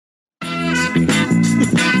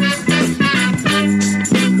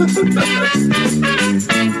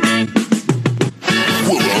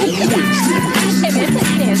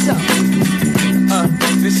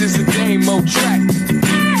This is a Damo track.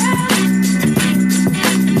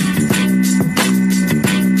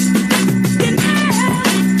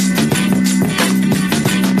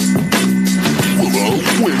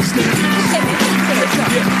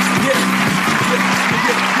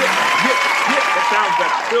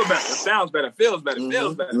 Sounds better, feels better.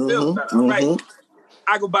 All right.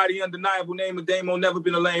 I go by the undeniable name of Damo, never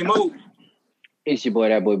been a lame move. It's your boy,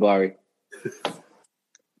 that boy Bari.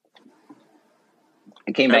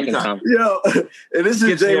 I came back in time. Yo, and this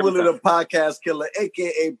is Jay Willer, the podcast killer,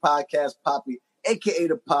 a.k.a. Podcast Poppy, a.k.a.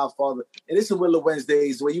 the Podfather. And this is Willer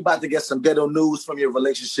Wednesdays, where you about to get some ghetto news from your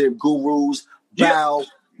relationship gurus. Bow,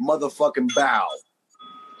 motherfucking bow.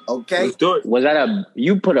 Okay? Let's do it. Was that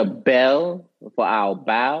you put a bell for our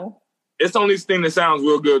bow? It's the only thing that sounds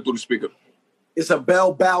real good through the speaker. It's a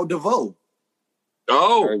Bell Bow DeVoe.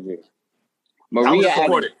 Oh. Perfect. Maria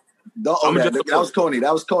support it. That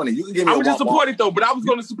was corny. You can give me I would just support it, though, but I was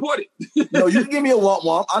going to support it. No, you can give me a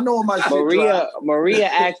womp-womp. I know my shit. Maria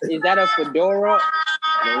asked, is that a fedora?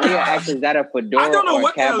 Maria asked, is that a fedora I don't know or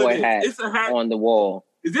what a cowboy hat? It's a hat on the wall.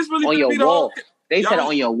 Is this really on your wall? They said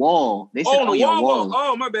on your wall. They said on your wall.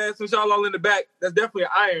 Oh, my bad. Since y'all all in the back, that's definitely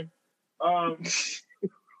an iron.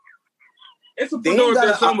 It's a fedora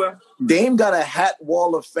there somewhere. Dame got a hat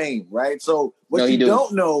wall of fame, right? So what you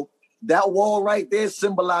don't know, that wall right there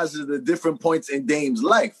symbolizes the different points in Dame's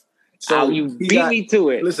life. So you beat me to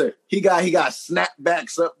it. Listen, he got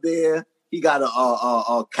snapbacks up there. He got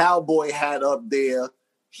a cowboy hat up there.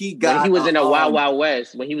 He was in the Wild Wild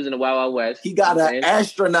West. When he was in the Wild Wild West, he got an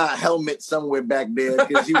astronaut helmet somewhere back there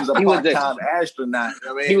because he was a part-time astronaut.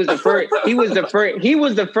 I mean, he was the first. He was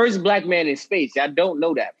the first black man in space. I don't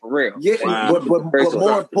know that for real. Yeah, but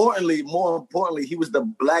more importantly, he was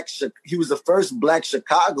the first black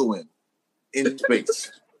Chicagoan in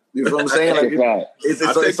space. You know what I'm saying? Like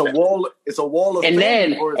it's a wall. It's a wall of.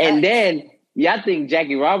 Then. Y'all think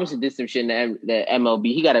Jackie Robinson did some shit in the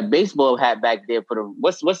MLB? He got a baseball hat back there for the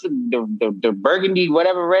what's the burgundy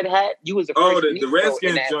whatever red hat. You was the first. The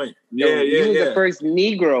Redskins joint. Yeah. You was the first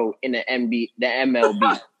Negro in the MLB.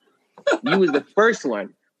 You was the first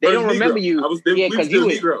one. They don't remember you. Because you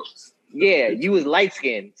was Negroes. Yeah, you was light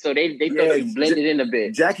skinned, so they thought you blended in a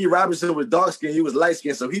bit. Jackie Robinson was dark skinned. You was light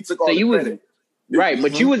skinned, so he took all the credit. Right,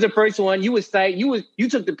 but you was the first one. You was tight. You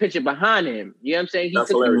took the picture behind him. You know what I'm saying? He took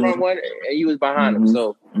the front one, and you was behind him.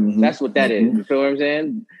 So that's what that is. You feel what I'm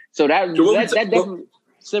saying? So that definitely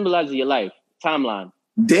symbolizes your life timeline.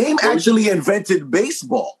 Dame actually invented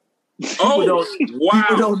baseball. People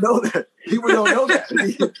don't know that. People don't know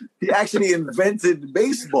that. He actually invented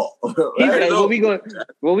baseball. Right? Like, what we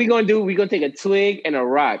gonna do? We gonna take a twig and a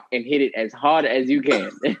rock and hit it as hard as you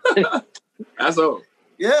can. That's all.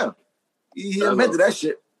 Yeah. He invented that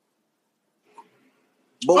shit.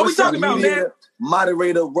 But what we talking about, man?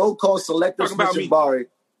 Moderator, roll call selector, Mr. Bari,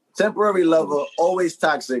 temporary lover, always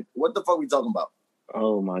toxic. What the fuck we talking about?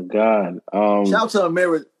 Oh my God! Shout out to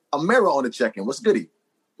Amira on the check-in. What's goody?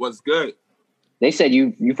 What's good? They said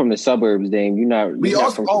you from the suburbs, Dame. You're not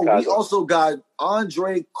from Chicago. We also got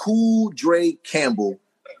Andre Cool Dre Campbell.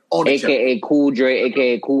 AKA Cool Dre,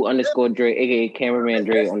 AKA Cool _ Dre, AKA Cameraman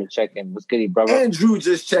Dre on the check-in. What's good, brother? Andrew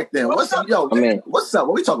just checked in. What's up, yo? What's up?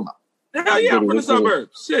 What we talking about? Hell yeah, I'm from the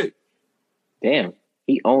suburbs. Shit. Damn,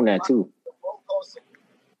 he owned that too.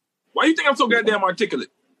 Why you think I'm so goddamn articulate?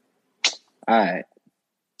 All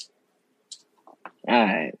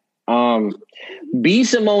right. B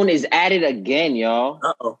Simone is at it again, y'all.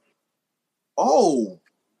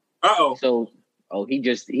 So, he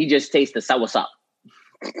just tasted the soursop.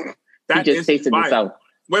 He just tasted the sour.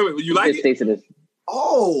 Wait, you like it? Tasted this.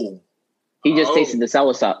 He just tasted the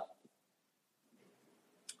soursop.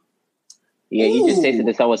 Yeah, he just tasted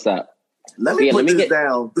the soursop. Let me put this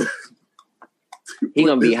down. He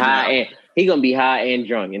gonna be high and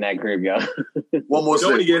drunk in that crib, y'all. One more.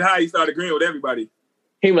 When he get high, he start agreeing with everybody.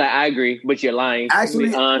 He be like, I agree, but you're lying.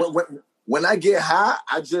 Actually, when I get high,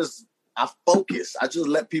 I focus. I just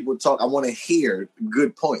let people talk. I want to hear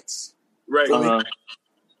good points. Right.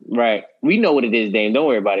 Right. We know what it is, Dame. Don't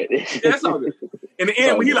worry about it. Yeah, that's all good. In the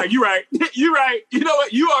end, when he like, you right. You right. You know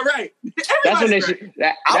what? You are right. That's when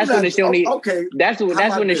the show need. Okay. That's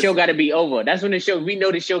when the show got to be over. That's when we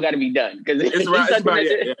know the show got to be done because it's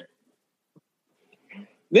right.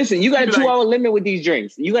 Listen, you got a 2-hour limit with these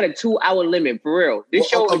drinks. You got a 2-hour limit for real. This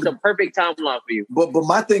show is the perfect timeline for you. But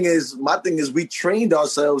my thing is, we trained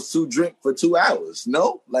ourselves to drink for 2 hours.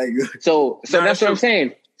 No, like so that's what I'm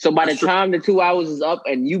saying. So by the time the 2 hours is up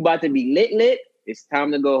and you about to be lit, it's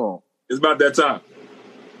time to go home. It's about that time.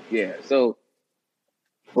 Yeah. So,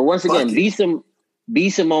 but once again, B.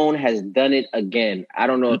 Simone has done it again. I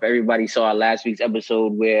don't know if everybody saw our last week's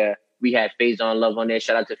episode where we had Phase on Love on there.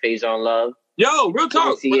 Shout out to Phase on Love. Yo, real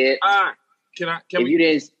talk. See it? You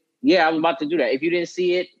didn't? Yeah, I was about to do that. If you didn't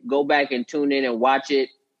see it, go back and tune in and watch it.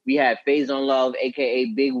 We had Phase on Love, aka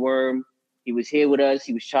Big Worm. He was here with us.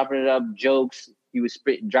 He was chopping it up, jokes. He was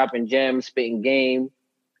dropping gems, spitting game,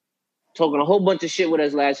 talking a whole bunch of shit with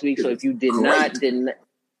us last week. So if you did not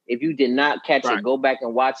catch it, go back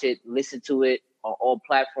and watch it. Listen to it on all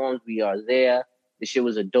platforms. We are there. This shit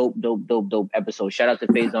was a dope episode. Shout out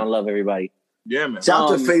to Phase on Love, everybody. Yeah, man.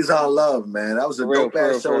 Shout out to Phase on Love, man. That was a dope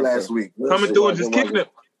ass show last week. Coming through and just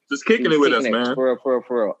kicking it with us, man. For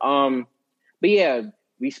real. But yeah,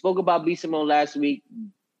 we spoke about B. Simone last week,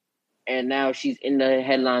 and now she's in the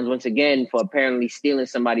headlines once again for apparently stealing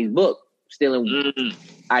somebody's book, stealing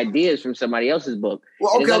ideas from somebody else's book.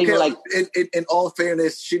 Well, okay. In all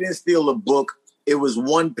fairness, she didn't steal a book. It was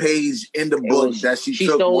one page in the book that she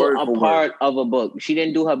took stole word a for part word. of a book. She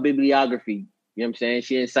didn't do her bibliography. You know what I'm saying?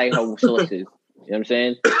 She didn't cite her sources. You know what I'm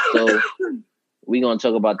saying? So we're going to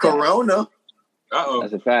talk about that. Corona. Uh-oh.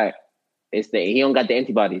 That's a fact. He don't got the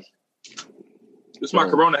antibodies. It's my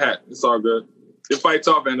Corona hat. It's all good. It fights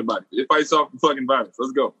off antibodies. It fights off the fucking virus.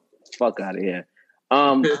 Let's go. Fuck out of here.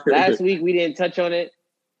 Last week we didn't touch on it.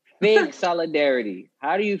 Fake solidarity.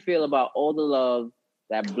 How do you feel about all the love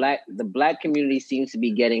that the black community seems to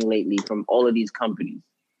be getting lately from all of these companies?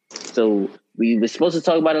 So we were supposed to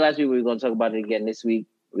talk about it last week. We're going to talk about it again this week.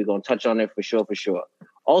 We're going to touch on it for sure.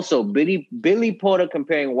 Also, Billy Porter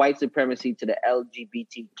comparing white supremacy to the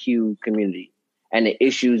LGBTQ community and the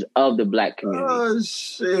issues of the black community. Oh,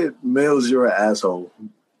 shit. Mills, you're an asshole.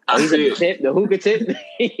 He's a tip, the hookah tip.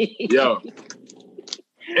 Yo.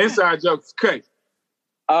 Inside jokes, crazy.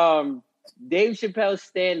 Dave Chappelle's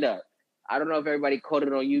stand-up. I don't know if everybody caught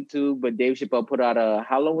it on YouTube, but Dave Chappelle put out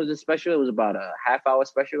how long was the special? It was about a half-hour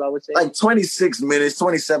special, I would say. Like 26 minutes,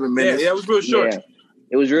 27 minutes. Yeah, it was real short. Yeah.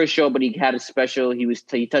 It was real short, but he had a special.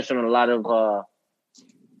 He touched on a lot of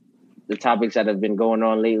the topics that have been going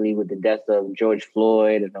on lately with the death of George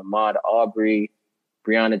Floyd and Ahmaud Arbery,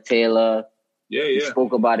 Breonna Taylor. Yeah. He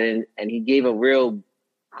spoke about it, and he gave a real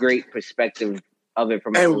great perspective of it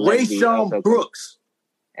from Rayshon Brooks.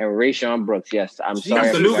 And Rayshon Brooks, yes. I'm sorry.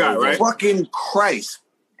 That's the new guy, right? Fucking Christ.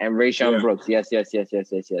 And Rayshon Brooks, yes.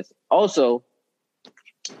 Also,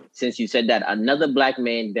 since you said that, another black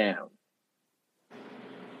man down.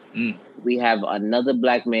 We have another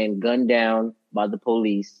black man gunned down by the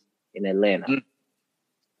police in Atlanta.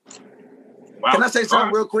 Wow. Can I say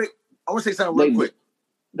something real quick? I want to say something real quick.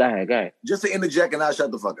 Go ahead. Just to interject and I'll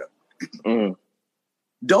shut the fuck up.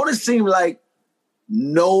 Don't it seem like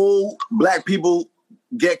no black people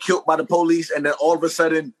get killed by the police and then all of a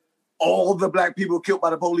sudden all the black people killed by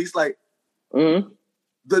the police? Like,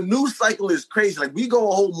 the news cycle is crazy. Like, we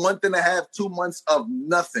go a whole month and a half, 2 months of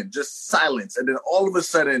nothing, just silence. And then all of a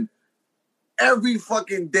sudden, every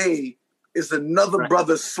fucking day is another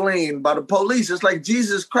brother slain by the police. It's like,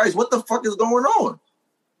 Jesus Christ, what the fuck is going on?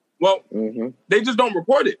 Well, they just don't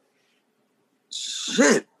report it.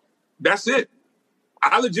 Shit. That's it.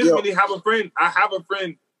 I legitimately have a friend. I have a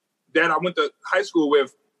friend that I went to high school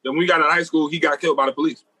with. Then when we got out of high school, he got killed by the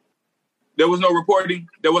police. There was no reporting.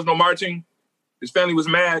 There was no marching. His family was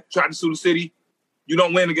mad, tried to sue the city. You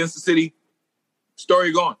don't win against the city.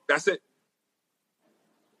 Story gone. That's it.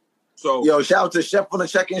 So, yo, shout out to Chef on the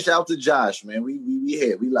check-in. Shout out to Josh, man. We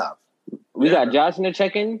here. We live. We got Josh in the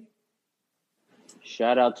check-in.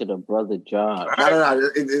 Shout out to the brother Josh.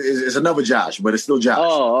 No. It's another Josh, but it's still Josh.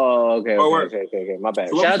 Okay. My bad.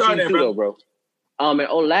 So shout out to you too, though, bro. And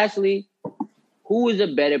lastly, who is a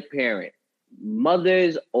better parent,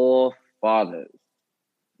 mothers or fathers?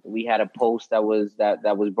 We had a post that was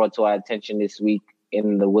brought to our attention this week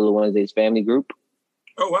in the Willow Wednesdays family group.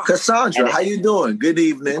 Oh, wow. Cassandra, how you doing? Good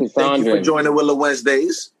evening. Thank you for joining Willow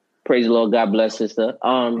Wednesdays. Praise the Lord. God bless, sister.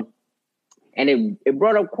 And it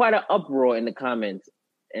brought up quite an uproar in the comments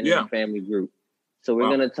in the family group. So we're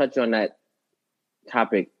gonna touch on that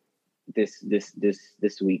topic this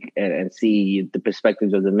week and see the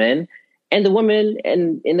perspectives of the men and the women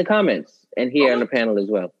and in the comments and here on the panel as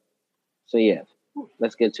well. So yeah.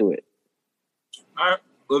 Let's get to it. All right,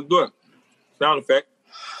 let's do it. Sound effect.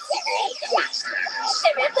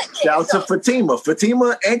 Shout out to Fatima.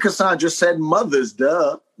 Fatima and Cassandra said mothers,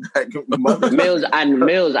 duh. Mills, I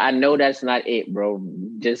know that's not it, bro.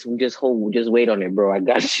 Just wait on it, bro. I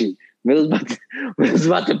got you. Mill's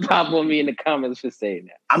about to pop on me in the comments for saying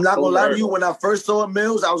that. I'm not gonna lie to you. When I first saw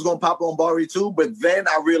Mills, I was gonna pop on Bari too, but then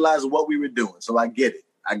I realized what we were doing. So I get it.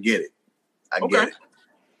 I get it.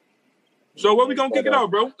 So what we gonna kick it off,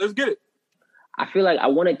 bro? Let's get it. I feel like I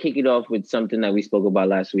want to kick it off with something that we spoke about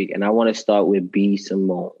last week, and I want to start with B.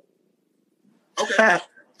 Simone. Okay.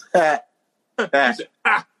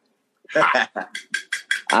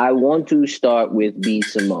 I want to start with B.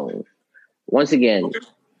 Simone. Once again,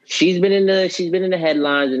 she's been in the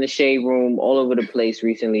headlines, in the shade room, all over the place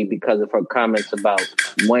recently because of her comments about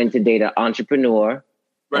wanting to date an entrepreneur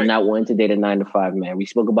and not wanting to date a 9-to-5 man. We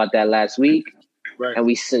spoke about that last week, and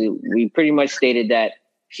we pretty much stated that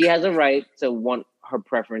she has a right to want her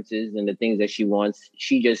preferences and the things that she wants.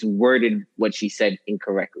 She just worded what she said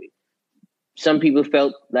incorrectly. Some people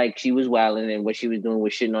felt like she was wilding and what she was doing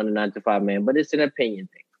was shitting on the 9-to-5 man, but it's an opinion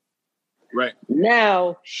thing. Right.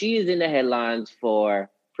 Now, she is in the headlines for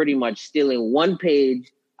pretty much stealing one page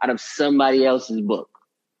out of somebody else's book.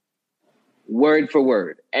 Word for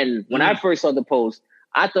word. And when I first saw the post,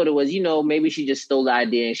 I thought it was, maybe she just stole the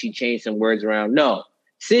idea and she changed some words around. No.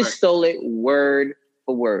 Sis stole it word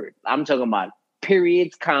for word. I'm talking about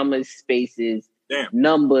periods, commas, spaces,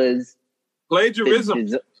 numbers.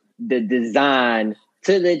 Plagiarism. The design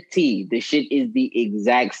to the T. The shit is the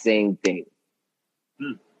exact same thing.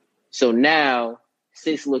 So now,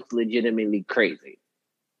 sis looks legitimately crazy.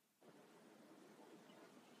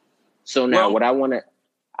 So now, what I want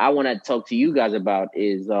to talk to you guys about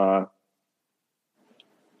is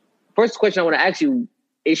first question I want to ask you: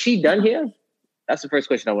 is she done here? That's the first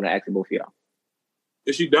question I want to ask you both of y'all.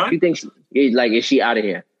 Is she done? You think is she out of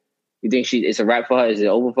here? You think it's a wrap for her? Is it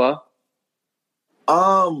over for her?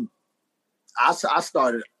 I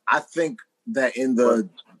started. I think that in the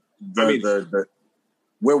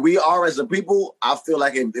where we are as a people, I feel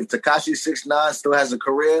like if Tekashi 6ix9ine still has a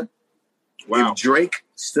career, if Drake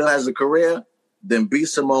still has a career, then B.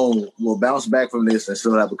 Simone will bounce back from this and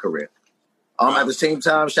still have a career. At the same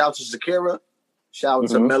time, shout out to Shakira. Shout out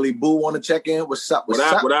to Melly Boo on the check-in. What's up? What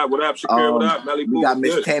up, Shakira? What up, Melly Boo? We got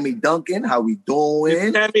Miss Tammy Duncan. How we doing?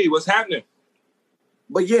 Miss Tammy, what's happening?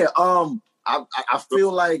 But yeah, I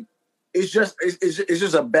feel like it's just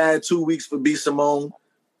a bad 2 weeks for B. Simone.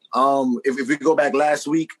 If we go back last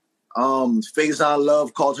week, Faison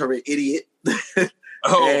Love called her an idiot.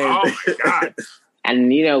 Oh my God. And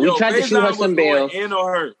we tried to shoot her some bail.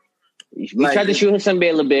 We tried to shoot her some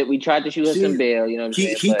bail a bit. We tried to shoot her some bail. You know what I'm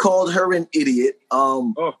saying? He called her an idiot.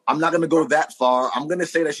 I'm not going to go that far. I'm going to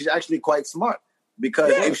say that she's actually quite smart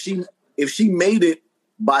because if she made it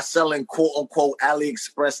by selling quote unquote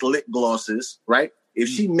AliExpress lip glosses, right? If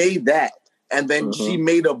she made that and then she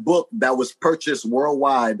made a book that was purchased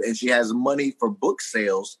worldwide and she has money for book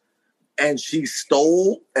sales and she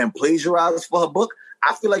stole and plagiarized for her book,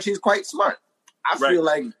 I feel like she's quite smart. I feel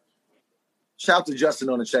like, shout out to Justin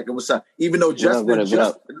on the check-in. What's up? Even though Justin,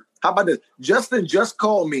 how about this? Justin just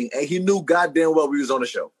called me and he knew goddamn well we was on the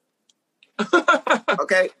show.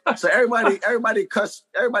 Okay? So everybody cuss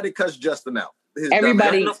Justin out.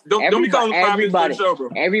 Everybody in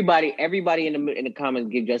the comments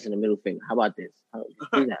give Justin a middle finger. How about this?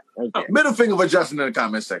 Do that. Okay. Middle finger for Justin in the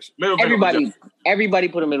comment section. Everybody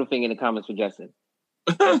put a middle finger in the comments for Justin.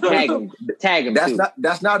 Tag him.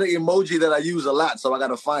 That's not the emoji that I use a lot, so I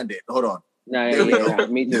gotta find it. Hold on. No,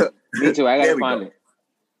 me too. I gotta find it.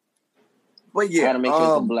 But yeah, I gotta make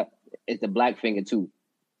sure it's the black finger too.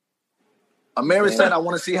 Amira said, "I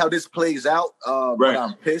want to see how this plays out." But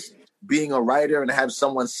I'm pissed. Being a writer and have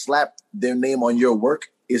someone slap their name on your work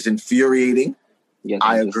is infuriating. Yes,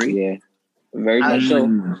 I agree. Yeah, very much so.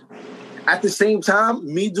 At the same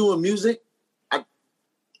time, me doing music,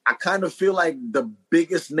 I kind of feel like the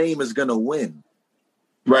biggest name is gonna win.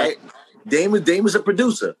 Right? Dame is a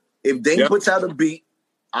producer. If Dame puts out a beat,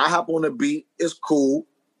 I hop on the beat, it's cool.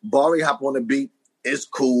 Bari hop on the beat, it's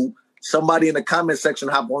cool. Somebody in the comment section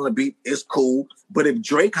hop on the beat, it's cool. But if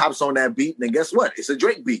Drake hops on that beat, then guess what? It's a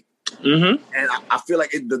Drake beat. And I feel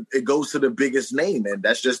like it goes to the biggest name, and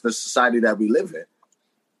that's just the society that we live in.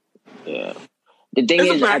 Yeah. The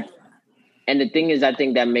thing is, I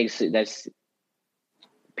think that makes it, that's,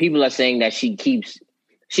 people are saying that she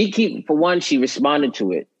for one, she responded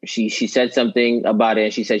to it. She said something about it,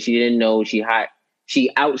 and she said she didn't know she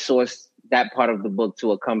outsourced that part of the book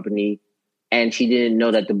to a company, and she didn't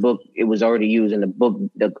know that the book, it was already used, and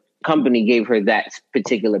the company gave her that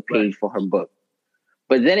particular page for her book.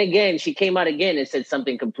 But then again, she came out again and said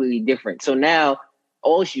something completely different. So now,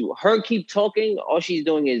 keep talking, all she's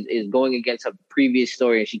doing is going against her previous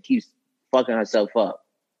story, and she keeps fucking herself up.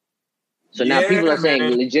 So now people are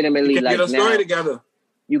saying legitimately, like, get a story together.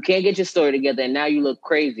 You can't get your story together, and now you look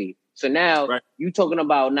crazy. So now you talking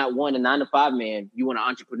about not wanting a 9-to-5 man, you want an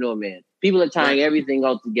entrepreneur man. People are tying everything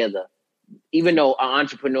all together. Even though an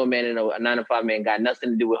entrepreneur man and a 9-to-5 man got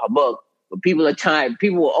nothing to do with her book, but people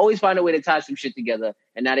will always find a way to tie some shit together.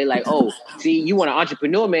 And now they're like, oh, see, you want an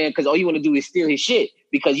entrepreneur man because all you want to do is steal his shit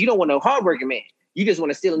because you don't want a hardworking man. You just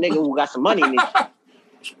want to steal a nigga who got some money in it.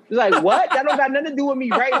 It's like, what? That don't got nothing to do with me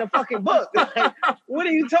writing a fucking book. Like, what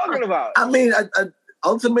are you talking about? I mean,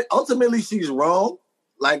 ultimately, she's wrong.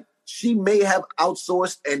 Like, she may have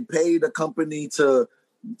outsourced and paid a company to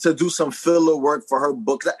do some filler work for her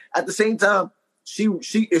book. At the same time,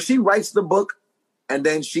 if she writes the book and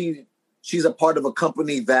then she's a part of a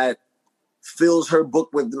company that fills her book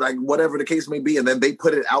with like whatever the case may be, and then they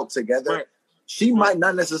put it out together, she might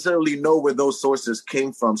not necessarily know where those sources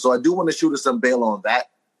came from. So I do want to shoot her some bail on that.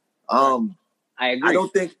 I agree.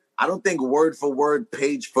 I don't think word for word,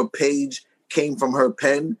 page for page came from her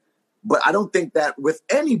pen. But I don't think that with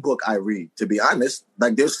any book I read, to be honest,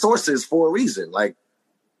 like there's sources for a reason. Like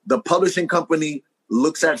the publishing company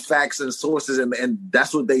looks at facts and sources and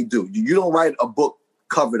that's what they do. You don't write a book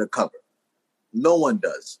cover to cover. No one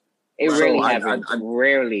does. It rarely happens.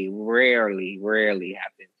 Rarely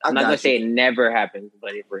happens. I'm not going to say it never happens,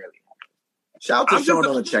 but it rarely happens. Shout out to Sean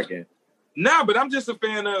on the check-in. Nah, but I'm just a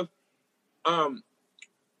fan of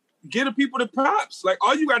giving people the props. Like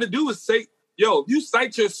all you got to do is say, yo, if you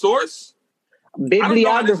cite your source.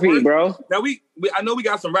 Bibliography, bro. Now I know we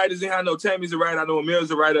got some writers in here. I know Tammy's a writer. I know Amir's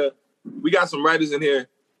a writer. We got some writers in here.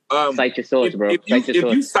 Cite your source, bro. If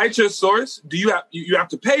you cite your source, do you have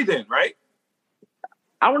to pay then, right?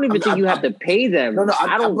 I don't even think you have to pay them. No,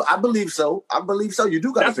 I believe so. I believe so. You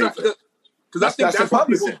do got to pay for it. Because I think that's what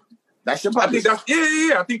people. That's your publishing. I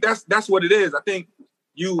think I think that's what it is. I think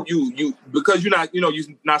you because you're not you're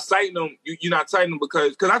not citing them. You're not citing them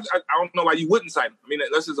because I don't know why you wouldn't cite them. I mean,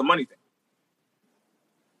 unless it's a money thing.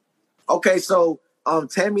 Okay, so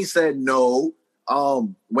Tammy said no.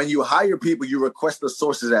 When you hire people, you request the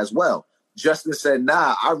sources as well. Justin said,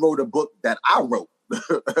 nah, I wrote a book that I wrote.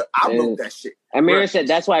 I wrote that shit. Amir said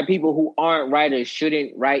that's why people who aren't writers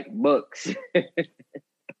shouldn't write books.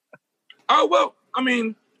 Oh well, I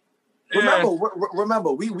mean,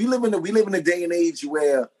 remember, we live in a day and age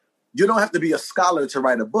where you don't have to be a scholar to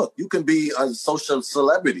write a book. You can be a social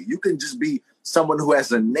celebrity. You can just be someone who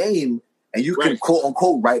has a name, and you can quote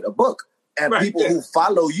unquote write a book. And people who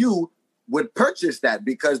follow you would purchase that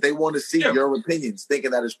because they want to see your opinions,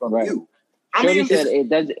 thinking that it's from you. Shorty said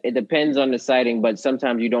it depends on the citing, but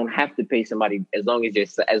sometimes you don't have to pay somebody as long as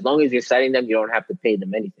you're citing them, you don't have to pay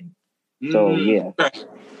them anything. So yeah.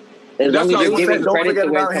 As long as you're giving don't credit forget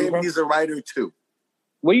to where about it him, he's a writer too.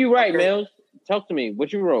 What you write, Mills? Talk to me.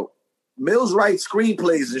 What you wrote? Mills writes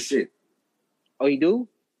screenplays and shit. Oh, you do?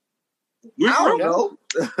 I don't know.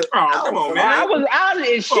 Oh, come on, man. I was out of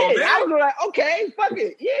his shit. I was like, okay, fuck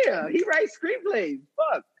it. Yeah, he writes screenplays.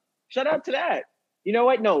 Fuck. Shout out to that. You know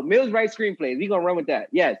what? No, Mills writes screenplays. We gonna run with that.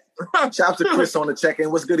 Yes. Shout out to Chris on the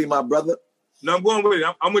check-in. What's goody, my brother? No, I'm going with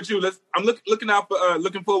it. I'm with you. I'm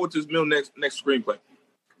looking forward to this Mills next screenplay.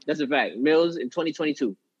 That's a fact. Mills in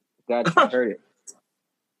 2022. God, you heard it.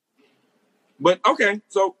 But okay,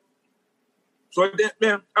 so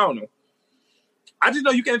man, I don't know. I just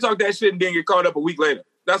know you can't talk that shit and then get caught up a week later.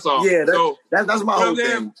 That's all. Yeah, that's my whole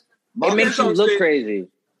thing. It makes you look crazy.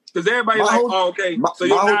 Because everybody's like, oh, okay, so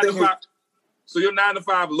your 9 to 5. So your 9 to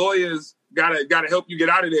 5 lawyers gotta help you get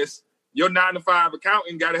out of this. Your 9 to 5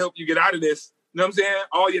 accountant gotta help you get out of this. You know what I'm saying?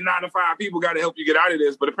 All your 9 to 5 people gotta help you get out of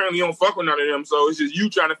this. But apparently you don't fuck with none of them. So it's just you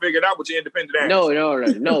trying to figure it out with your independent ass.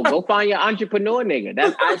 No. Go find your entrepreneur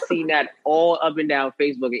nigga. I've seen that all up and down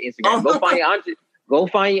Facebook and Instagram. Go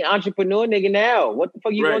find your entrepreneur nigga now. What the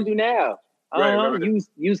fuck you gonna do now?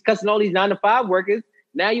 You cussing all these 9 to 5 workers.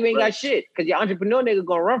 Now you ain't got shit because your entrepreneur nigga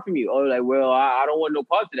gonna run from you. Oh, like, well, I don't want no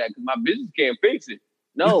part of that because my business can't fix it.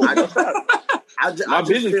 No, what's up? My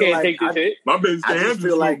business can't take this shit. My business can't. I just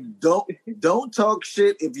feel like don't talk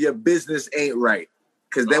shit if your business ain't right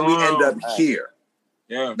because then we end up here.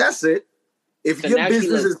 Yeah, that's it. If your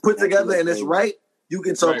business is put together and it's right, you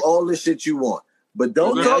can talk all the shit you want, but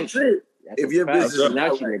don't talk shit if your business is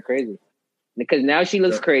now she looks crazy because now she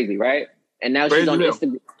looks crazy, right? And now she's on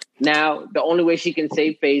Instagram. Now, the only way she can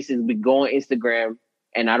save face is to go on Instagram,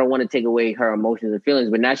 and I don't want to take away her emotions and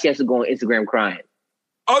feelings, but now she has to go on Instagram crying.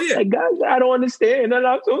 Oh, yeah. Like, guys, I don't understand, and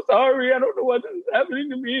I'm so sorry. I don't know what is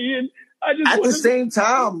happening to me, and I just At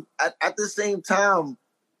the same time,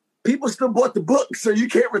 people still bought the book, so you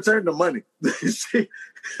can't return the money. You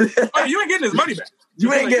ain't getting his money back.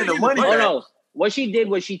 You ain't getting the money back. No. What she did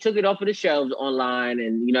was she took it off of the shelves online,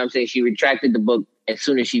 and, you know what I'm saying, she retracted the book as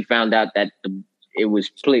soon as she found out that it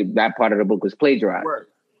was that part of the book was plagiarized.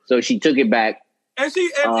 So she took it back. And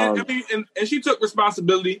she took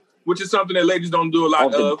responsibility, which is something that ladies don't do a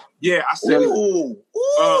lot of. Yeah, I said ooh.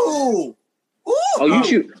 You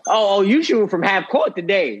shoot. You shooting from half court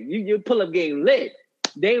today. Your pull up game lit.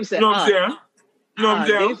 Dame said, you know what I'm saying? You know what I'm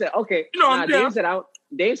saying? Dame said, okay. You know what I'm saying?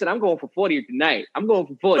 Dame said, I'm going for 40 tonight. I'm going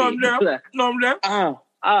for 40. You know what I'm saying?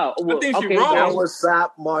 I think she wrong.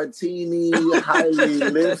 Soursop martini, highly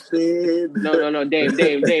lifted. No, Dame.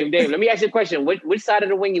 Let me ask you a question. Which side of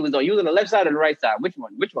the wing you was on? You was on the left side or the right side? Which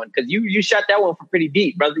one? Because you shot that one from pretty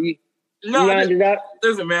deep, brother.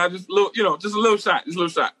 Listen, man, just a little shot.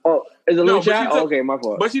 Oh, it's a little shot? Okay, my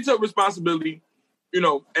fault. But she took responsibility, and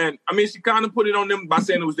I mean, she kind of put it on them by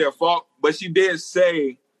saying it was their fault, but she did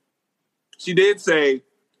say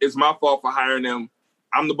it's my fault for hiring them.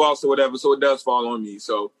 I'm the boss or whatever, so it does fall on me.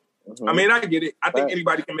 So, I mean, I get it. I think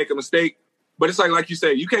anybody can make a mistake, but it's like you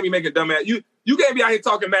say, you can't be making dumb ass. You can't be out here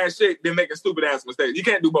talking mad shit then making stupid ass mistakes. You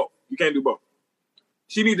can't do both.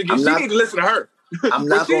 She need to listen to her. I'm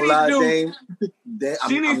not gonna lie, Dame.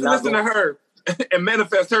 She needs to listen to her and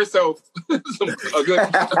manifest herself a good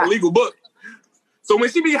legal book. So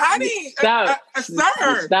when she be hiding, stop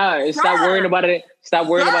worrying about it. Stop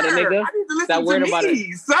worrying about it, nigga. Stop worrying about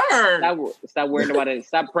it, sir. Stop worrying about it.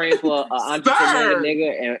 Stop praying for an entrepreneur,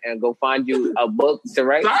 nigga, and go find you a book to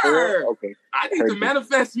write. Sir, okay. I need to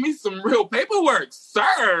manifest me some real paperwork,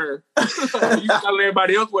 sir. You tell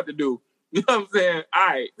everybody else what to do. You know what I'm saying? All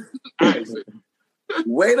right.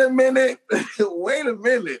 Wait a minute.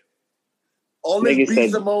 All this B.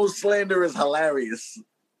 Simone slander is hilarious.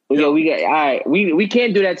 Yeah, we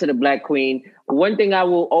can't do that to the Black Queen. One thing I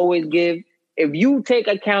will always give, if you take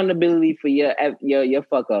accountability for your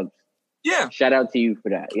fuck ups, shout out to you for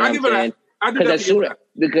that. You know what I'm saying?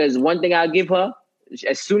 Because one thing I'll give her,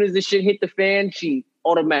 as soon as the shit hit the fan, she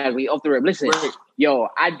automatically off the rip. Listen, yo,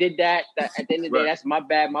 I did that. At the end of the day, that's my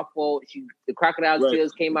bad, my fault. The crocodile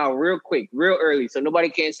tears came out real quick, real early, so nobody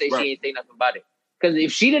can say she ain't say nothing about it. Because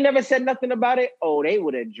if she'd have never said nothing about it, they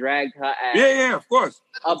would have dragged her ass. Yeah, of course.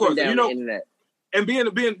 And down the internet. And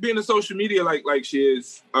being a social media like she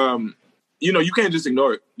is, you can't just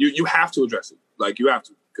ignore it. You have to address it. Like, you have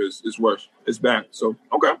to, because it's worse. It's bad. So,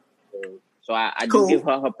 okay. So I do give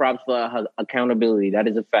her props for her accountability. That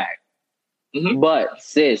is a fact. Mm-hmm. But,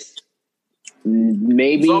 sis,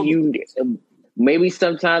 maybe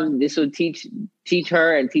sometimes this will teach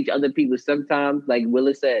her and teach other people sometimes, like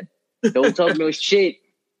Willa said, don't talk no shit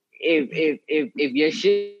if your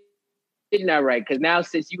shit not right. Because now,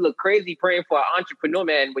 since you look crazy praying for an entrepreneur,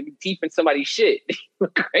 man, when you teaching somebody's shit, you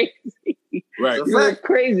look crazy. Right. You look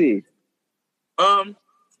crazy.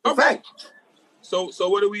 Okay. So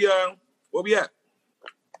where we at?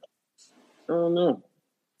 I don't know.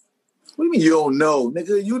 What do you mean you don't know?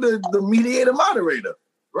 Nigga, you the mediator moderator.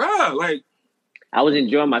 Right, like. I was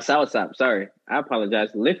enjoying my soursop. Sorry. I apologize.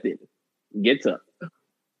 Lifted. Gets up.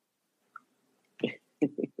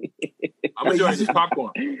 I'm enjoying this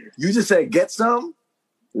popcorn. You just said get some?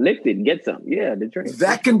 Lifted, get some. Yeah, the drink.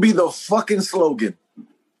 That can be the fucking slogan.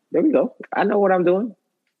 There we go. I know what I'm doing.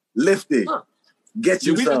 Lifted. Get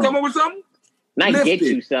you some. Did we just come up with something? Not Lifted.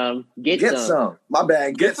 Get you some. Get some. My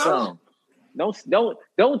bad. Get some.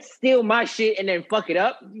 Don't steal my shit and then fuck it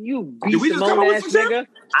up. You B. Simone ass nigga.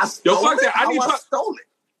 I stole it. I stole it.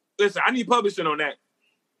 Listen, I need publishing on that.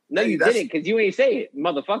 No, you didn't, because you ain't say it,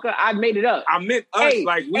 motherfucker. I made it up. I meant us,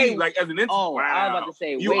 like as an entity. Oh, wow. I was about to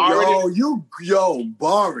say,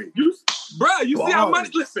 Bari. You see how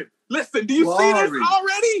much? Listen. Do you see this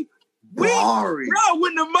already? Bari. Bro,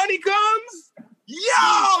 when the money comes, do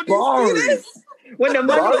you see this? When the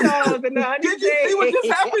money comes, and the honey did you see what just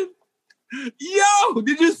happened? Yo,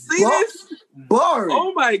 did you see this? Bari.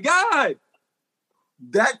 Oh my God.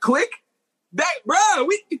 That quick? Bro,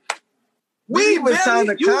 we didn't even sign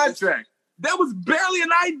a contract. That was barely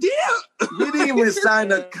an idea. We didn't even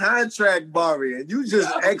sign a contract, Bari, and you just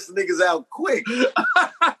X niggas out quick.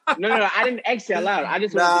 No, I didn't X it out loud. I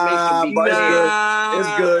just wanted to make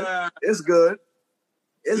sure it's good.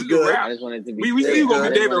 It's good. I just wanted to be we see you gonna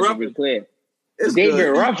be David Ruffin.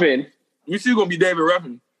 David Ruffin. We see you gonna be David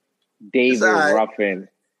Ruffin. David Ruffin.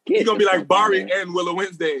 He's gonna be like Bari and Willow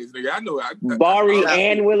Wednesdays, nigga. I know. Bari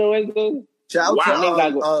and Willow Wednesdays? Shout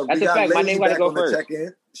out that's a fact. My name gotta go first.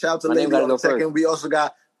 Shout out to Lady on the check-in. We also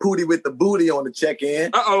got Pootie with the booty on the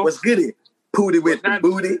check-in. Uh-oh. What's good? Pootie with the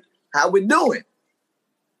booty. How we doing?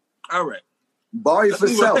 All right. Bari for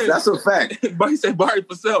self. That's a fact. Bari said Bari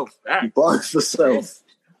for self. Right. Bari for self.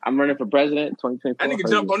 I'm running for president 2024. That nigga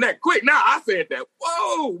jumped on that quick. Now I said that.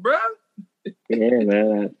 Whoa, bro. Yeah,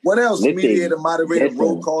 man. What else? Mediator, moderator,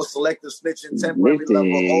 roll call, selective, snitching, temporary lover,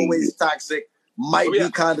 always toxic, might be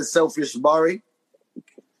kind of selfish, Bari.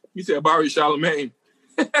 You said Barry Charlemagne.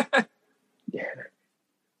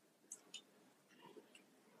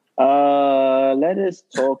 Let us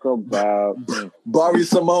talk about Barry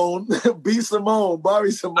Simone. B. Simone.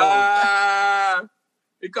 Barry Simone.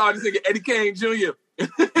 He called this nigga Eddie Kane Jr.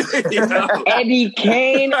 Eddie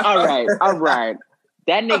Kane? All right.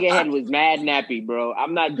 That nigga head was mad nappy, bro.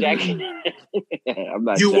 I'm not jacking. I'm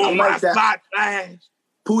not. You want my like that. spot flash?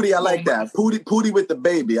 Pootie, I like that. Pootie with the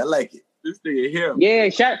baby. I like it. This nigga here. Yeah,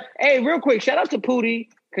 real quick, shout out to Pootie.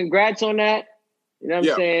 Congrats on that. You know what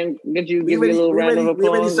I'm saying? Give you a little round of applause. We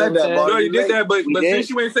already said that, bro. No, you did that, but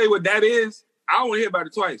since you ain't say what that is, I don't want to hear about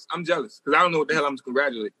it twice. I'm jealous because I don't know what the hell I'm to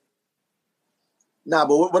congratulate. Nah,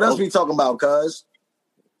 but what else we talking about, cuz?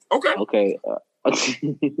 Okay. Cool. Let's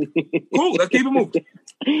keep it moving.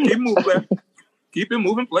 Keep it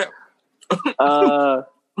moving, player. I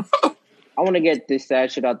want to get this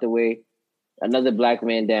sad shit out the way. Another black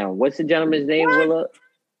man down. What's the gentleman's name, Willa?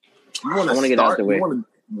 I want to get out the way.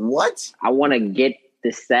 What? I want to get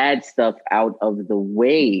the sad stuff out of the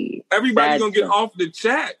way. Everybody's going to get off the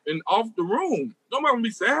chat and off the room. Nobody going to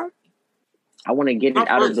be sad. I want to get it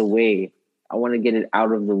out of the way. Can we get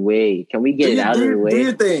it out of the way? Do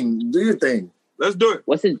your thing. Let's do it.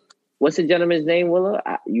 What's the gentleman's name, Willa?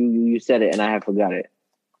 You said it and I have forgot it.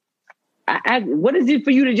 What is it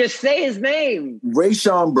for you to just say his name?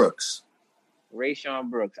 Rayshawn Brooks.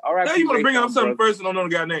 All right. Now you want to bring up something first and don't know the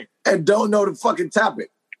guy's name. And don't know the fucking topic.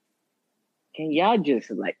 Can y'all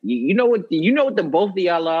just you know what the both of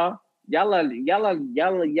y'all are? Y'all. I'm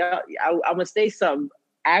gonna say something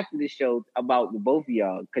after the show about the both of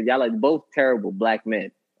y'all because y'all are both terrible black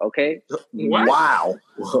men. Okay? What? Wow.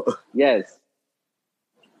 Yes.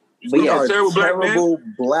 We are terrible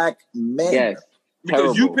black men. Yes.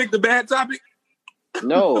 Because you picked the bad topic?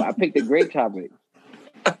 No, I picked a great topic.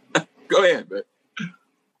 Go ahead, man.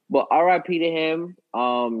 But R.I.P. to him.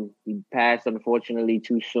 He passed unfortunately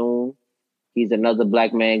too soon. He's another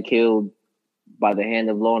black man killed by the hand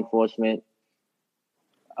of law enforcement.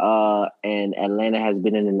 And Atlanta has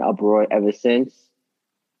been in an uproar ever since.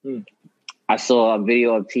 I saw a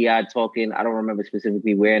video of T.I. talking. I don't remember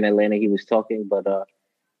specifically where in Atlanta he was talking, but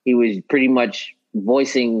he was pretty much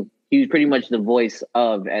the voice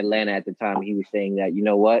of Atlanta at the time. He was saying that, you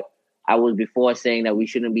know what? I was before saying that we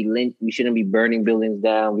shouldn't be we shouldn't be burning buildings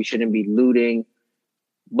down, we shouldn't be looting.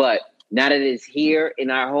 But now that it's here in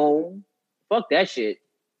our home, fuck that shit.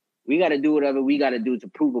 We got to do whatever we got to do to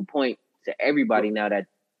prove a point to everybody now that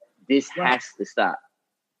this has to stop.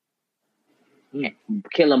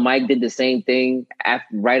 Killer Mike did the same thing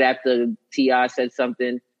right after T.I. said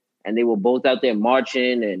something, and they were both out there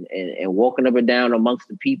marching and walking up and down amongst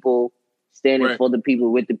the people, standing for the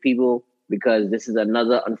people, with the people, because this is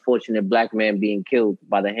another unfortunate black man being killed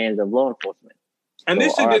by the hands of law enforcement. And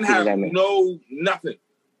this shit didn't have nothing.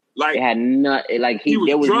 Like it had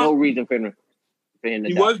there was no reason for him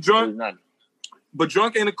to die. Was drunk, but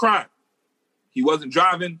drunk ain't a crime. He wasn't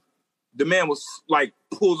driving. The man was like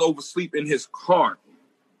pulled over asleep in his car.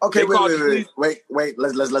 Okay, wait.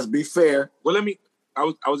 Let's be fair. Well, I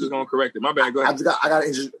was just gonna correct it. My bad. Go ahead. I got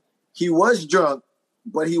to. He was drunk,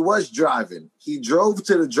 but he was driving. He drove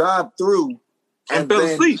to the drive-through and fell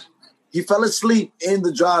asleep. He fell asleep in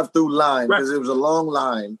the drive-through line because it was a long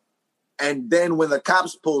line. And then when the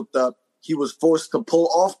cops pulled up, he was forced to pull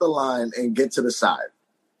off the line and get to the side.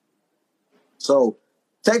 So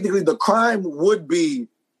technically, the crime would be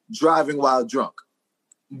driving while drunk,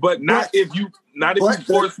 but if you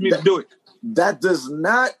force me to do it. That does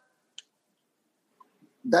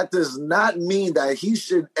not mean that he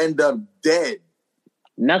should end up dead.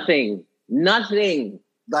 Nothing.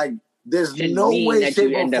 Like there's no way,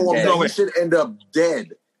 shape, or form that he should end up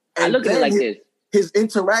dead. And I look at it like this. His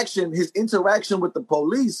interaction with the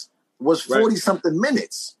police was 40-something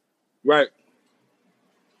minutes. Right.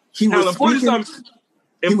 He was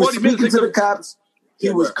speaking to the cops. He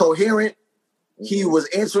was coherent. He was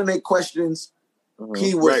answering their questions.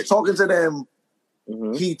 He was talking to them.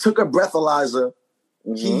 He took a breathalyzer.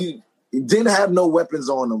 He didn't have no weapons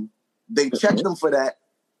on him. They checked him for that.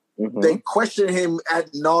 They questioned him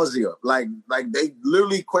ad nauseum. Like they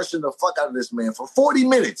literally questioned the fuck out of this man for 40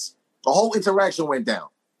 minutes. The whole interaction went down.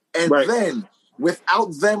 And then,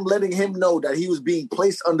 without them letting him know that he was being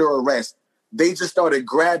placed under arrest, they just started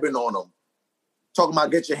grabbing on him. Talking about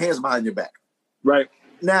get your hands behind your back. Right.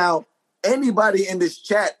 Now, anybody in this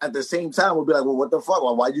chat at the same time would be like, well, what the fuck?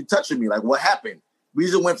 Why are you touching me? Like, what happened? We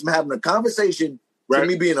just went from having a conversation to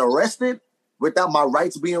me being arrested without my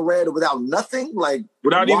rights being read or without nothing. Like,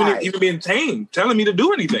 without even being tamed, telling me to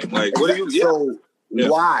do anything. Like, what are you? Yeah. So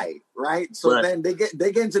why? Right? So then they get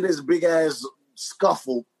into this big ass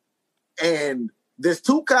scuffle, and There's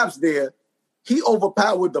two cops there. He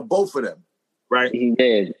overpowered the both of them. Right. He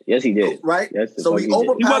did. Yes, he did. Right. Yes, so he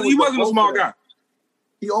overpowered. He wasn't a small guy.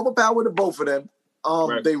 He overpowered the both of them.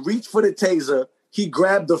 Right. They reached for the taser. He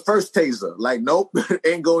grabbed the first taser. Like, nope,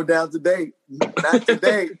 ain't going down today. Not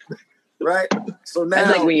today. Right. So now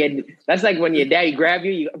that's like when your daddy grabbed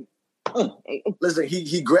you. Listen,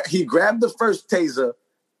 he grabbed the first taser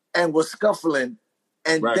and was scuffling,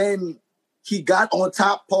 and then he got on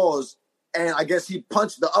top paws, and I guess he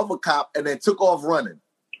punched the other cop and then took off running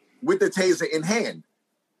with the taser in hand.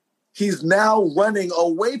 He's now running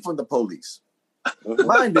away from the police.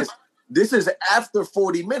 Mind this is after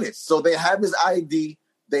 40 minutes. So they have his ID,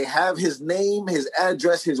 they have his name, his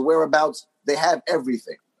address, his whereabouts, they have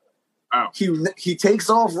everything. Wow. He takes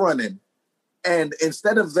off running, and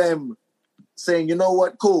instead of them saying, you know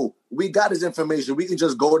what, cool, we got his information, we can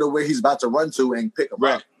just go to where he's about to run to and pick him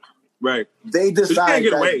up. Right. They decide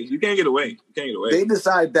You can't get away. They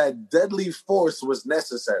decide that deadly force was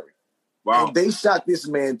necessary. Wow. And they shot this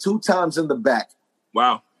man 2 times in the back.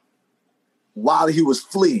 Wow. While he was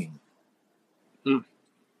fleeing. Hmm.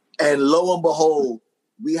 And lo and behold,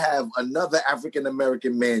 we have another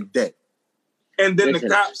African-American man dead. And then the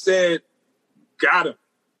cop said, got him.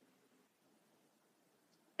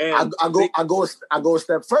 And I go a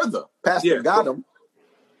step further. Pastor got him.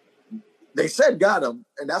 They said got him,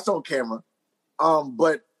 and that's on camera.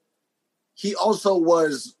 But he also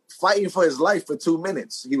was fighting for his life for 2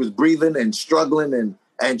 minutes. He was breathing and struggling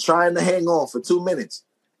and trying to hang on for 2 minutes.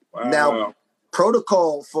 Wow. Now,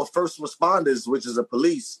 protocol for first responders, which is the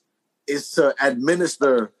police, is to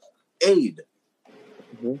administer aid.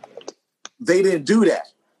 Mm-hmm. They didn't do that.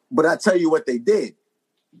 But I tell you what they did.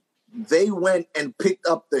 They went and picked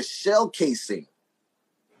up the shell casing.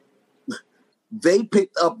 They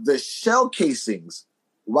picked up the shell casings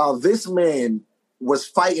while this man was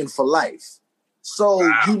fighting for life. So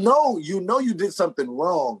wow. you know you did something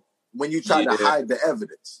wrong when you tried to hide the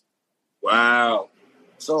evidence. Wow.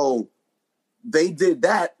 So they did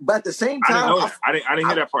that, but at the same time, I didn't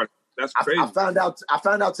hear that part. That's crazy. I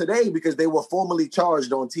found out today because they were formally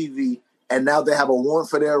charged on TV, and now they have a warrant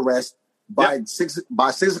for their arrest. By 6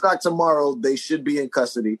 o'clock tomorrow, they should be in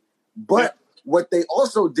custody. But what they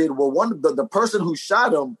also did, well, one of the person who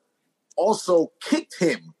shot him also kicked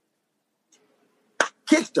him.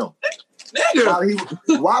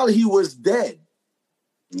 While he was dead.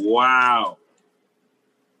 Wow.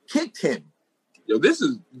 Kicked him. Yo, this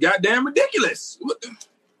is goddamn ridiculous.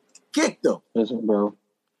 Kicked him. Listen, bro.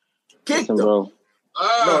 Kicked him. Bro.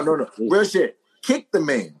 No. Real shit. Kicked the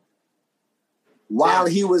man while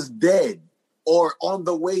he was dead or on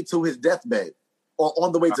the way to his deathbed or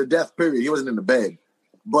on the way to death, period. He wasn't in the bed.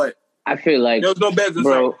 But I feel like there was no beds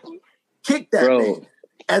bro. Kicked that man.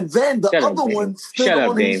 And then the other one stood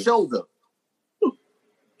on his shoulder.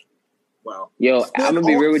 Wow. Yo, I'm gonna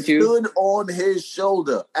be real with you. Stood on his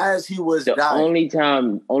shoulder as he was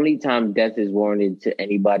dying. Only time death is warranted to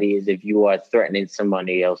anybody is if you are threatening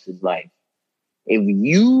somebody else's life.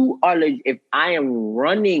 If I am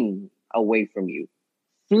running away from you,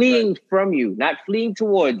 fleeing from you, not fleeing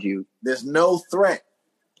towards you, there's no threat.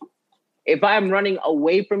 If I'm running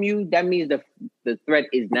away from you, that means the threat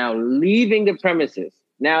is now leaving the premises.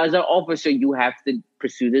 Now, as an officer, you have to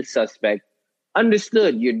pursue the suspect.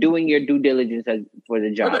 Understood. You're doing your due diligence for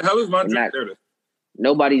the job. What the hell is my job?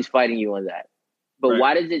 Nobody's fighting you on that. But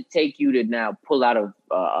why does it take you to now pull out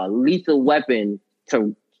a lethal weapon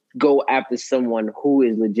to go after someone who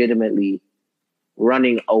is legitimately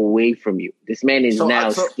running away from you? This man is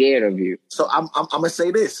scared of you. So I'm going to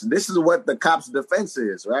say this. This is what the cop's defense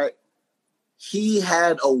is, right? He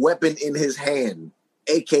had a weapon in his hand,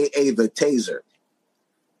 a.k.a. the taser.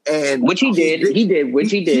 And which he did. He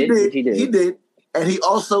did. And he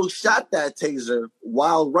also shot that taser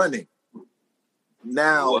while running.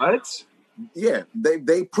 Now, what? Yeah,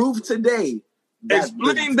 they proved today.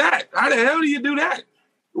 Explain that. How the hell do you do that?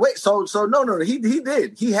 Wait, so no. He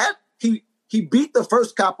did. He beat the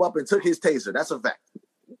first cop up and took his taser. That's a fact.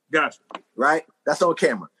 Gotcha. Right? That's on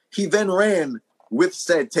camera. He then ran with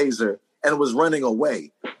said taser and was running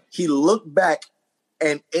away. He looked back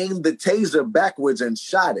and aimed the taser backwards and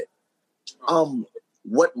shot it.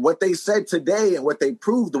 What they said today and what they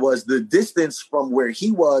proved was the distance from where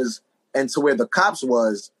he was and to where the cops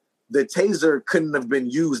was, the taser couldn't have been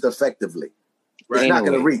used effectively. Right. It's not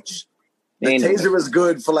going to reach. The taser is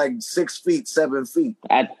good for like 6 feet, 7 feet.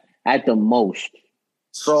 At the most.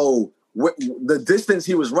 So the distance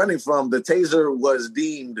he was running from, the taser was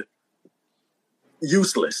deemed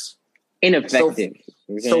useless. Ineffective.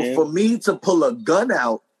 So for me to pull a gun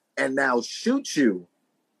out and now shoot you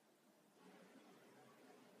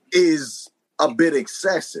is a bit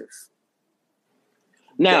excessive.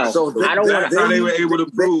 Now, so I don't want. That's how they were able to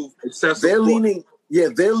prove excessive. They're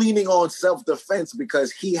leaning on self-defense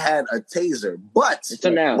because he had a taser. But so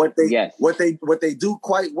now, what they do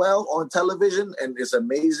quite well on television, and it's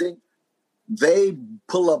amazing, they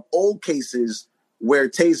pull up old cases where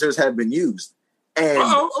tasers have been used. And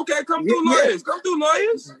okay, come through lawyers. Come through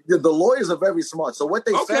lawyers. The lawyers are very smart. So what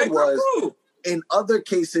they said was, in other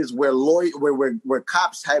cases where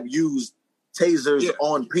cops have used tasers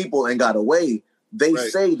on people and got away, they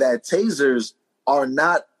say that tasers are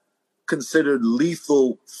not considered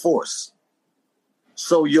lethal force.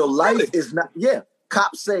 So your life is not. Yeah,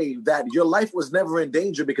 cops say that your life was never in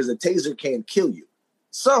danger because a taser can't kill you.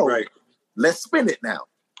 So let's spin it now.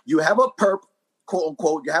 You have a perp, quote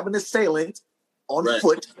unquote. You have an assailant on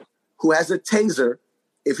foot who has a taser.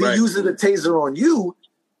 If he uses a taser on you,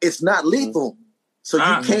 it's not lethal. So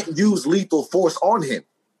you can't use lethal force on him.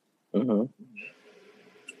 Mm-hmm.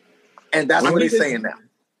 And that's what he's saying now.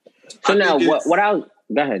 So now, what I'll...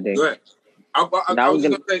 Go ahead, Dave. Go ahead. I was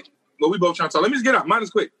going to say, we both trying to talk. Let me just get out. Mine is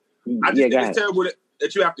quick. I just think it's terrible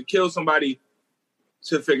that you have to kill somebody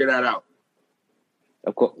to figure that out.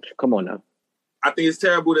 Of course. Come on now. I think it's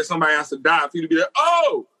terrible that somebody has to die for you to be like,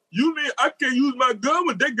 oh, you mean I can't use my gun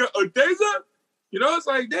when they got a taser? You know, it's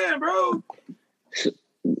like, damn, bro.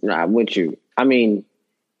 Nah, I'm with you. I mean,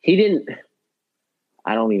 he didn't...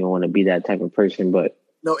 I don't even want to be that type of person, but...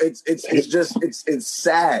 No, it's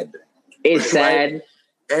sad. It's sad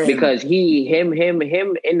because him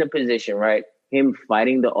in the position, right? Him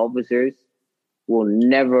fighting the officers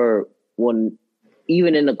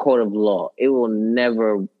even in the court of law, it will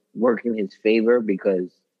never work in his favor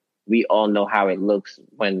because we all know how it looks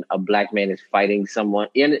when a black man is fighting someone,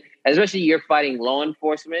 especially you're fighting law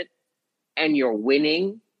enforcement and you're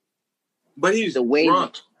winning. But he's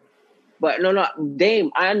drunk. But no,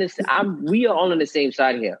 Dame, I understand. We are all on the same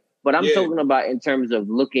side here. But I'm talking about in terms of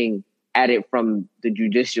looking at it from the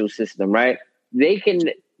judicial system, right?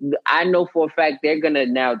 I know for a fact they're going to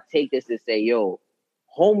now take this and say, yo,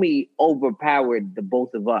 homie overpowered the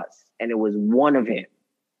both of us. And it was one of him.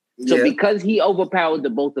 So because he overpowered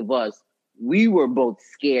the both of us, we were both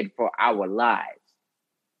scared for our lives,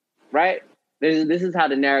 right? This is how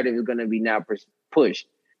the narrative is going to be now pushed.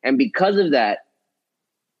 And because of that,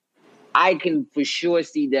 I can for sure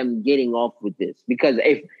see them getting off with this. Because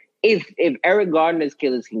if Eric Garner's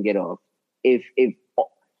killers can get off, if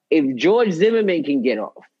George Zimmerman can get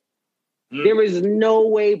off, there is no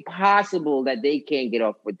way possible that they can't get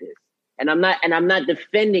off with this. And I'm not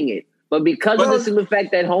defending it, but because of the simple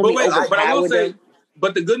fact that homie overpowered them.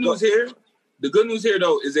 But the good news here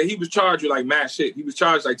though is that he was charged with like mad shit. He was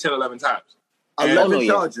charged like 10, 11 times. 11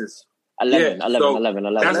 charges. 11.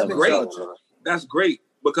 That's great. That's great.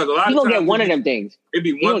 Because a lot of times... You're going to get one of them things. It'd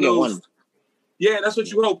be one of those... Yeah, that's what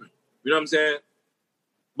you're hoping. You know what I'm saying?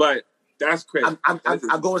 But that's crazy.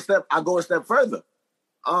 I go a step further.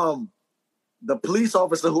 The police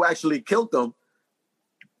officer who actually killed them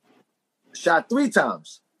shot 3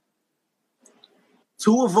 times.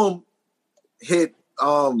 2 of them hit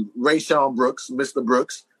Rayshon Brooks, Mr.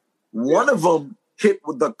 Brooks. One of them hit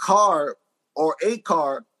with the car or a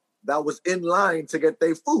car that was in line to get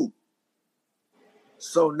their food.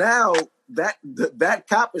 So now that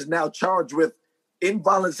cop is now charged with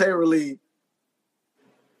involuntarily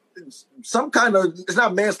some kind of, it's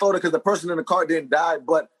not manslaughter because the person in the car didn't die,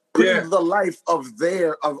 but putting the life of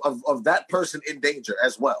that person in danger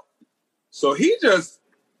as well. So he just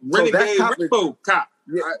renegade cop.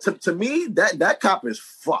 Yeah, to me, that cop is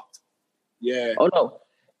fucked. Yeah. Oh no.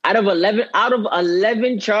 Out of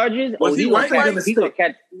 11 charges, he white? He's gonna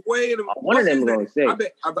catch. Wait a minute. One of them gonna stick.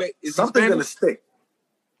 I bet something's gonna stick.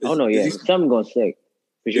 Something gonna stick.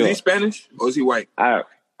 For sure. Is he Spanish or is he white? I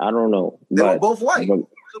don't know. They were both white.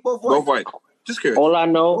 Both white. Just curious. All I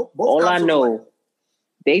know,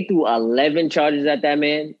 they threw 11 charges at that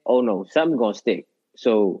man. Oh no, something gonna stick.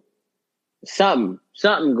 So something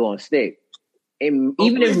gonna stick. And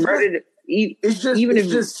even if murdered, it's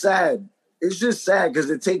just sad. It's just sad because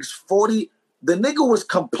it takes 40. The nigga was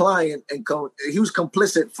compliant and he was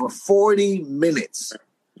complicit for 40 minutes.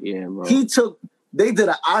 Yeah, bro. They did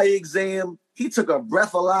an eye exam. He took a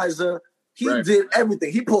breathalyzer. He did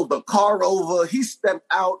everything. He pulled the car over. He stepped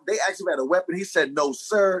out. They asked him had a weapon. He said, no,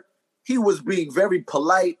 sir. He was being very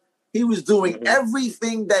polite. He was doing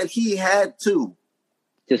everything that he had to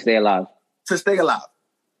stay alive.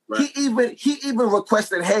 Right. He even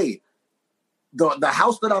requested, hey, the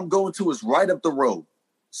house that I'm going to is right up the road.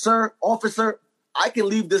 Sir, officer, I can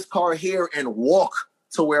leave this car here and walk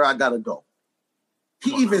to where I gotta go.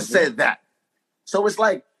 He even said that. So it's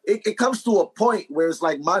like, it comes to a point where it's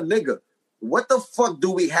like, my nigga, what the fuck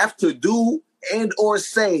do we have to do and or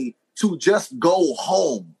say to just go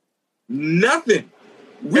home? Nothing.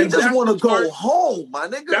 We just want to go home, my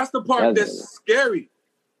nigga. That's the part that's scary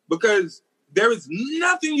because there is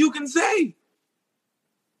nothing you can say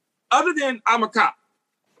other than I'm a cop.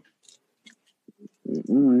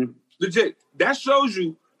 Mm-hmm. Legit. That shows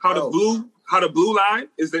you how the blue line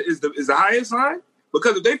is the highest line.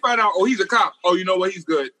 Because if they find out, oh, he's a cop, oh, you know what, he's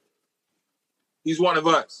good. He's one of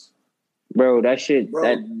us. Bro, that shit,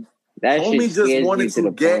 that homie shit just wanted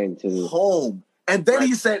to get to home. And then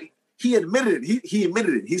he said, he admitted it. He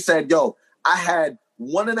admitted it. He said, yo, I had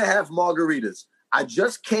 1.5 margaritas. I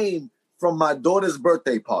just came from my daughter's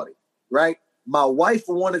birthday party, right? My wife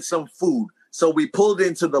wanted some food. So we pulled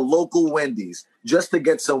into the local Wendy's just to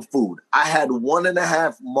get some food. I had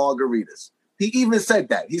 1.5 margaritas. He even said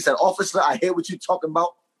that. He said, officer, I hear what you're talking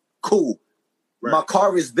about. Cool. Right. My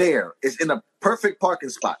car is there. It's in a perfect parking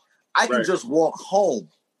spot. I can just walk home.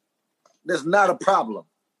 There's not a problem.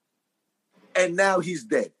 And now he's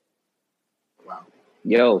dead. Wow.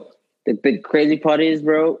 Yo, the crazy part is,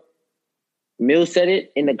 bro, Mills said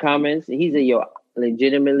it in the comments. He said, yo,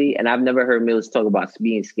 legitimately, and I've never heard Mills talk about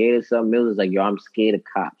being scared of something. Mills is like, yo, I'm scared of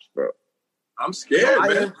cops, bro. I'm scared,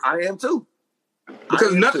 man. I am too.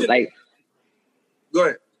 Because nothing... Like, go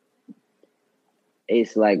ahead.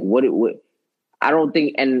 It's like, what I don't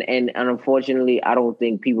think, and unfortunately, I don't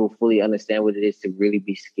think people fully understand what it is to really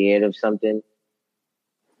be scared of something.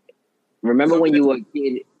 Remember when you were a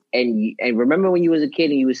kid, and remember when you was a kid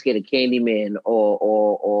and you was scared of Candyman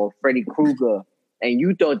or Freddy Krueger, and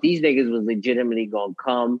you thought these niggas was legitimately gonna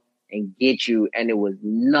come and get you, and it was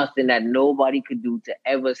nothing that nobody could do to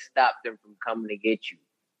ever stop them from coming to get you.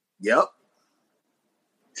 Yep.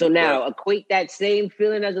 So now equate that same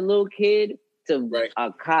feeling as a little kid to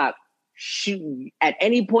a cop. Shoot, at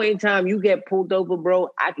any point in time you get pulled over, bro,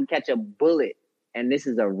 I can catch a bullet and this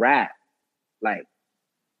is a wrap. Like,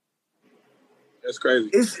 that's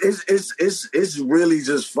crazy. It's really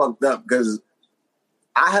just fucked up because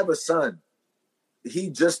I have a son.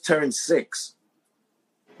 He just turned 6.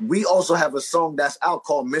 We also have a song that's out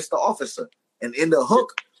called Mr. Officer. And in the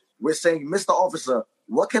hook, we're saying, Mr. Officer,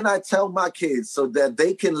 what can I tell my kids so that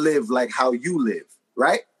they can live like how you live,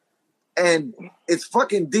 right? And it's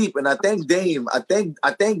fucking deep, and I thank Dame. I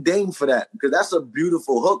thank Dame for that because that's a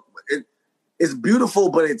beautiful hook. It's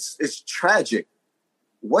beautiful, but it's tragic.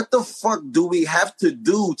 What the fuck do we have to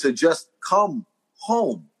do to just come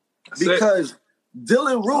home? Because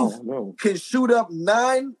Dylan Roof can shoot up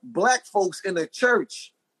 9 black folks in a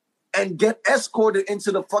church and get escorted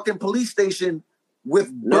into the fucking police station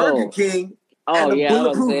with Burger King and a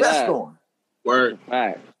bulletproof vest on. Word.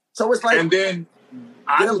 Right. So it's like, and then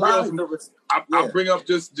I'll bring up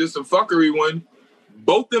just a fuckery one.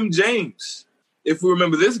 Both them James, if we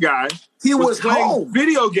remember this guy, he was playing home.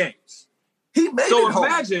 Video games. He made so it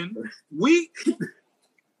imagine home.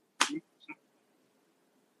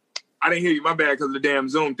 I didn't hear you, my bad, because of the damn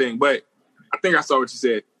Zoom thing, but I think I saw what you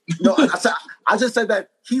said. No, I just said that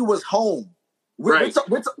he was home. We're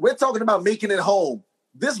talking about making it home.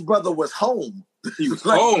 This brother was home. He was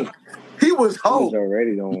home. He was home. He was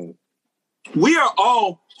already home. We are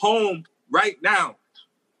all home right now.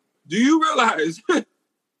 Do you realize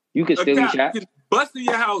you can still be shot? Can bust in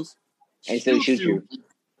your house and still shoot you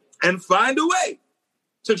and find a way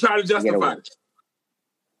to try to justify it.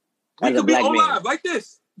 We could be on live like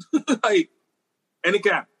this. Like any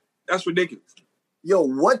cap. That's ridiculous. Yo,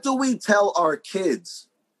 what do we tell our kids?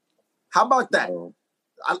 How about that?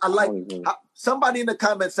 I like somebody in the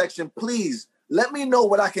comment section, please let me know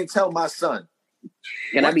what I can tell my son.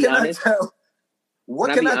 Can I be honest?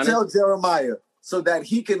 What can I tell Jeremiah so that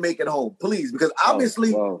he can make it home? Please, because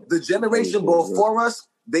obviously the generation before us,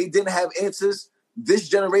 they didn't have answers. This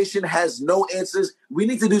generation has no answers. We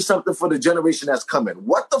need to do something for the generation that's coming.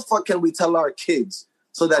 What the fuck can we tell our kids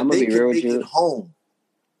so that they can make it home?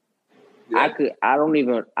 I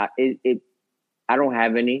don't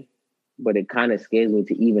have any, but it kind of scares me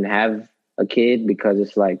to even have a kid because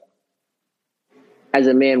it's like, as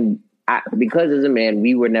a man,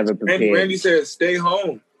 we were never prepared. And Randy said, "Stay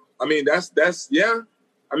home." I mean, that's yeah.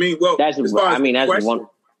 I mean, well, that's one.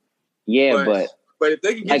 Yeah, but if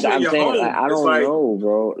they can get you in your home, I don't know,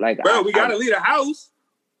 bro. Like, bro, we gotta leave the house.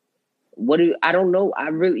 I don't know.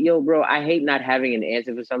 Bro, I hate not having an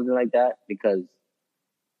answer for something like that because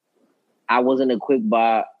I wasn't equipped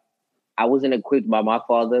by my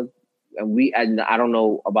father. And I don't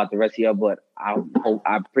know about the rest of y'all, but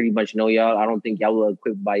I pretty much know y'all. I don't think y'all were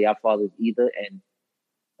equipped by y'all fathers either. And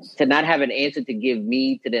to not have an answer to give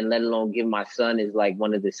me, to then let alone give my son, is like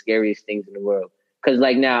one of the scariest things in the world. Because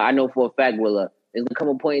like now, I know for a fact, Willa, There's gonna come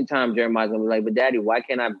a point in time, Jeremiah's gonna be like, "But Daddy, why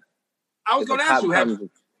can't I?" I was gonna ask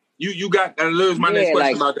you, you got, and there's my next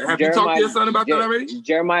question about that. Have you talked to your son about that already?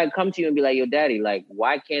 Jeremiah come to you and be like, "Yo, Daddy, like,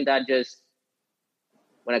 why can't I just,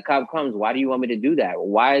 when a cop comes, why do you want me to do that?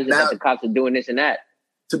 Why is it that the cops are doing this and that?"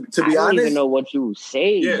 To be honest, I don't even know what you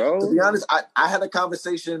say, bro. To be honest, I had a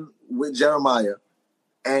conversation with Jeremiah,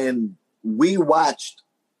 and we watched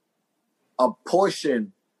a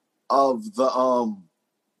portion of the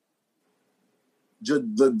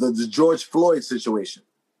George Floyd situation.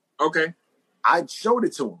 Okay. I showed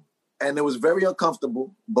it to him, and it was very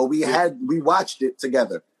uncomfortable, but we watched it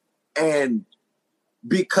together. And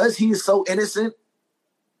because he is so innocent,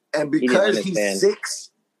 and because he's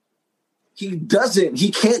 6,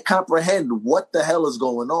 he can't comprehend what the hell is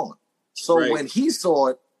going on. So when he saw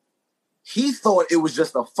it, he thought it was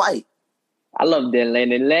just a fight. I love that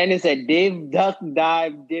Landon. Landon said, "Dave, duck,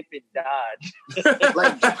 dive, dip, and dodge."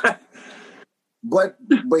 But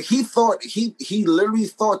he thought he literally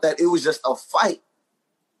thought that it was just a fight.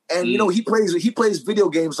 And you know, he plays video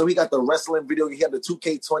games, so he got the wrestling video. He had the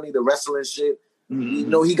 2K20, the wrestling shit. You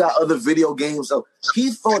know, he got other video games. So he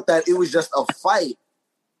thought that it was just a fight.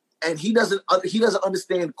 And he doesn't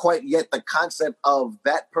understand quite yet the concept of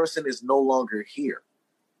that person is no longer here.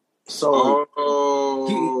 So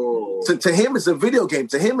to him, it's a video game.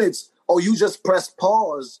 To him, it's, you just press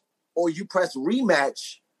pause or you press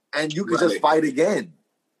rematch and you can just fight again.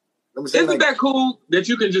 Isn't that cool that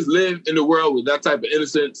you can just live in the world with that type of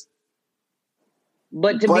innocence?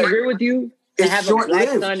 But to be real with you, to have a black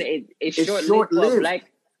son, it's short-lived.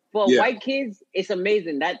 For white kids, it's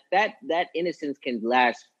amazing. That innocence can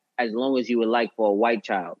last as long as you would like for a white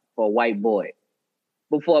child, for a white boy.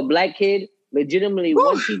 But for a black kid, legitimately,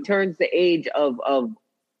 once he turns the age of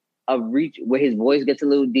reach, where his voice gets a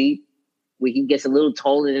little deep, where he gets a little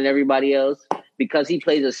taller than everybody else, because he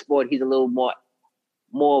plays a sport, he's a little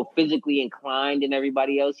more physically inclined than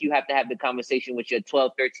everybody else. You have to have the conversation with your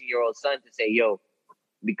 12, 13-year-old son to say, "Yo,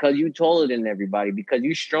 because you taller than everybody, because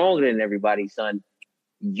you stronger than everybody, son,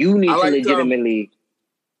 you need to legitimately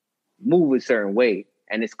move a certain way."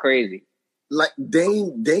 And it's crazy. Like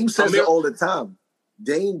Dame says it all the time.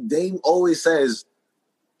 Dame always says,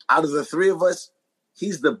 out of the 3 of us,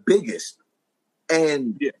 he's the biggest.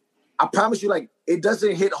 And I promise you, like, it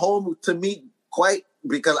doesn't hit home to me quite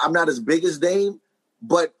because I'm not as big as Dame.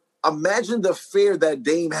 But imagine the fear that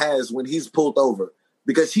Dame has when he's pulled over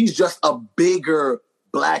because he's just a bigger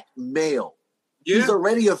black male. Yeah. He's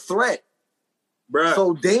already a threat. Bruh.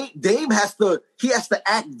 So Dame has to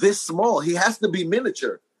act this small. He has to be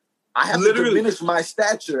miniature. I have to diminish my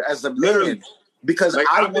stature as a man because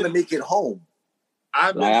I want to make it home.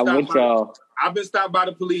 I've been stopped by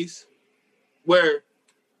the police where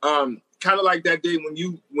kind of like that day when we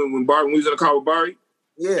was in the car with Barry.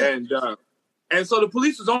 Yeah. And so the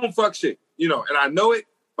police was on fuck shit, you know, and I know it,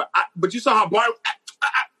 but you saw how Barry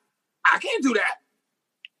I can't do that.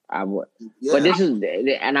 I would. Yeah. But this is,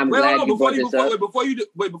 and I'm glad you brought this up. Before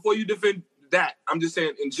you defend that, I'm just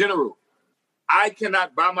saying in general, I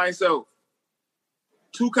cannot by myself,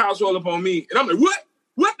 2 cops roll up on me, and I'm like,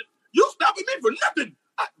 what? You stopping me for nothing?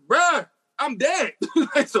 Bruh, I'm dead.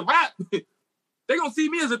 It's a wrap. They gonna see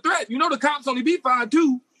me as a threat. You know the cops only be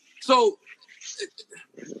 5'2", so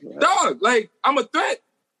dog, like I'm a threat.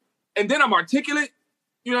 And then I'm articulate.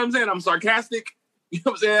 You know what I'm saying? I'm sarcastic. You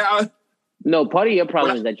know what I'm saying? No, part of your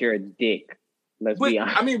problem is that you're a dick. Let's be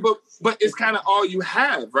honest. I mean, but it's kind of all you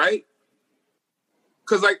have, right?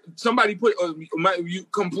 Because like somebody put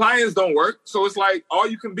compliance don't work, so it's like all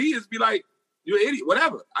you can be is be like you're an idiot,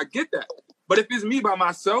 whatever. I get that, but if it's me by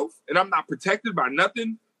myself and I'm not protected by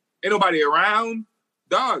nothing, ain't nobody around,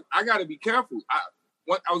 dog, I gotta be careful.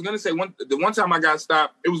 I was gonna say the one time I got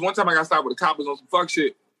stopped, it was one time I got stopped with the cop was on some fuck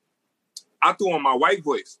shit. I threw on my white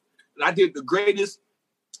voice, and I did the greatest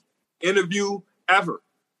interview ever.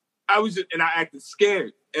 I acted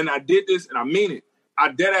scared, and I did this, and I mean it. I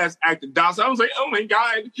dead ass acted docile. I was like, "Oh my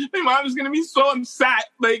god, my mom is gonna be so upset.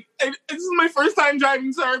 Like, this is my first time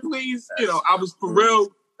driving, sir. Please, you know." I was for real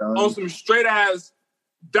on some straight ass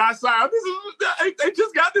docile. I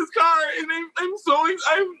just got this car, and I'm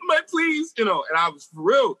please, you know. And I was for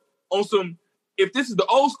real on some. If this is the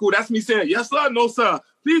old school, that's me saying, "Yes, sir, no, sir.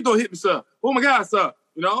 Please don't hit me, sir. Oh my god, sir,"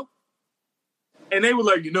 you know. And they were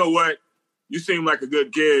like, "You know what? You seem like a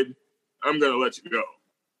good kid. I'm gonna let you go."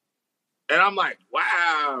 And I'm like,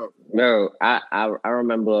 wow. No, I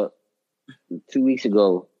remember 2 weeks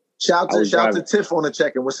ago. Shout to Tiff on the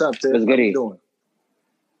check-in. What's up, Tiff? What's good? How you doing?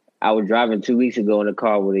 I was driving 2 weeks ago in a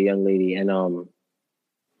car with a young lady and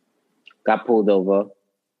got pulled over.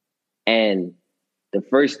 And the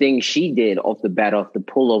first thing she did off the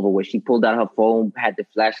pullover was she pulled out her phone, had the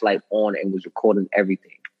flashlight on, and was recording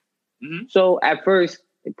everything. Mm-hmm. So at first,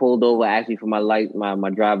 they pulled over, asked me for my license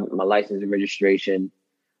and registration.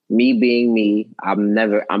 Me being me, I'm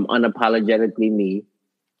unapologetically me.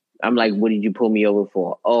 I'm like, what did you pull me over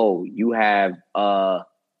for? Oh, you have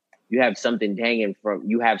something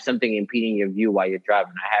impeding your view while you're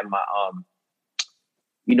driving. I have my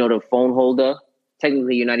the phone holder.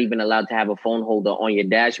 Technically, you're not even allowed to have a phone holder on your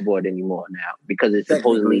dashboard anymore now because it's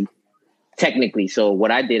supposedly technically. So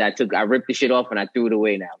what I did, I ripped the shit off and I threw it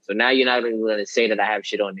away now. So now you're not even going to say that I have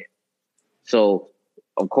shit on there. So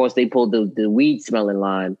of course they pulled the weed smelling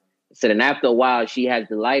line. So then after a while, she has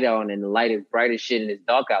the light on and the light is bright as shit and it's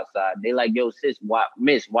dark outside. They like, yo, sis, why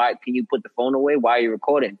can you put the phone away? Why are you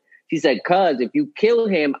recording? She said, cuz if you kill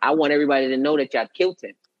him, I want everybody to know that y'all killed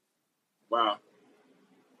him. Wow.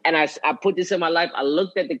 And I put this in my life. I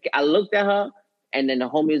looked at her, and then the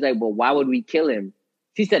homie was like, well, why would we kill him?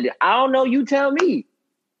 She said, I don't know, you tell me.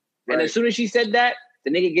 Right. And as soon as she said that, the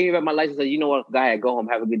nigga gave me my license and said, you know what, go ahead, go home,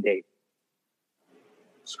 have a good day.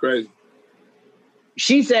 It's crazy.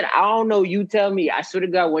 She said, I don't know, you tell me. I swear to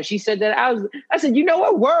God, when she said that, I said, you know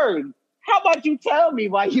what, word? How about you tell me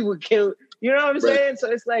why you would kill? You know what I'm saying? So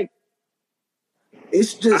it's like,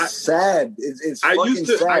 it's just sad. It's fucking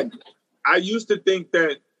sad. I used to think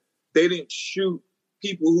that they didn't shoot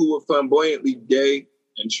people who were flamboyantly gay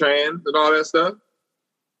and trans and all that stuff.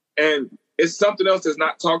 And it's something else that's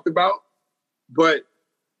not talked about. But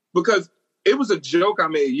because it was a joke I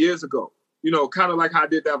made years ago, kind of like how I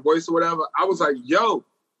did that voice or whatever. I was like, yo,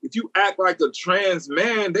 if you act like a trans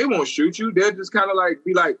man, they won't shoot you. They'll just kind of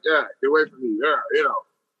be like, yeah, get away from me. Yeah,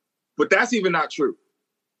 But that's even not true.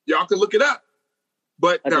 Y'all can look it up.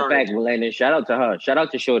 But that's a fact, Landon. Shout out to her. Shout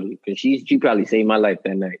out to Shorty, because she probably saved my life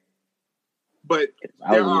that night. But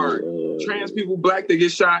there are trans people black that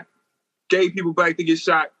get shot, gay people black that get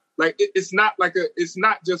shot. Like it's not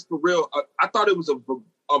just for real. I thought it was a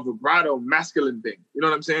vibrato masculine thing. You know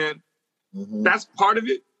what I'm saying? Mm-hmm. That's part of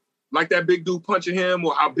it. Like that big dude punching him,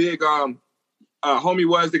 or how big homie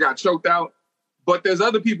was that got choked out. But there's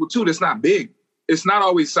other people too that's not big. It's not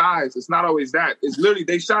always size. It's not always that. It's literally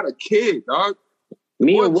they shot a kid, dog.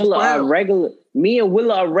 Me and Willa are regular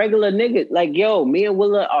niggas. Like, yo, me and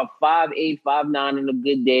Willa are 5'8", 5'9" on a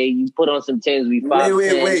good day. You put on some Timbs, we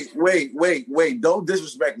 5'10". Wait. Don't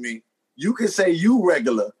disrespect me. You can say you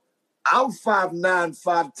regular. I'm 5'9",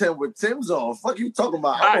 5'10" with Timbs on. Fuck you talking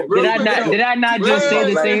about? Right, did I not just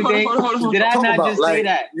say the same thing? Did I not just say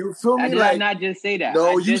that? You feel me? Did I not just say that?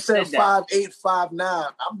 No, you said 5'8", 5'9".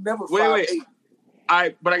 I'm never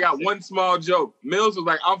 5'8". But I got one small joke. Mills was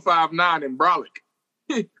like, I'm 5'9" and brolic.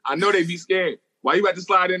 I know they be scared. Why you about to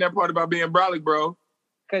slide in that part about being brolic, bro?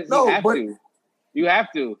 Because you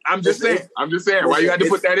have to. I'm just saying. Why you had to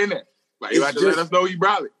put that in there? Why you had to let us know you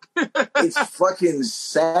brolic? It's fucking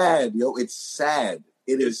sad, yo. It's sad.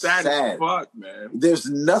 It's sad as fuck, man. There's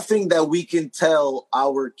nothing that we can tell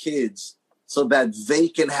our kids so that they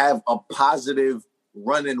can have a positive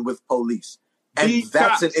run-in with police. And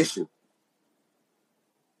that's an issue.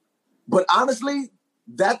 But honestly,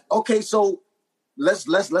 so let's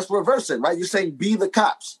reverse it, right? You're saying be the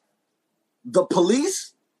cops. The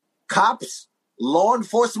police, cops, law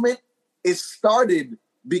enforcement, it started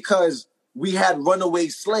because we had runaway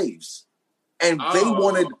slaves, and they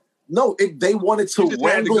wanted to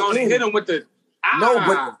wrangle in. Hit them with the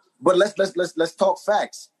but let's talk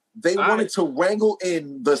facts. They wanted to wrangle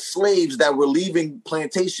in the slaves that were leaving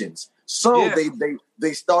plantations, so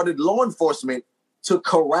they started law enforcement to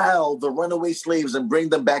corral the runaway slaves and bring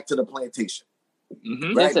them back to the plantation.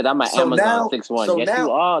 Mm-hmm. Right? They said I'm an Amazon 6'1". So yes, now,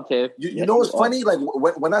 you are, Tiff. You know what's funny? Like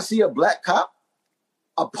when I see a black cop,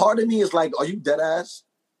 a part of me is like, "Are you dead ass?"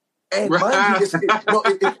 And mind you,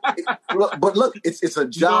 but look, it's a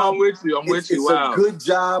job. I'm with you. It's a good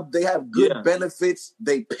job. They have good benefits.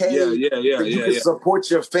 They pay. You can support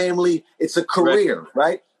your family. It's a career,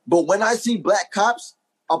 right? But when I see black cops,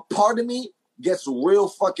 a part of me gets real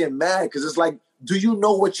fucking mad because it's like, do you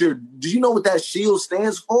know what that shield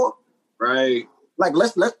stands for? Right. Like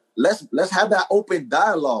let's have that open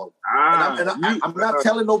dialogue. I'm not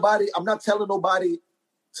telling nobody. I'm not telling nobody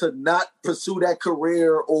to not pursue that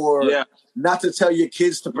career or not to tell your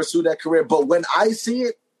kids to pursue that career. But when I see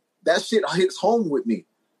it, that shit hits home with me.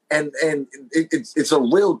 And it's a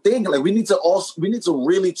real thing. Like we need to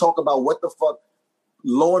really talk about what the fuck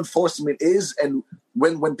law enforcement is. And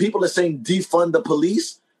when people are saying defund the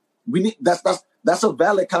police, that's a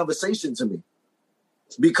valid conversation to me.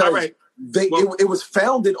 Because it was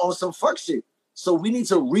founded on some fuck shit. So we need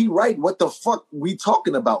to rewrite what the fuck we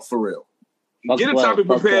talking about for real. Get a topic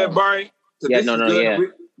prepared, Barry. This is good. Yeah.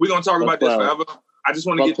 We're gonna talk about this forever. I just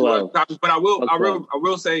want to get to other topics, but I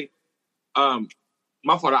will say, my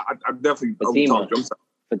fault. I definitely Fatima.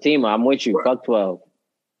 Fatima, I'm with you. Fuck 12.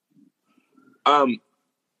 Yo, I'm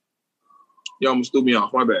gonna steal me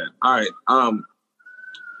off. My bad. All right.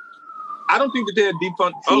 I don't think that they're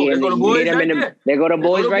defund. There go the boys right there. There go the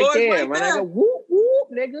boys right there. Man, I go whoop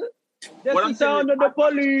whoop, nigga. That's the sound of the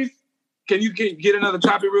police. Can you get another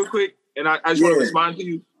topic real quick? And I just want to respond to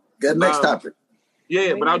you. Get next topic.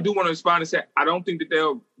 Yeah, but I do want to respond and say I don't think that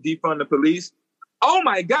they'll defund the police. Oh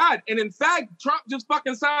my God! And in fact, Trump just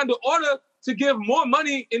fucking signed the order to give more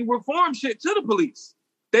money in reform shit to the police.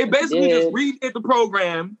 They basically just redid the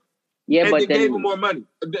program. Yeah, and but they gave them more money.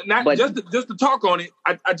 Just to talk on it.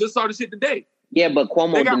 I just saw the shit today. Yeah, but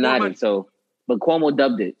Cuomo denied it. But Cuomo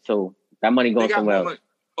dubbed it. So that money goes somewhere else.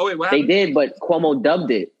 Oh wait, what happened? They did, but Cuomo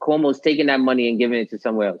dubbed it. Cuomo's taking that money and giving it to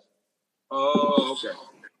somewhere else. Oh, okay.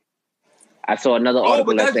 I saw another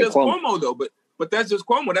article but that's just Cuomo though. But that's just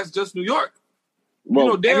Cuomo. That's just New York.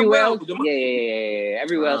 Well, everywhere else,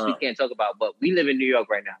 everywhere else we can't talk about. But we live in New York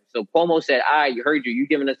right now. So Cuomo said, "I heard you. You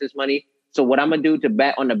giving us this money. So what I'm gonna do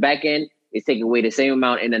on the back end is take away the same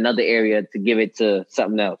amount in another area to give it to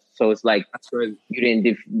something else." So it's like you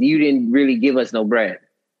didn't really give us no bread.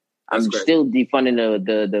 I'm still defunding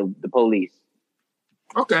the police.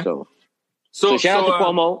 Okay. So shout out to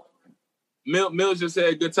Cuomo. Mills just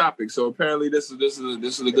said good topic. So apparently this is a good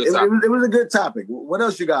topic. It was a good topic. What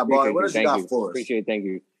else you got, boy? What else you got for us? Appreciate it. Thank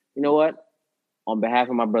you. You know what? On behalf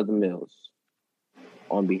of my brother Mills,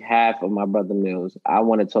 I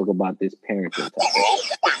want to talk about this parenting topic.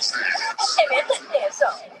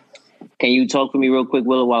 Can you talk for me real quick,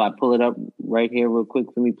 Willow, while I pull it up right here real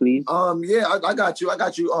quick for me, please? Yeah, I got you.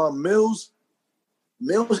 Mills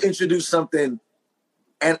introduced something,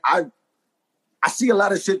 and I see a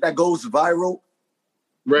lot of shit that goes viral.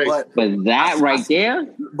 Right. But that right there?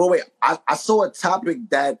 But wait, I saw a topic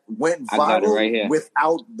that went viral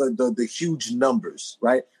without the huge numbers,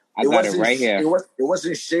 right? I got it right here. It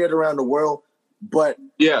wasn't shared around the world, but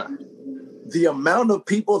the amount of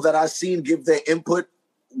people that I've seen give their input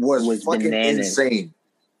was fucking bananas. Insane.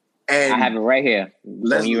 And I have it right here.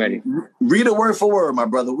 When you ready? Read it word for word, my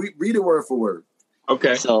brother. Read it word for word.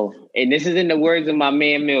 Okay. So, and this is in the words of my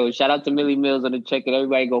man Mills. Shout out to Millie Mills on the check it.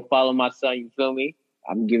 Everybody go follow my son. You feel me?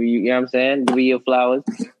 I'm giving you, you know what I'm saying? Giving you your flowers.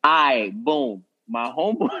 Boom. My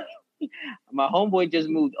homeboy just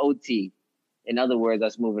moved OT. In other words,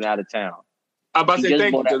 that's moving out of town. I'm about to say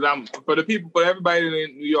thank you because I'm for everybody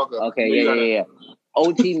in New York. Okay, yeah.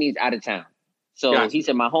 OT means out of town. So he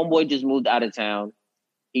said, my homeboy just moved out of town.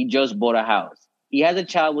 He just bought a house. He has a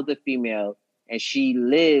child with a female, and she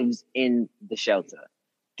lives in the shelter.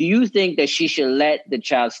 Do you think that she should let the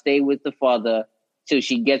child stay with the father till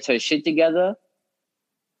she gets her shit together?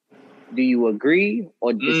 Do you agree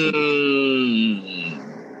or disagree?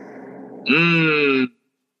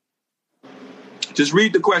 Just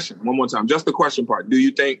read the question one more time. Just the question part. Do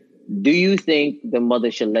you think the mother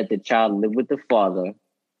should let the child live with the father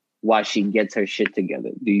while she gets her shit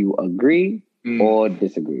together? Do you agree or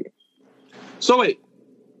disagree? So wait,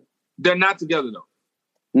 they're not together though.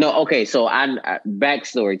 No, okay. So I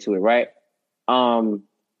backstory to it, right?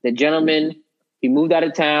 The gentleman, he moved out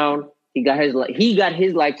of town. He got his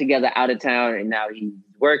life together out of town, and now he's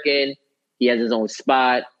working. He has his own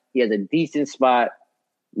spot. He has a decent spot.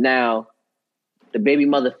 Now, the baby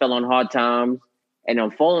mother fell on hard times, and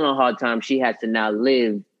on falling on hard times, she has to now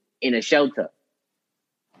live in a shelter.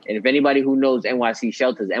 And if anybody who knows NYC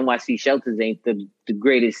shelters ain't the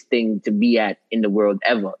greatest thing to be at in the world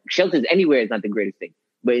ever. Shelters anywhere is not the greatest thing.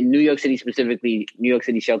 But in New York City specifically, New York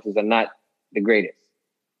City shelters are not the greatest.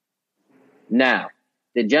 Now,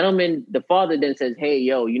 the father then says, hey,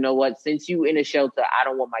 yo, you know what? Since you in a shelter, I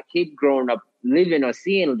don't want my kid growing up living or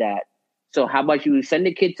seeing that. So how about you send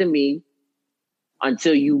the kid to me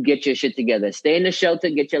until you get your shit together? Stay in the shelter,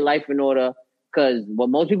 get your life in order. Because what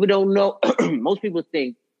most people don't know, most people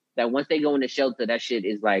think that once they go in the shelter, that shit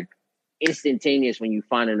is like instantaneous when you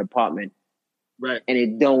find an apartment. Right. And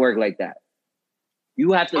it don't work like that.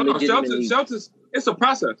 You have to legitimately... Shelters, it's a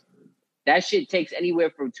process. That shit takes anywhere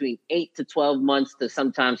from between 8 to 12 months to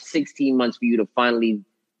sometimes 16 months for you to finally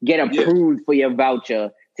get approved for your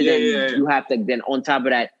voucher. You have to then, on top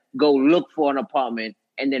of that, go look for an apartment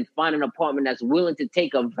and then find an apartment that's willing to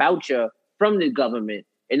take a voucher from the government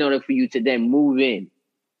in order for you to then move in.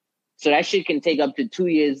 So that shit can take up to 2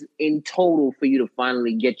 years in total for you to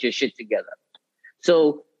finally get your shit together.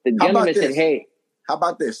 So the gentleman said, hey. How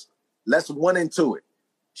about this? Let's one into it.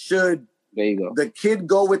 Should there you go. The kid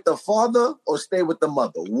go with the father or stay with the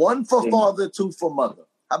mother? One for father, two for mother.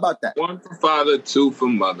 How about that? 1 for father, 2 for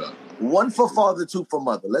mother. 1 for father, 2 for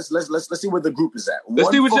mother. Let's see where the group is at. Let's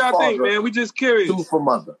see what y'all think, man. We just curious. 2 for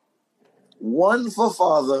mother. 1 for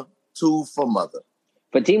father, 2 for mother.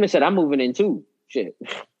 Fatima said, "I'm moving in too." Shit.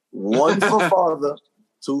 1 for father,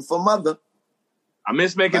 2 for mother. I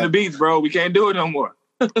miss making the beats, bro. We can't do it no more.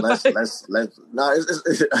 let's. No,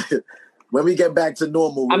 it's when we get back to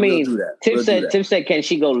normal, we'll do that. Tim said, "Can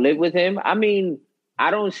she go live with him?" I mean,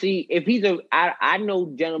 I don't see if he's I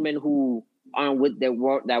know gentlemen who aren't with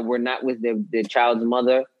that were not with their child's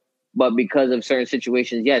mother, but because of certain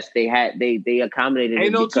situations, yes, they accommodated.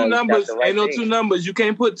 Ain't no 2 numbers. Ain't no 2 numbers. You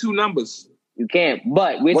can't put 2 numbers. You can't.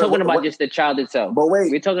 But we're talking about just the child itself. But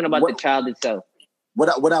wait, we're talking about the child itself. What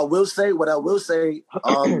I will say,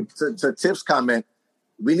 to Tip's comment,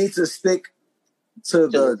 we need to stick to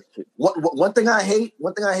the one thing I hate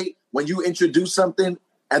when you introduce something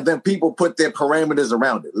and then people put their parameters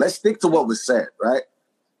around it. Let's stick to what was said, right?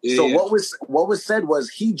 Yeah. So what was said was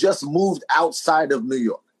he just moved outside of New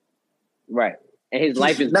York. Right. And his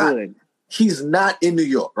life is good. He's not in New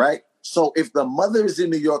York, right? So if the mother is in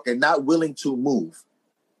New York and not willing to move,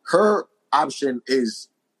 her option is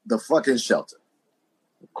the fucking shelter.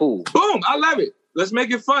 Cool. Boom. I love it. Let's make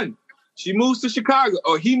it fun. She moves to Chicago,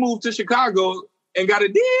 or he moved to Chicago and got a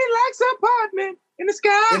deluxe apartment in the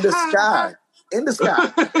sky. In the sky. In the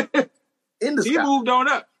sky. In the sky. He moved on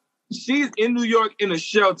up. She's in New York in a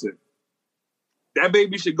shelter. That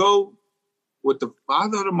baby should go with the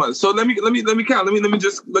father or the mother. So let me count. Let me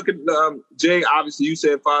just look at Jay. Obviously, you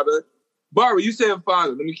said father. Barbara, you said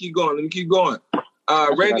father. Let me keep going.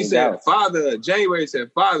 Randy said father. January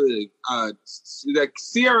said father.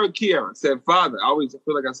 Sierra Kiera said father. I always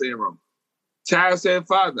feel like I say it wrong. Chad said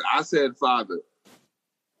father. I said father.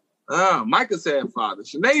 Micah said father.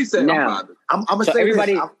 Sinead said father. I'm gonna say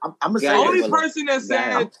everybody. I'm gonna say the only person that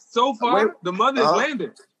said so far the mother is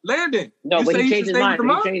Landon. Landon. No, but he changed his mind.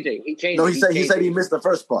 He changed. No, he said he missed the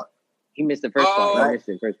first part. He missed the first part. Right? He missed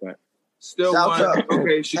the first part. Still Shout 1. out.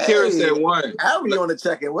 Okay, Shakira said 1. Ari on the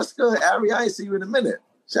check-in. What's good, Ari? I ain't see you in a minute.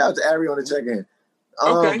 Shout out to Ari on the check-in.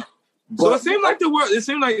 Okay. So it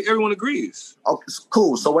seemed like everyone agrees. Okay,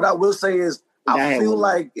 cool. So what I will say is, I feel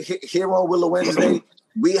like here on Willow Wednesday,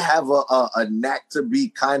 we have a knack to be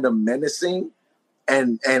kind of menacing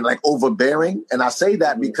and like overbearing. And I say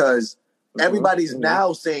that because everybody's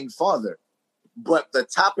now saying father. But the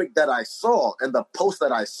topic that I saw and the post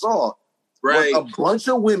that I saw was a bunch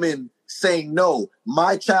of women saying, no,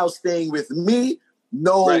 my child's staying with me.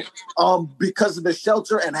 No, because of the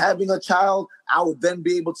shelter and having a child, I would then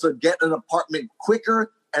be able to get an apartment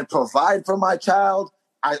quicker and provide for my child.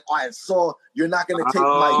 I saw you're not going to take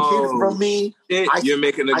my kid from me. You're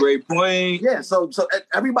making a great point. Yeah, so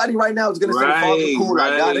everybody right now is going to say, father, cool,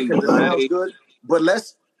 I got it because it sounds good. But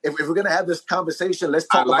if we're going to have this conversation, let's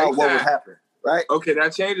talk about what would happen. Right? Okay,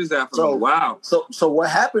 that changes that for me. Wow. So what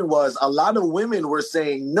happened was a lot of women were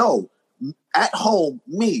saying, no, at home,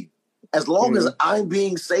 me, as long as I'm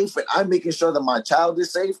being safe and I'm making sure that my child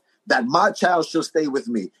is safe, that my child should stay with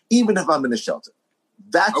me, even if I'm in a shelter.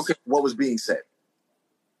 That's what was being said.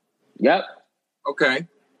 Yep. Okay.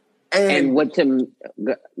 And what Tim...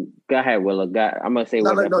 Go ahead, Willow. I'm going to say...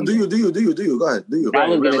 No, do you. Go ahead. Do you. I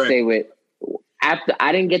was going to say with... After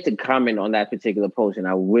I didn't get to comment on that particular post, and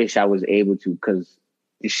I wish I was able to because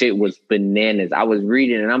the shit was bananas. I was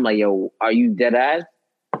reading and I'm like, yo, are you dead ass?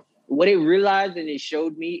 What it realized and it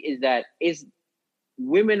showed me is that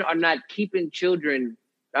women are not keeping children,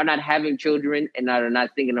 are not having children, and are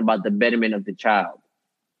not thinking about the betterment of the child.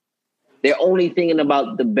 They're only thinking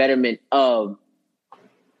about the betterment of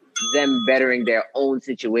them bettering their own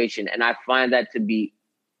situation. And I find that to be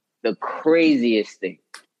the craziest thing.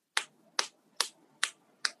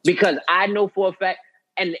 Because I know for a fact,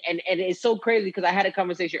 and it's so crazy because I had a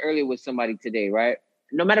conversation earlier with somebody today, right?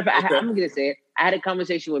 No matter if I'm going to say it, I had a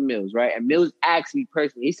conversation with Mills, right? And Mills asked me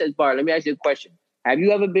personally, he says, Bart, let me ask you a question. Have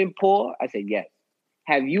you ever been poor? I said, yes.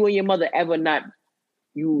 Have you and your mother ever not,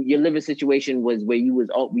 your living situation was where you was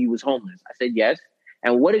homeless? I said, yes.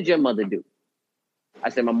 And what did your mother do? I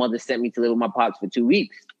said, my mother sent me to live with my pops for 2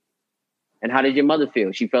 weeks. And how did your mother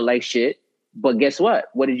feel? She felt like shit. But guess what?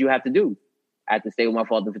 What did you have to do? I had to stay with my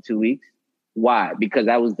father for 2 weeks. Why? Because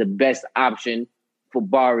that was the best option for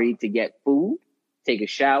Bari to get food, take a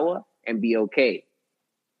shower, and be okay.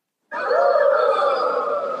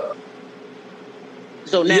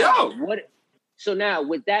 So now,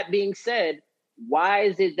 with that being said, why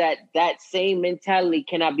is it that same mentality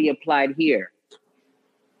cannot be applied here?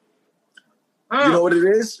 You know what it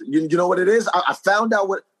is? You know what it is? I found out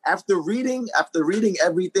after reading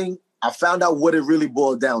everything I found out what it really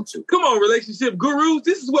boiled down to. Come on, relationship gurus.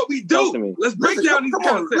 This is what we do. Let's break down these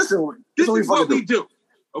concepts. This is what we do.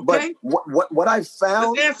 Okay. But what I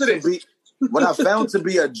found to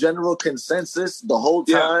be a general consensus the whole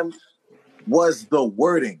time was the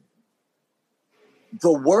wording.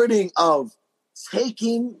 The wording of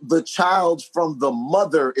taking the child from the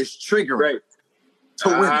mother is triggering. Right. To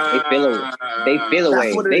women. They feel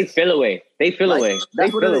away. They feel away.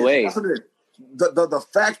 That's what it is. The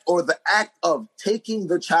fact or the act of taking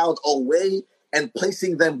the child away and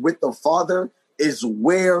placing them with the father is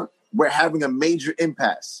where we're having a major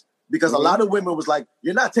impasse. Because a lot of women was like,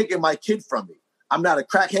 you're not taking my kid from me. I'm not a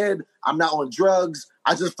crackhead. I'm not on drugs.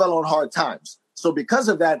 I just fell on hard times. So because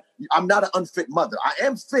of that, I'm not an unfit mother. I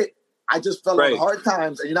am fit. I just fell on hard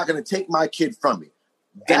times, and you're not going to take my kid from me.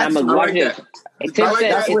 And I'm going to Tip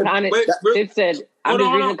said, I'm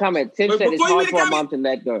just reading the comment. Tip said it's hard for a mom to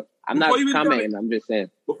let go. I'm not commenting. I'm just saying.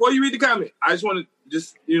 Before you read the comment, I just want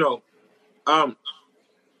to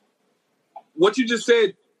what you just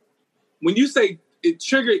said, when you say it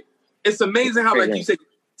triggered, it's amazing how, like you said,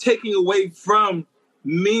 taking away from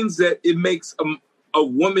means that it makes a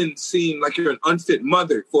woman seem like you're an unfit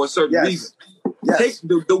mother for a certain reason. Yes. Take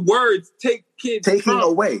the words, take kids taking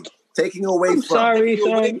away from. Sorry.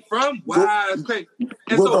 Wow, that's crazy.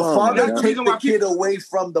 And will the father take the kid away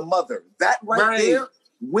from the mother? That right there,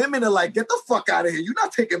 women are like, get the fuck out of here. You're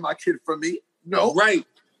not taking my kid from me. No. Right.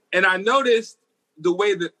 And I noticed the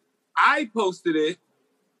way that I posted it,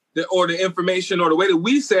 or the information, or the way that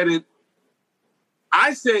we said it,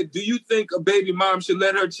 I said, do you think a baby mom should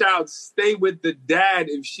let her child stay with the dad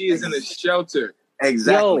if she is in a shelter?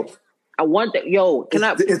 Exactly. Yo, I want that. Yo,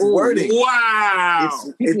 it's wording. Wow.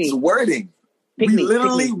 It's wording. We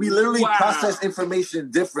literally process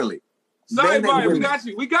information differently. Sorry, Barry, we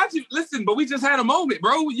got you. Listen, but we just had a moment,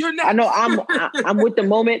 bro. You're next. I know. I'm with the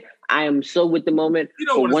moment. I am so with the moment. You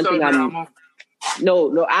don't want to start drama.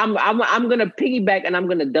 No. I'm gonna piggyback and I'm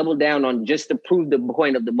gonna double down on just to prove the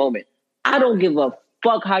point of the moment. I don't give a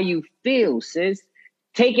fuck how you feel, sis.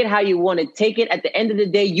 Take it how you want to take it. At the end of the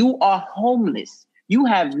day, you are homeless. You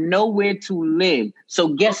have nowhere to live. So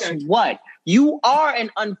guess what? You are an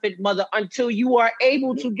unfit mother until you are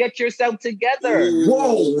able to get yourself together.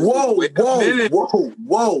 Whoa.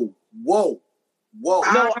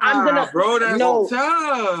 No, I'm gonna, bro, that's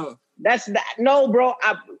tough. That's that. No, bro.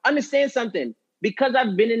 I understand something. Because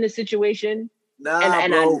I've been in this situation.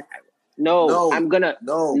 Bro. I'm gonna.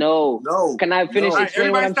 No. Can I finish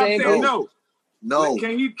explaining what I'm saying? No.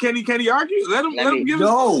 Can he argue? Let him give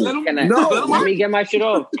us. Let me get my shit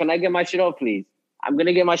off. Can I get my shit off, please? I'm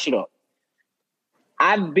gonna get my shit off.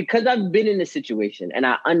 Because I've been in this situation and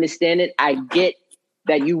I understand it. I get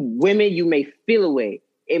that you women, you may feel away.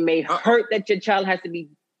 It may hurt that your child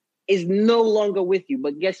is no longer with you.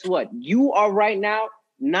 But guess what? You are right now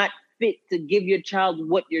not fit to give your child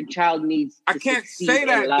what your child needs. I can't say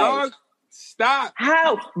that, dog. Stop.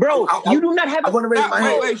 How? Bro, you do not have I want to raise my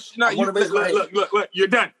hand. Look. You're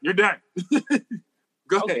done.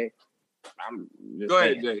 Go ahead. Go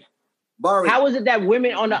ahead, Jay. Barry. How is it that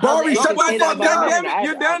women on the Barry, other shut the fuck up.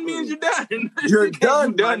 You're done means you're done. You're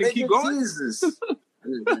done. Done and keep going. Jesus.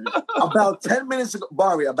 About 10 minutes ago,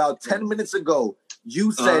 Barry,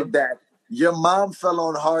 you said that your mom fell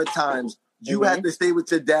on hard times. You had to stay with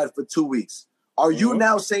your dad for 2 weeks. Are you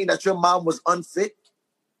now saying that your mom was unfit?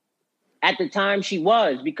 At the time, she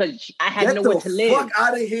was, because I had nowhere to live. Get the fuck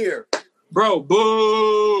out of here. Bro,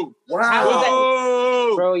 boo.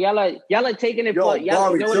 Wow. Bro, y'all are taking it. Yo,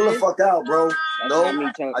 Barry, chill the fuck out, bro.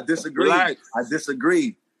 No, I disagree. Relax. I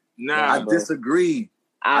disagree. Nah, I disagree.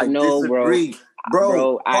 I know, disagree.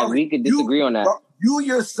 Bro. We could disagree on that. You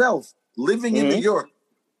yourself, living in New York,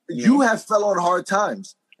 you have fell on hard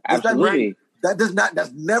times. Absolutely.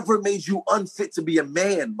 That's never made you unfit to be a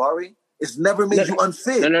man, Barry. It's never made you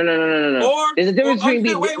unfit. No. There's a difference between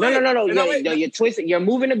being... No. You're twisting. You're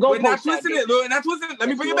moving the goalpost. Not twisting it. Let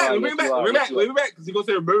me bring it back. Because you're going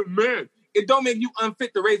to say, man, it don't make you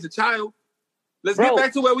unfit to raise a child. Let's get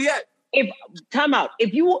back to where we at. Time out.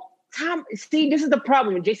 See, this is the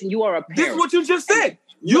problem, Jason. You are a parent. This is what you just said.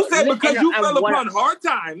 You said because you fell upon hard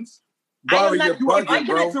times, Barry, you're bugging,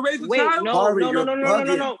 bro. To raise a Wait, child?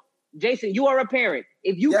 No. Jason, you are a parent.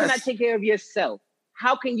 If you cannot take care of yourself,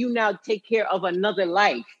 how can you now take care of another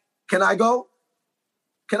life? Can I go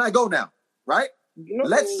now? Right?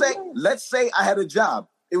 Let's say I had a job.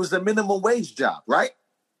 It was a minimum wage job, right?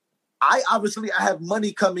 I have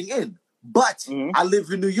money coming in, but I live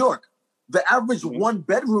in New York. The average one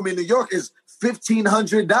bedroom in New York is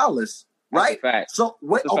 $1,500. right? So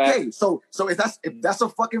wait, okay, so if that's a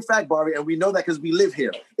fucking fact, Bari, and we know that because we live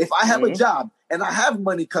here. If I have a job and I have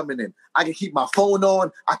money coming in, I can keep my phone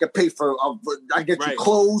on. I can pay for. I can get you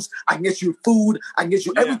clothes. I can get you food. I can get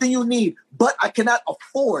you everything you need. But I cannot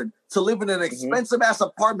afford to live in an expensive ass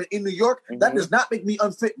apartment in New York. That does not make me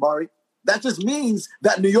unfit, Bari. That just means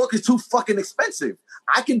that New York is too fucking expensive.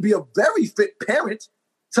 I can be a very fit parent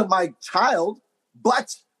to my child,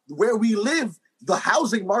 but where we live, the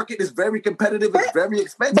housing market is very competitive. It's very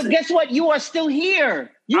expensive. But guess what? You are still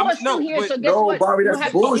here. You are still here. So guess what? Bari,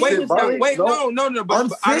 that's bullshit. Bari. Wait, no.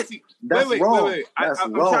 But honestly, wait.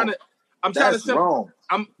 I'm trying to wrong.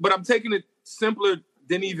 But I'm taking it simpler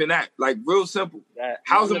than even that. Like real simple.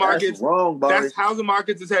 Housing markets. That's wrong, Bari. That's housing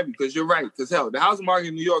markets is heavy because you're right. Because hell, the housing market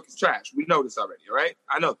in New York is trash. We know this already, all right?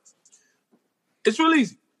 I know this. It's real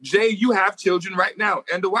easy. Jay, you have children right now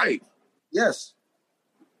and a wife. Yes.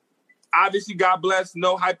 Obviously, God bless.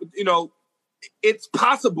 No hyper. It's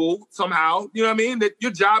possible somehow. You know what I mean? That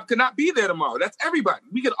your job cannot be there tomorrow. That's everybody.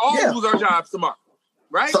 We can all lose our jobs tomorrow,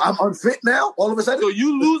 right? So I'm unfit now. All of a sudden. So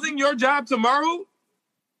you losing your job tomorrow,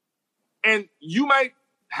 and you might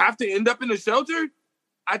have to end up in a shelter.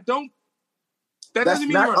 That doesn't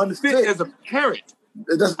mean you're unfit as a parent.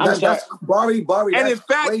 That's Bari. And in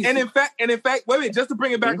fact, wait, just to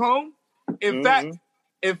bring it back home. In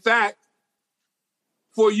fact,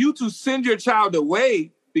 for you to send your child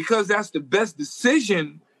away because that's the best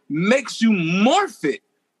decision makes you more fit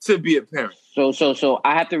to be a parent. So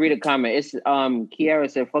I have to read a comment. It's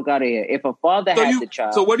Kiara said, "Fuck out of here." If a father had the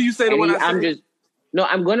child, so what do you say to what I say?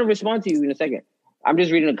 I'm going to respond to you in a second. I'm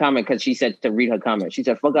just reading a comment because she said to read her comment. She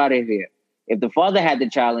said, "Fuck out of here." If the father had the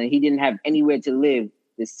child and he didn't have anywhere to live,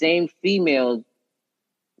 the same females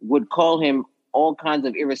would call him all kinds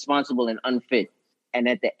of irresponsible and unfit. And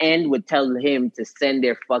at the end would tell him to send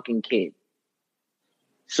their fucking kid.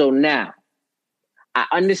 So now, I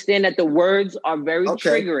understand that the words are very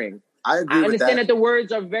triggering. I agree with that. I understand that the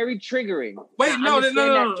words are very triggering. Wait, no.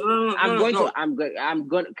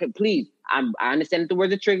 Please. I understand that the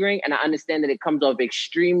words are triggering, and I understand that it comes off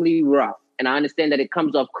extremely rough, and I understand that it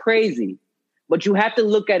comes off crazy. But you have to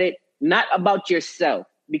look at it not about yourself,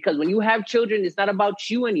 because when you have children, it's not about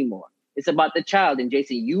you anymore. It's about the child. And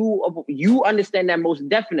Jason, you understand that most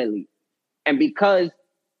definitely. And because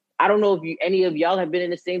I don't know if any of y'all have been in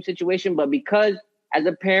the same situation, but because as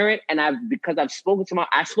a parent and I spoke to my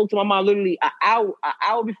mom literally an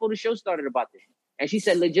hour before the show started about this. And she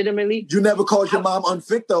said legitimately. You never called your mom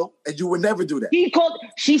unfit though, and you would never do that.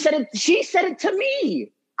 She said it to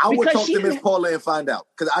me. I would talk to Miss Paula and find out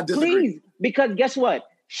because I disagree. Please, because guess what?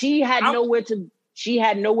 She had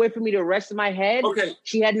nowhere for me to rest my head. Okay.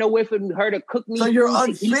 She had nowhere for her to cook me. So you're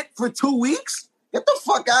unfit for 2 weeks? Get the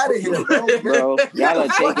fuck out of here, bro. Y'all are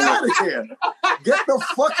taking it. Get the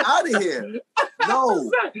fuck out of here.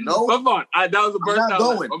 No. Come on. That was a burst out.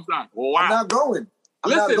 I'm sorry. Wow. I'm not going.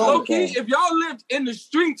 Listen, low-key, if y'all lived in the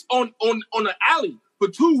streets on an alley for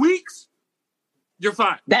 2 weeks, you're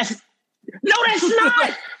fine. That's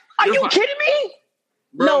not. Are you kidding me?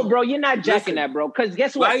 Bro, no, bro, you're not jacking that, bro. Because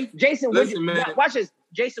guess what? Jason, watch this.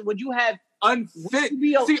 Jason, would you have unfit?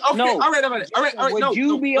 All right. Would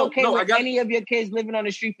you be okay with any of your kids living on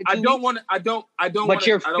the street for 2 weeks? I don't But want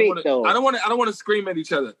you're fit, though. I don't want to scream at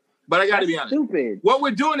each other. But I got to be honest. Stupid. What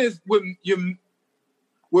we're doing is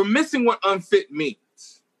we're missing what unfit means.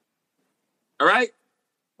 All right?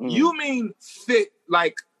 You mean fit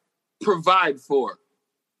like provide for.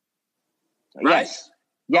 Right?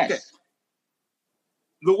 Yes. Okay.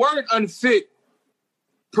 The word unfit,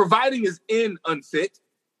 providing is in unfit.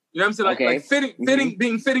 You know what I'm saying? Like fitting,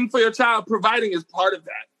 being fitting for your child, providing is part of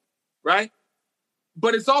that, right?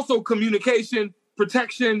 But it's also communication,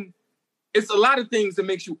 protection. It's a lot of things that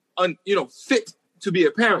makes you fit to be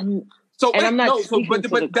a parent. So,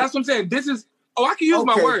 but that's what I'm saying. This is I can use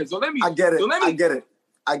my words. So let me. I get it.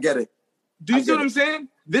 I get it. Do you see what I'm saying?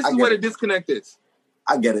 This is where the disconnect is.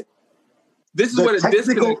 I get it. This is what a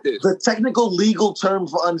disconnect is. The technical legal term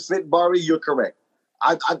for unfit, Bari, you're correct.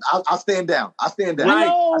 I'll stand down. I stand down. Right.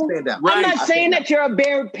 I stand down. I'm not saying that you're a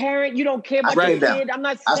bad parent. You don't care about your kid. I'm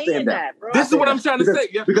not saying that, bro. This is what I'm trying to say.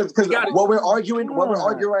 Yeah. Because what we're arguing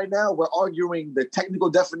right now, we're arguing the technical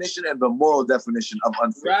definition and the moral definition of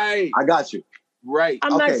unfit. Right. I got you. Right.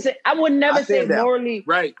 I'm not saying. I would never say morally.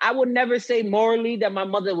 Right. I would never say morally that my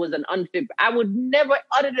mother was an unfit. I would never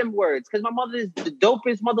utter them words because my mother is the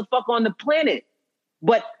dopest motherfucker on the planet.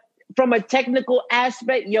 But from a technical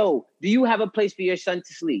aspect, do you have a place for your son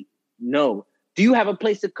to sleep? No. Do you have a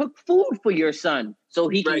place to cook food for your son so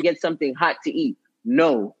he can get something hot to eat?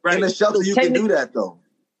 No. Right. In a shelter, you can do that though.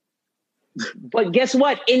 But guess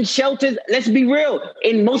what? In shelters, let's be real.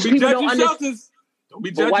 In most people don't understand. Don't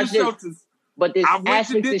be judging shelters. But there's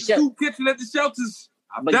aspects of soup kitchen at the shelters.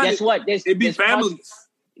 But guess what? It'd be families.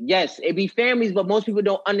 Yes, it'd be families, but most people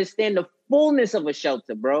don't understand the fullness of a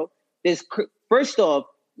shelter, bro. First off,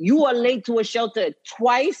 you are late to a shelter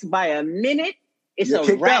twice by a minute. It's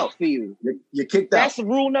a wrap for you. You're kicked out. That's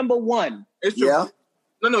rule number one. It's true. Yeah.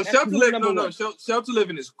 No, shelter living. Shelter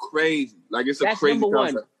living is crazy. Like it's a crazy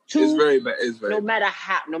concept. Two, it's very bad. It's very bad.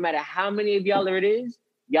 No matter how many of y'all it is,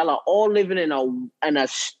 y'all are all living in a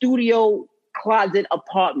studio closet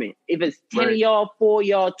apartment. If it's 10 of y'all, 4 of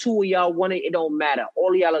y'all, 2 of y'all, 1 of it don't matter.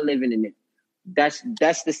 All of y'all are living in it. That's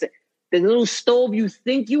the little stove you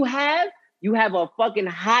think you have a fucking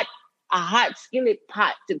hot skillet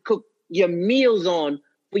pot to cook your meals on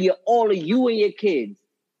for all of you and your kids.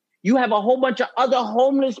 You have a whole bunch of other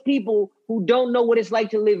homeless people who don't know what it's like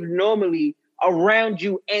to live normally around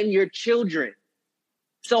you and your children.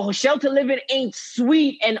 So shelter living ain't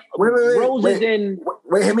sweet and roses and...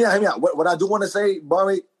 Wait, hear me out. What I do want to say,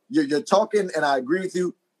 Barry, you're talking and I agree with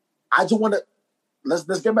you. I just want to...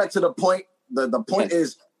 Let's get back to the point. The point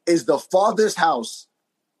is the father's house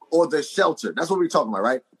or the shelter. That's what we're talking about,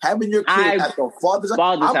 right? Having your kid at the father's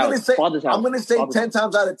house. I'm going to say 10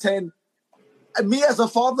 times out of 10, me as a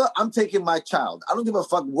father, I'm taking my child. I don't give a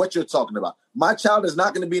fuck what you're talking about. My child is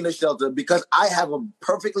not going to be in a shelter because I have a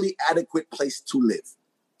perfectly adequate place to live.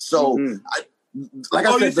 So, I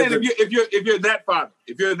said, you're saying if you're that father,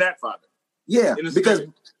 yeah, because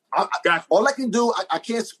all I can do, I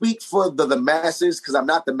can't speak for the masses because I'm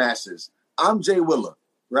not the masses. I'm Jay Willer,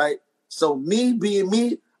 right? So me being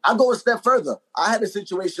me, I go a step further. I had a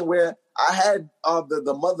situation where I had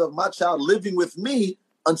the mother of my child living with me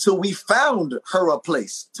until we found her a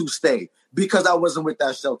place to stay because I wasn't with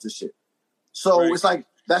that shelter shit. So it's like,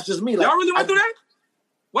 that's just me. Like, y'all really went through that?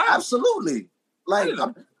 Wow. Absolutely. Like,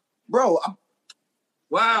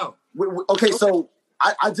 wow. Okay, so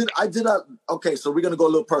so we're going to go a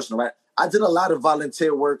little personal, right? I did a lot of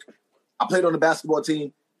volunteer work. I played on the basketball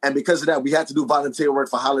team. And because of that, we had to do volunteer work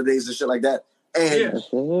for holidays and shit like that. And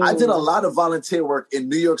I did a lot of volunteer work in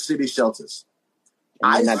New York City shelters.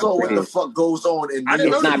 I saw what the fuck goes on in New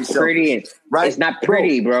York City shelters. Right? It's not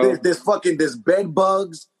pretty, bro. There's bed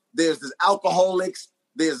bugs. There's alcoholics.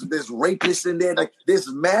 There's rapists in there. Like,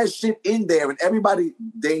 there's mad shit in there. And everybody,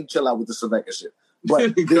 they ain't chill out with the Saveka shit.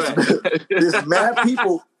 But there's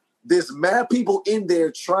mad people in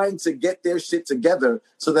there trying to get their shit together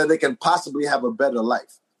so that they can possibly have a better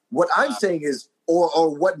life. What I'm saying is,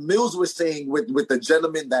 or what Mills was saying with the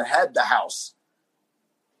gentleman that had the house,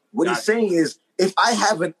 what he's saying is, if I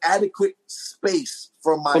have an adequate space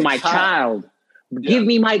for my child, give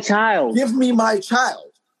me my child. Give me my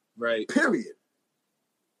child. Right. Period.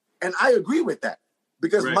 And I agree with that.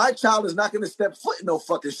 Because my child is not going to step foot in no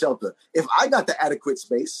fucking shelter. If I got the adequate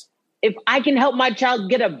space. If I can help my child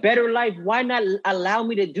get a better life, why not allow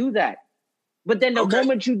me to do that? But then the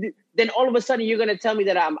moment then all of a sudden you're gonna tell me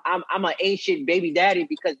that I'm an ancient baby daddy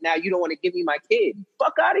because now you don't want to give me my kid.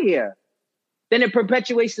 Fuck out of here. Then it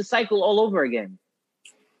perpetuates the cycle all over again.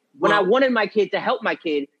 When I wanted my kid to help my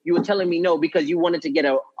kid, you were telling me no because you wanted to get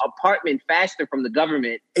an apartment faster from the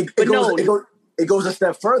government. It goes a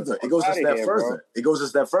step further. It goes a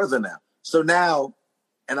step further now. So now,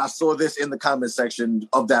 and I saw this in the comment section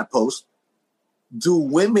of that post, do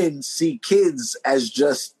women see kids as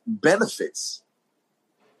just benefits?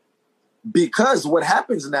 Because what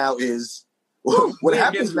happens now is what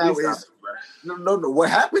happens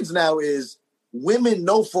now is women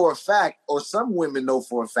know for a fact, or some women know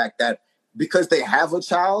for a fact, that because they have a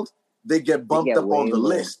child, they get bumped up on the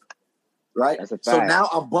list. Right? So now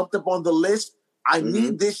I'm bumped up on the list. I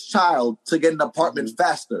need this child to get an apartment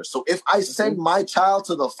faster. So if I send my child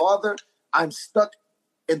to the father, I'm stuck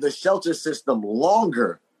in the shelter system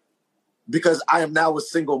longer because I am now a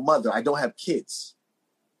single mother. I don't have kids.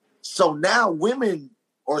 So now women,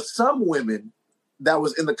 or some women that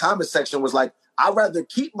was in the comment section was like, I'd rather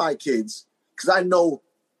keep my kids because I know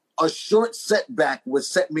a short setback would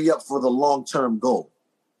set me up for the long-term goal.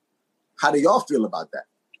 How do y'all feel about that?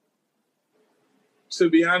 To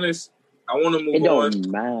be honest, I want to move on. It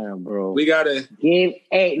don't matter, bro. We gotta give.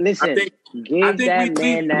 Hey, listen. I think we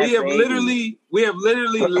have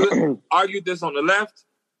literally argued this on the left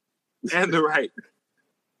and the right.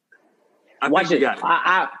 Watch it.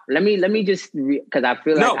 Let me just because I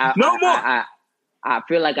feel like I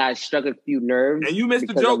feel like I struck a few nerves. And you missed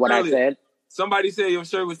the joke what earlier. I said. Somebody said your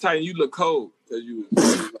shirt was tight and you look cold because you.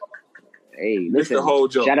 Hey, listen. Missed the whole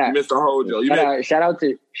joke. You missed the whole joke. Shout out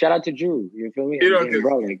to Drew. You feel me? You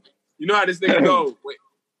know how this thing goes.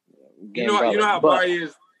 You know how Barry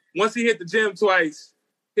is. once he hit the gym twice,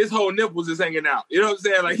 his whole nipples is hanging out. You know what I'm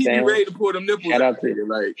saying? Like, he be ready to pull them nipples out.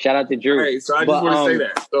 Shout out to Drew. Right, so I just want to say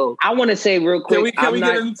that. So I want to say real quick. Can we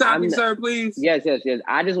get a new topic, sir, please? Yes.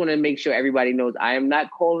 I just want to make sure everybody knows I am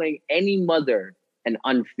not calling any mother an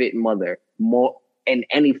unfit mother more in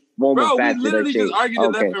any form of fashion. We literally just argued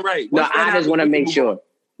left and right. No, I just want to make sure.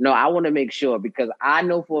 No, I want to make sure because I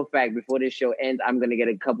know for a fact before this show ends, I'm gonna get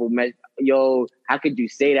a couple yo, how could you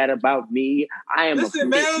say that about me? I am listen, a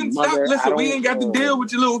man. Mother. Listen, we ain't got to deal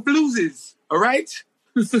with your little floozies, all right?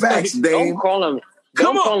 Facts, Dave. Don't call them.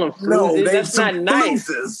 Don't call them floozes. No, that's not nice.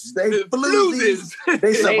 They floozes.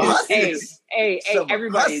 They some hussies. Hey,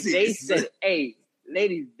 everybody. Hussies. They said it. Hey,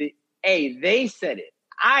 ladies. They said it.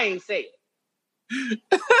 I ain't say it.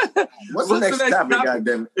 What's the next topic,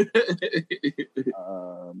 goddamn it?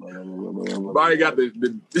 Barry got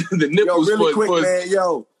the nipples. Yo, really quick, man.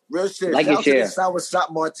 Yo, real shit. Like Shout out to the Sour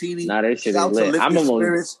Stop Martini. Nah, that shit is lit. I'm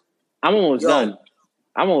almost done.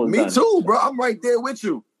 Me too, bro. I'm right there with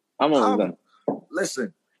you. I'm almost done.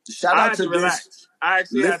 Listen, shout out to this. I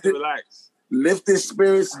actually have to relax. Lifted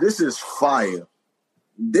Spirits. This is fire.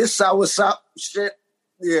 This Sour Stop shit,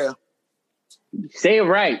 yeah. Say it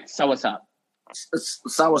right, Sour Stop.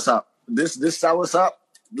 Sour Stop. This Sour Stop.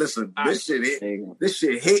 Listen, this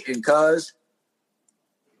shit hitting, cuz.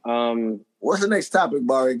 What's the next topic,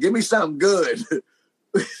 Barry? Give me something good.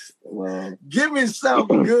 Well, give me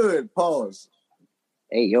something good. Pause.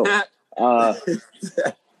 Hey, yo.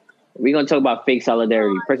 We're gonna talk about fake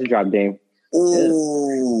solidarity. Press the drop, Dame.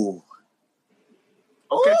 Ooh.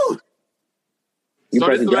 Okay. Ooh. So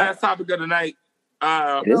this is the last topic of the night.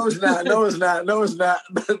 No, it's not.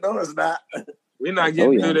 We're not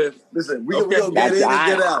getting through this. Listen, we'll get in and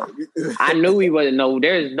get out. I knew we wouldn't know.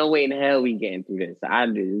 There's no way in hell we getting through this.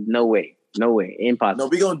 There's no way. Impossible. No,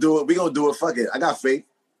 we gonna do it. Fuck it. I got faith.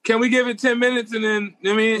 Can we give it 10 minutes and then,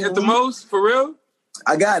 at the most, for real?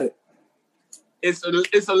 I got it. It's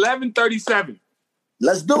 11:37.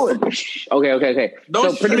 Let's do it. Okay.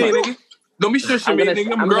 Don't shoot me, nigga. Don't be shushing me,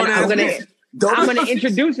 nigga. I'm grown ass man. I'm gonna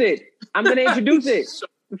introduce it.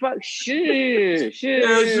 Fuck shit.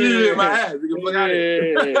 Yeah, my ass. Look out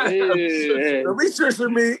here. Don't be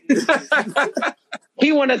shushing me.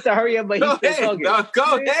 He want us to hurry up, but he's still talking. No,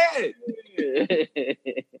 go ahead.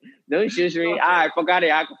 Don't shush me. All right, fuck out of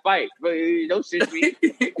here. I can fight, but don't shush me.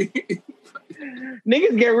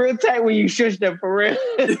 Niggas get real tight when you shush them for real.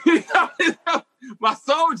 My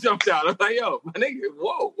soul jumped out. I'm like, yo, my nigga,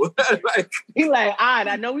 whoa. He like, all right,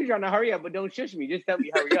 I know we trying to hurry up, but don't shush me. Just tell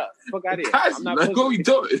me hurry up. Fuck out of here. I'm not what we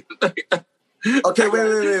doing? Okay,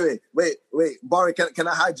 wait. Barry, can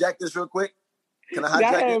I hijack this real quick? Can I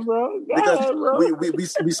hijack it? Bro.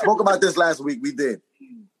 Because we spoke about this last week. We did.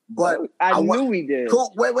 But I knew we did.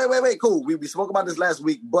 Cool. Wait. Cool. We spoke about this last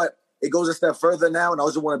week, but it goes a step further now, and I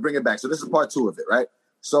just want to bring it back. So this is part 2 of it, right?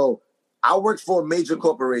 So I work for a major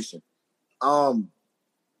corporation.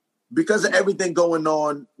 Because of everything going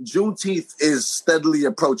on, Juneteenth is steadily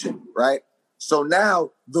approaching, right? So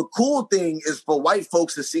now the cool thing is for white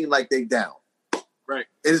folks to seem like they down. Right.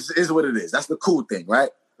 Is what it is. That's the cool thing, right?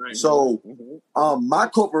 So my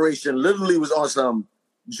corporation literally was on some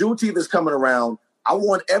Juneteenth is coming around. I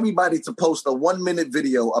want everybody to post a 1-minute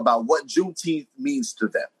video about what Juneteenth means to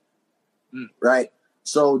them. Right?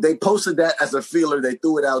 So they posted that as a feeler. They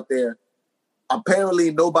threw it out there.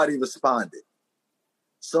 Apparently nobody responded.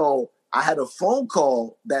 So I had a phone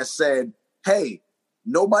call that said, hey,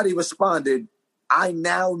 nobody responded. I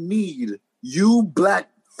now need you black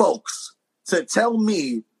folks to tell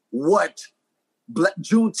me what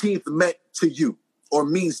Juneteenth meant to you or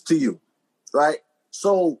means to you, right?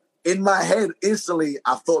 So in my head, instantly,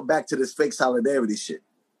 I thought back to this fake solidarity shit.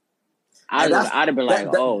 I'd have been like,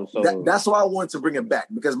 that's why I wanted to bring it back,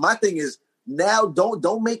 because my thing is now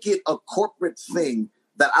don't make it a corporate thing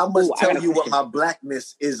that I must tell you what my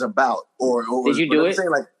blackness is about. Or did you do it? Saying,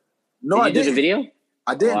 like, no, I didn't. Do the video?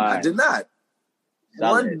 I didn't. Why? I did not.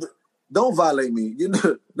 Don't violate me.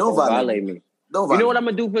 Don't violate me. Don't violate. You know what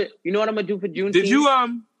I'm gonna do for Juneteenth? Did you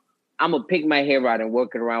I'm gonna pick my hair out and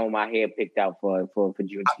work it around with my hair picked out for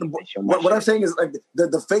Juneteenth. What I'm saying is like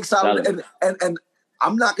the fake solidarity, and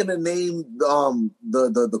I'm not gonna name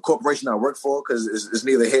the corporation I work for because it's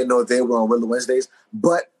neither here nor there. We're on Willow Wednesdays,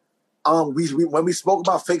 but we when we spoke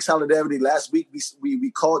about fake solidarity last week, we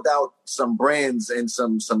called out some brands and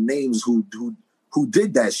some names who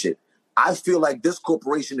did that shit. I feel like this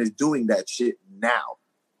corporation is doing that shit now.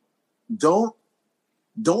 Don't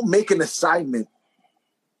make an assignment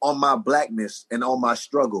on my blackness and on my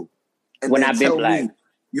struggle. And when I've been black.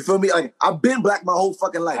 You feel me? Like, I've been black my whole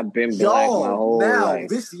fucking life. I've been black my whole life.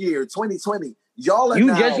 This year, 2020, y'all are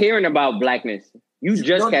just hearing about blackness. You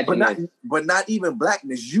just catching this. But not even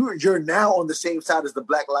blackness. You're now on the same side as the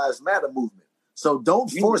Black Lives Matter movement. So don't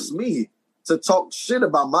force me to talk shit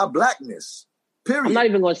about my blackness. Period. I'm not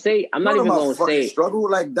even going to say. I'm not even going to say struggle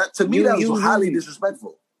like that. To me, that was highly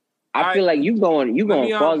disrespectful. I feel like you going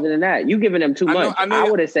farther than that. You giving them too much. I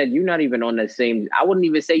would have said you're not even on the same. I wouldn't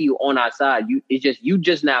even say you on our side. It's just you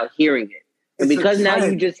just now hearing it, and because now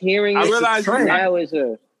you just hearing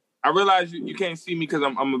it. I realize you can't see me because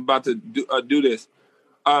I'm about to do this.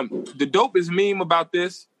 The dopest meme about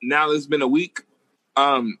this. Now it's been a week.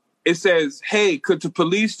 It says, "Hey, could the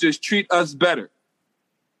police just treat us better?"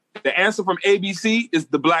 The answer from ABC is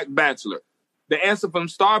The Black Bachelor. The answer from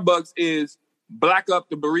Starbucks is black up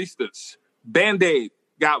the baristas. Band-Aid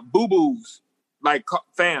got boo-boos. Like,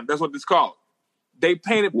 fam, that's what it's called. They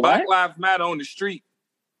painted Black Lives Matter on the street.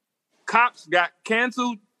 Cops got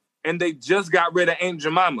canceled, and they just got rid of Aunt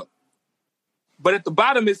Jemima. But at the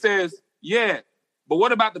bottom it says, yeah, but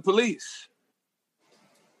what about the police?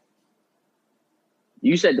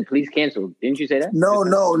 You said the police canceled. Didn't you say that?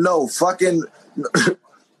 No. Fucking,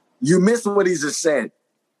 you missed what he just said.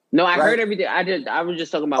 No, I heard everything. I was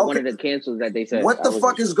just talking about one of the cancels that they said. What the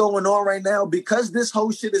fuck is going on right now? Because this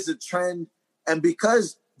whole shit is a trend, and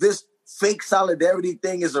because this fake solidarity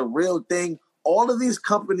thing is a real thing, all of these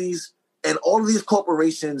companies and all of these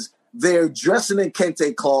corporations, they're dressing in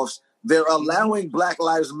kente cloths. They're allowing Black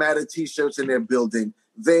Lives Matter t-shirts in their building.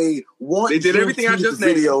 They did everything I just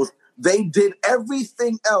videos. They did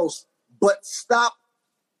everything else but stop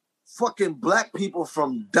fucking black people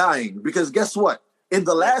from dying. Because guess what? In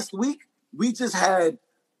the last week, we just had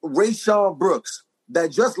Rayshon Brooks that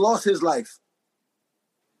just lost his life.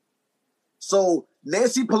 So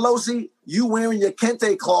Nancy Pelosi, you wearing your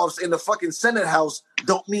kente cloths in the fucking Senate House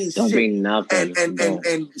don't mean shit. Mean nothing.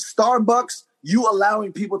 And Starbucks, you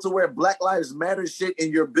allowing people to wear Black Lives Matter shit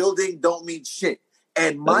in your building don't mean shit.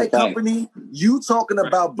 And my company, you talking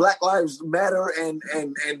about Black Lives Matter and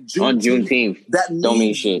Juneteenth, on Juneteenth, that don't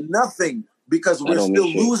mean shit. Nothing. Because we're still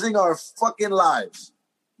losing our fucking lives.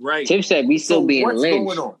 Right. Tiff said we still being lynched.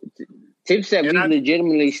 What's going on? Tiff said we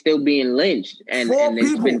legitimately still being lynched. And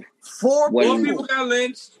Four people got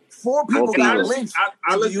lynched. Four people got lynched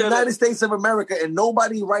in the United States of America, and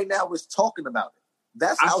nobody right now is talking about it.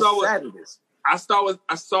 That's how sad it is. I saw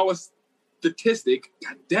a statistic.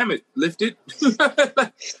 God damn it, lifted.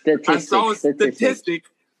 I saw a statistic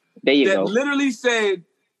that literally said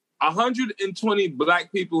 120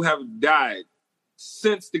 black people have died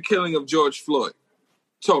since the killing of George Floyd.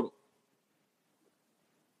 Total.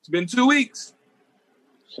 It's been 2 weeks.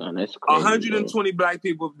 Son, that's crazy. 120 black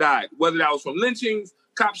people have died. Whether that was from lynchings,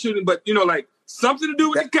 cop shooting, but like something to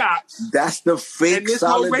do with the cops. That's the fake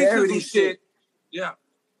solidarity shit. Yeah.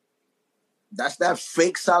 That's that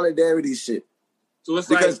fake solidarity shit. So it's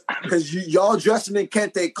because y'all dressing in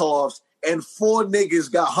kente cloths and 4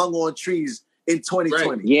 niggas got hung on trees in 2020.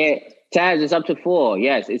 Right. Yeah, Taz, it's up to 4.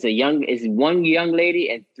 Yes, it's one young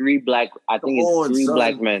lady and 3 black. I think it's 3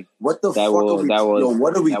 black men. What the fuck?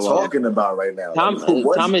 What are we talking about right now?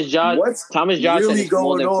 Thomas Josh really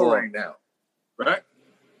going on right now? Right.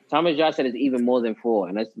 Thomas Josh said it's even more than 4,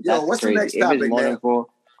 and that's what's crazy. The next topic, if it's more than 4.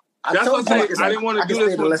 That's what I didn't want to do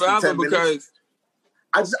this one forever because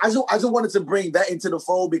I just wanted to bring that into the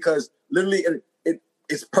fold because literally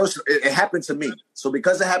it's personal. It happened to me. So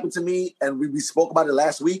because it happened to me and we spoke about it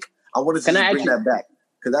last week, I wanted to bring that back.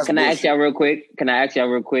 Can I ask y'all real quick?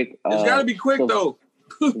 It's got to be quick though.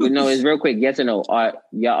 No, it's real quick. Yes or no? Are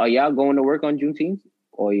y'all going to work on Juneteenth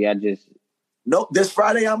or y'all just? Nope. This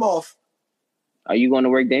Friday I'm off. Are you going to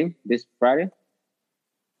work, Dame? This Friday?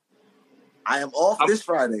 I am off this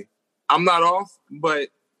Friday. I'm not off, but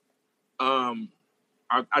I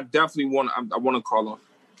definitely want to call off.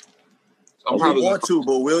 I probably want to,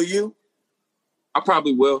 but will you? I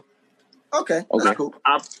probably will. Okay. That's cool.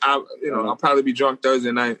 I'll probably be drunk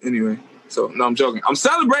Thursday night anyway. So no, I'm joking. I'm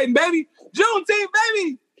celebrating, baby. Juneteenth,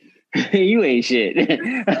 baby. You ain't shit.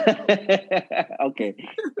 Okay.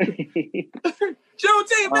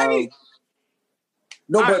 Juneteenth, baby.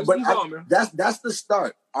 No, but that's the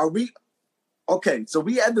start. Are we okay? So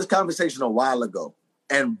we had this conversation a while ago,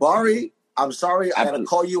 and Bari, I'm sorry, I gotta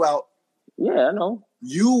call you out. Yeah, I know.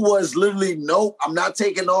 You was literally nope. I'm not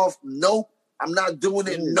taking off. Nope. I'm not doing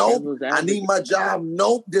it. Nope. I need my job.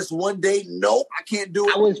 Nope. This one day. Nope. I can't do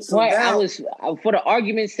it. For the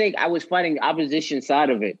argument's sake, I was fighting the opposition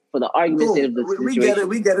side of it. For the argument's sake of the situation.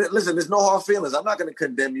 We get it. Listen, there's no hard feelings. I'm not going to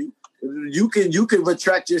condemn you. You can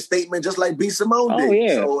retract your statement just like B. Simone did. Oh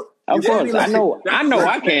yeah. So, of course. I know.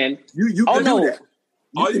 I can. You can do that.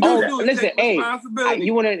 Listen. Hey,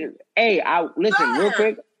 you want to? Hey, listen real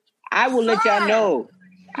quick. I will let y'all know.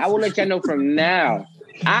 I will let y'all know from now.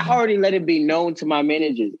 I already let it be known to my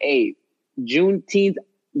managers. Hey, Juneteenth,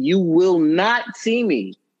 you will not see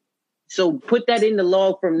me. So put that in the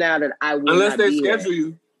log from now that I will unless not they be schedule here.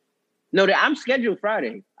 you. No, I'm scheduled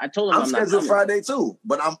Friday. I told them I'm scheduled Friday too,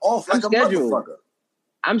 but I'm off like a motherfucker.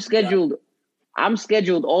 I'm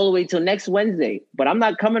scheduled all the way till next Wednesday, but I'm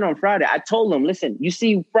not coming on Friday. I told them, listen, you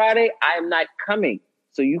see Friday, I am not coming.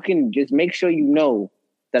 So you can just make sure you know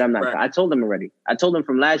that I'm not. Right. I told them already. I told them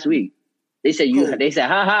from last week. They said cool. They said,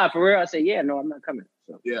 ha, for real? I said, yeah, no, I'm not coming.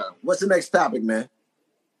 So. Yeah. What's the next topic, man?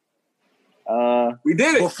 We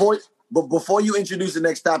did it. Before you introduce the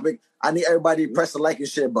next topic, I need everybody to press the like and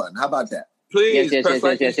share button. How about that? Please press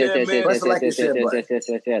like and share, man. Press the like and share button.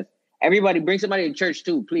 Yes. Everybody, bring somebody to church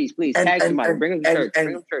too, please. Tag somebody. Bring them to church.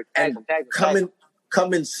 Bring them to church. Tag them.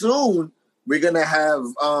 Coming soon, we're gonna have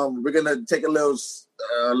we're gonna take a little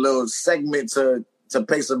segment to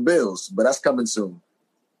pay some bills, but that's coming soon.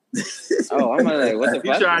 Oh, I'm like, what the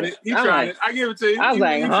fuck? He tried it. I give it to you. I was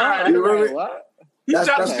like, huh? You remember what?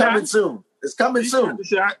 That's coming soon. It's coming soon.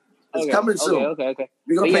 It's coming soon. Okay.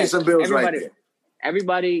 We're gonna pay some bills right there.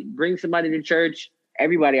 Everybody, bring somebody to church.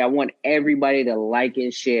 Everybody, I want everybody to like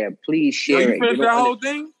and share. Please share it. You finished that whole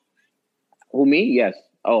thing? Who, me? Yes.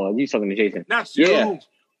 Oh, you talking to Jason? Not you. Yeah.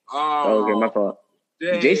 Oh, okay, my fault.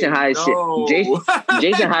 Dang, Jason high shit.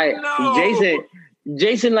 Jason high. No.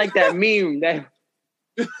 Jason like that meme that.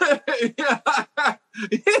 Yo,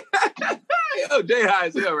 Jay high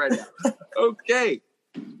as hell right now. Okay.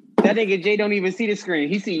 That nigga Jay don't even see the screen.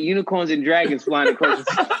 He see unicorns and dragons flying across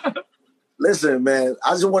the Listen, man,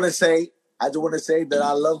 I just want to say that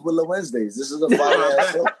I love Willow Wednesdays. This is a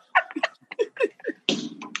fire-ass show.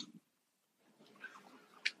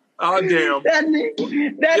 Oh, damn. That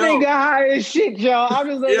nigga high as shit, y'all. I'm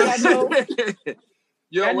just letting y'all know.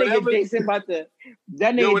 Yo, that whatever, nigga Jason about to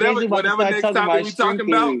start talking about string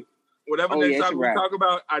theory. Whatever next topic we talk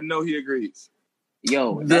about, I know he agrees.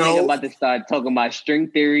 Yo, that nigga about to start talking about string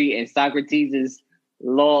theory and Socrates'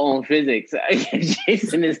 law on physics.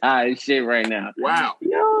 Jason is high as shit right now. Wow.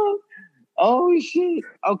 Yo. Oh, shit.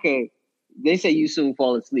 Okay. They say you soon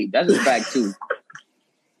fall asleep. That's a fact, too.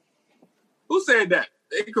 Who said that?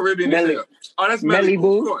 They Caribbean. Oh, that's Melly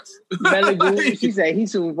Boo, of course. Melly Boo. She said he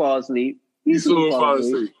soon fall asleep. He soon fall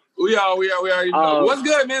asleep. We already know. What's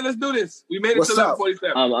good, man? Let's do this. We made it to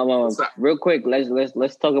 11:47. Real quick, let's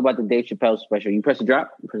talk about the Dave Chappelle special. You press the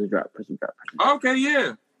drop? Press the drop. Okay,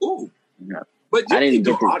 yeah. Ooh. Yeah. But you keep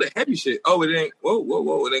doing all the heavy shit. Oh, it ain't.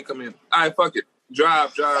 Whoa. It ain't come in. All right, fuck it.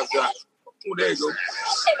 Drive. Oh, there you go.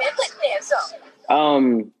 Hey, man, put hands up.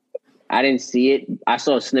 I didn't see it. I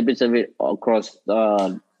saw snippets of it across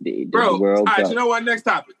the world. All right, you know what? Next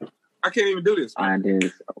topic. I can't even do this. I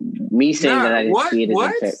didn't. Me saying that I didn't see it.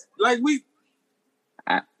 What? Like we.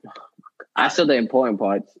 I saw the important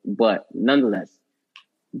parts, but nonetheless,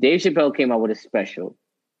 Dave Chappelle came out with a special.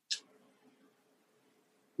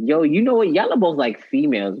 Yo, you know what? Y'all are both like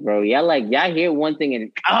females, bro. Y'all hear one thing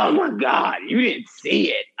and oh my god, you didn't see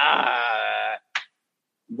it.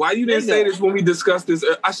 Why you didn't say this when we discussed this?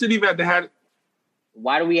 I shouldn't even have to have it.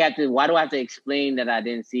 Why do I have to explain that I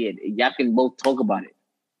didn't see it? Y'all can both talk about it.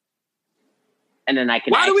 And then I can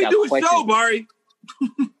Why do we do a show, Barry?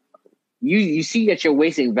 You see that you're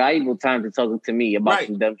wasting valuable time to talk to me about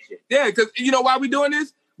some dumb shit. Yeah, because you know why we doing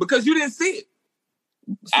this? Because you didn't see it.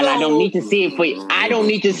 And I don't need to see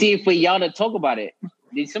it for y'all to talk about it.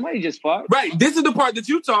 Did somebody just fart? Right. This is the part that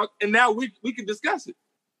you talk, and now we can discuss it.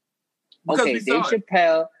 Okay, Dave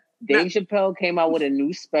Chappelle came out with a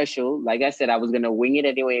new special. Like I said, I was gonna wing it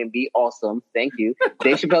anyway and be awesome. Thank you.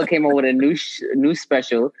 Dave Chappelle came out with a new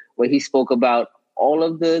special where he spoke about all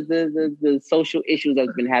of the social issues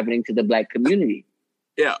that's been happening to the Black community.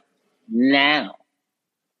 Yeah. Now,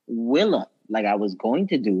 Willa, like I was going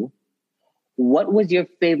to do, what was your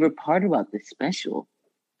favorite part about this special?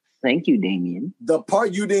 Thank you, Damien. The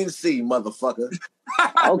part you didn't see, motherfucker.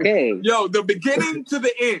 Okay. Yo, the beginning to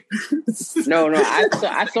the end. No,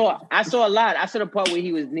 I saw a lot. I saw the part where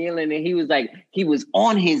he was kneeling and he was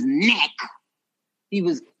on his neck. He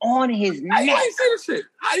was on his neck. How you ain't see the shit?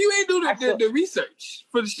 How you ain't do the research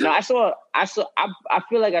for the shit? No, I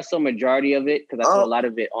feel like I saw majority of it because I saw a lot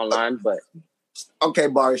of it online, but okay,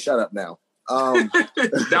 Barry, shut up now.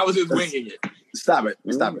 That was his winging it. Stop it.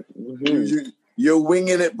 Mm-hmm. You're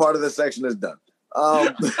winging it. Part of the section is done.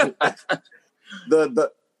 The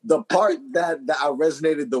part that I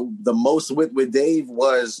resonated the most with Dave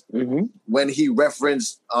was when he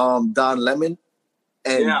referenced Don Lemon,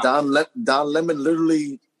 and Don Lemon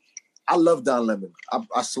literally. I love Don Lemon.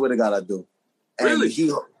 I swear to God, I do. And really?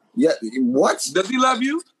 What? Does he love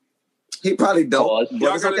you? He probably don't.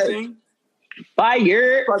 Y'all got a thing?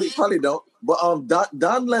 Fire. Probably don't. But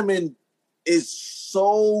Don Lemon is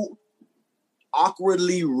so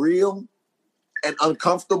awkwardly real and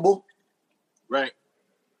uncomfortable. Right.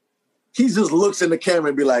 He just looks in the camera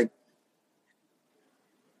and be like,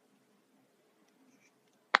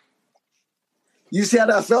 you see how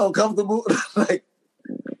that felt uncomfortable? Like,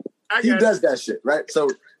 he does that shit, right? So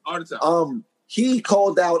all the time. He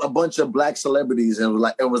called out a bunch of black celebrities and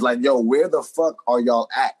was like, yo, where the fuck are y'all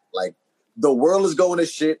at? Like, the world is going to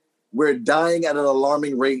shit. We're dying at an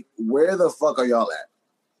alarming rate. Where the fuck are y'all at?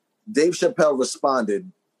 Dave Chappelle responded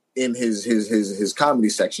in his comedy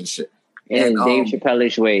section shit. In Dave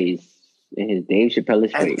Chappelle-ish ways. In his Dave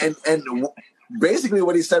Chappelle-ish ways. And basically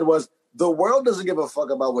what he said was, the world doesn't give a fuck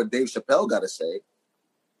about what Dave Chappelle got to say.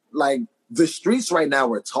 Like, the streets right now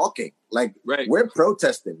are talking. Like, We're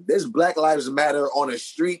protesting. There's Black Lives Matter on a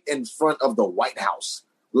street in front of the White House.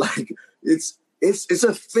 Like, it's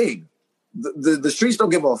a thing. The streets don't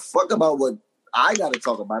give a fuck about what I got to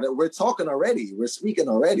talk about it. We're talking already. We're speaking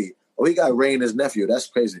already. Oh, he got Ray and his nephew. That's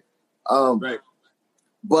crazy.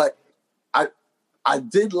 But I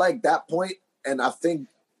did like that point, and I think,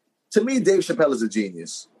 to me, Dave Chappelle is a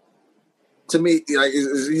genius. To me, like,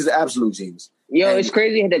 he's an absolute genius. Yo, and it's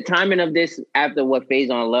crazy the timing of this after what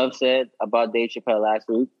Faison Love said about Dave Chappelle last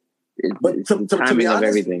week. But to be honest,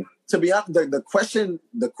 everything. To be honest, the question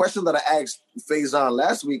that I asked Faison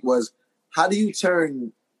last week was, how do you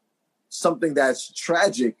turn something that's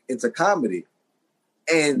tragic into comedy?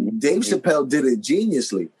 And Dave Chappelle did it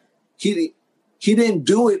geniusly. He didn't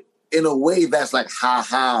do it in a way that's like, ha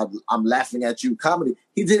ha, I'm laughing at you comedy.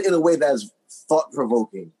 He did it in a way that's thought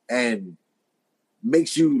provoking and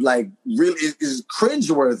makes you like really is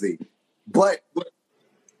cringeworthy, but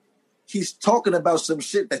he's talking about some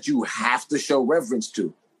shit that you have to show reverence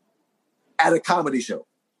to at a comedy show.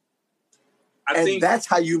 I think that's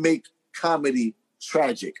how you make comedy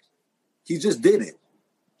tragic. He just did it.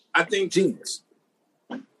 I think genius.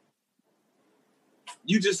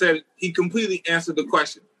 You just said he completely answered the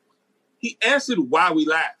question. He answered why we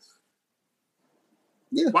laugh.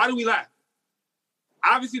 Yeah. Why do we laugh?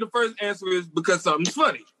 Obviously, the first answer is because something's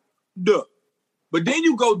funny. Duh. But then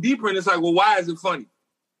you go deeper and it's like, well, why is it funny?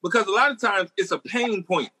 Because a lot of times it's a pain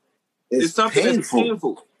point. It's something that's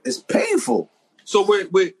painful. It's painful. So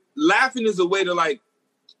we're laughing is a way to like,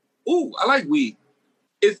 ooh, I like weed.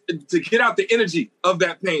 It's to get out the energy of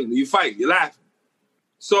that pain. You fight, you're laughing.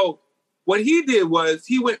 So what he did was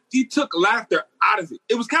he took laughter out of it.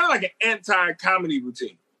 It was kind of like an anti-comedy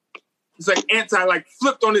routine. It's like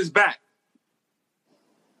flipped on his back.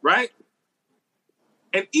 Right?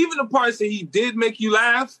 And even the parts that he did make you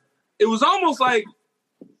laugh, it was almost like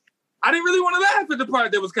I didn't really want to laugh at the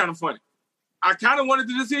part that was kind of funny. I kind of wanted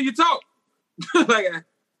to just hear you talk. like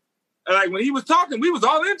when he was talking, we was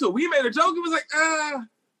all into it. We made a joke. It was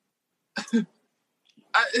like,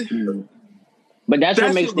 But that's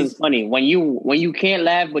what makes things funny. When you can't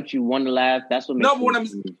laugh, but you want to laugh, that's what makes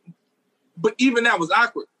things funny. But even that was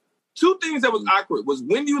awkward. Two things that was awkward was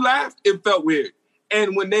when you laughed, it felt weird.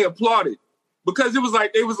 And when they applauded, because it was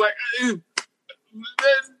like, they was like,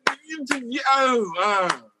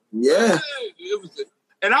 yeah.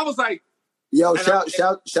 And I was like, yo, shout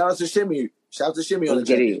out to Shimmy. Shout out to Shimmy on the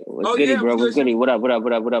chat. What's goody, bro? What's goody? What up?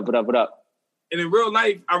 And in real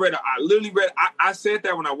life, I said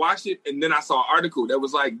that when I watched it, and then I saw an article that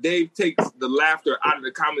was like, Dave takes the laughter out of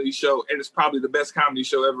the comedy show, and it's probably the best comedy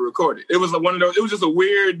show ever recorded. It was like one of those, it was just a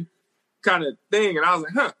weird kind of thing. And I was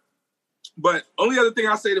like, huh. But only other thing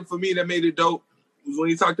I say that for me that made it dope was when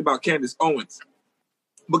he talked about Candace Owens.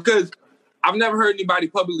 Because I've never heard anybody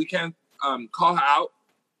publicly call her out.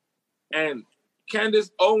 And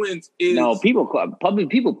Candace Owens is... No, people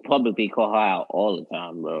publicly call her out all the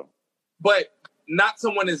time, bro. But not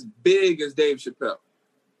someone as big as Dave Chappelle.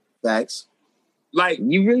 Facts. Like...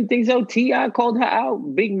 You really think so? T.I. called her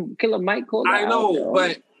out? Big Killer Mike called her out? I know,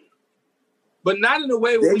 but not in a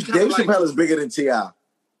way where Dave Chappelle is bigger than T.I.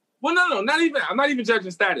 Well, no, not even. I'm not even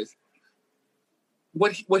judging status.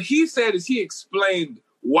 What he said is he explained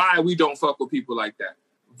why we don't fuck with people like that.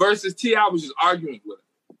 Versus T.I. was just arguing with him.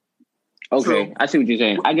 Okay, so, I see what you're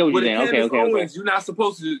saying. I get what you're saying. Okay. Owens, you're not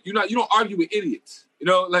supposed to. You don't argue with idiots. You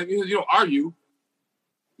know, like you don't argue.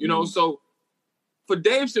 You know, so for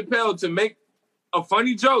Dave Chappelle to make a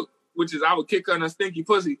funny joke, which is I would kick on a stinky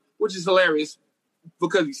pussy, which is hilarious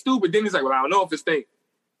because he's stupid. Then he's like, well, I don't know if it stinks,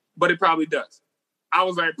 but it probably does. I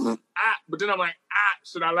was like, but then I'm like,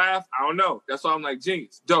 should I laugh? I don't know. That's why I'm like,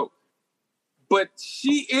 genius, dope. But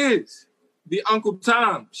she is the Uncle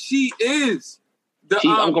Tom. She is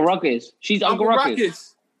She's Uncle Ruckus. She's Uncle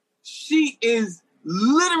Ruckus. She is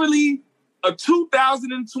literally a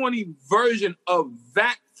 2020 version of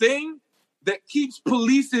that thing that keeps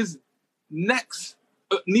police's necks,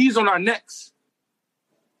 knees on our necks.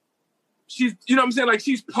 She's, you know what I'm saying? Like,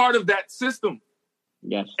 she's part of that system.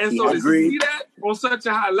 Yes. And so to see that on such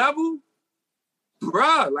a high level,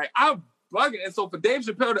 bruh, like, I'm bugging. And so for Dave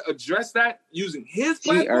Chappelle to address that using his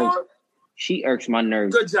platform, she irks my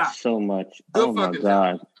nerves. Good job. So much. Good oh my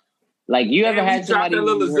God. Job. Like, you ever had somebody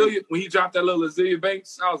when he dropped that little Azealia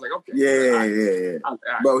Banks, I was like, okay. Yeah.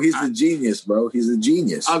 Bro, he's a genius, bro. He's a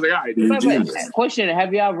genius. I was like, all right. He's a genius. Question,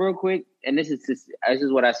 have y'all real quick, and this is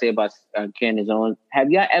what I say about Candace Owens.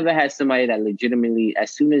 Have y'all ever had somebody that legitimately,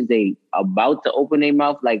 as soon as they about to open their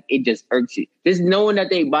mouth, like, it just irks you? Just knowing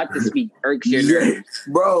that they about to speak irks your nerves.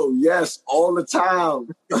 Bro, yes, all the time.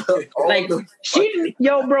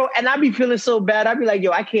 Bro, and I be feeling so bad. I be like,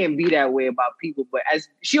 I can't be that way about people, but as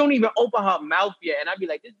she don't even open her mouth yet, and I be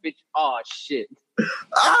like, this bitch, oh shit.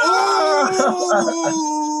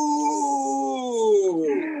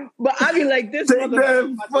 But I be like, this take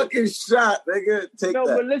that fucking shot, nigga. Take that.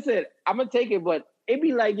 But listen, I'm gonna take it, but it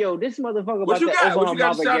be like, this motherfucker about to open her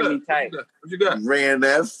mouth and get me tight. What you got? Ran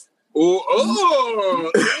F.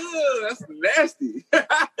 That's nasty.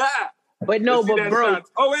 But no, but bro. Shot.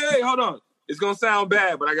 Oh, wait, hold on. It's gonna sound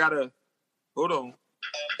bad, but I gotta hold on.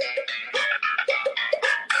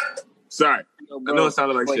 Sorry. I know it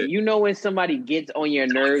sounded like shit. You know when somebody gets on your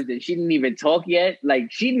nerves and she didn't even talk yet? Like,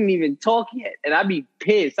 she didn't even talk yet. And I be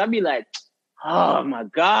pissed. I be like, oh my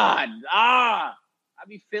God. I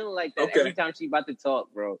be feeling like that every time she about to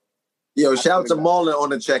talk, bro. Yo, shout out to Marlon on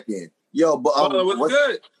the check-in. Yo, but what's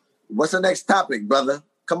good? What's the next topic, brother?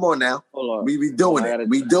 Come on now. Hold on. We be doing it.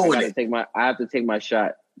 We doing it. I have to take my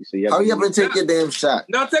shot. So hurry up and take your damn shot.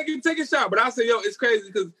 No, take a shot. But I say, it's crazy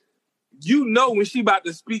because when she about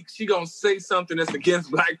to speak, she gonna say something that's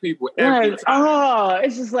against black people every time.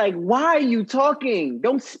 It's just like, why are you talking?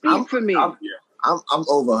 Don't speak for me. I'm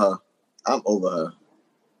over her.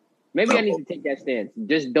 Maybe I need to take that stance.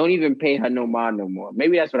 Just don't even pay her no mind no more.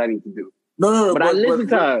 Maybe that's what I need to do. No. But I listen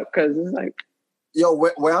to her because it's like,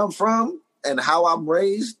 where I'm from and how I'm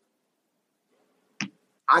raised,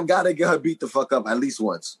 I gotta get her beat the fuck up at least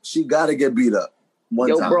once. She gotta get beat up.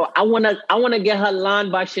 Bro, I wanna get her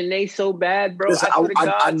lined by Shanae so bad, bro. Listen,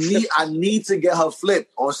 I need to get her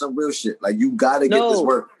flipped on some real shit. Like, you gotta get this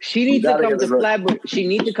work. She needs to come to Flatbush. She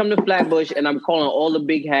needs to come to Flatbush, and I'm calling all the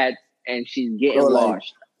big hats, and she's getting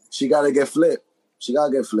washed. She gotta get flipped.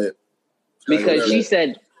 Because she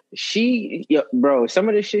said bro, some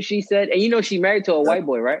of the shit she said, and she married to a white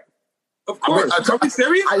boy, right? Of course. Are you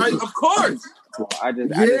serious? Of course. I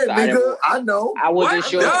know. I wasn't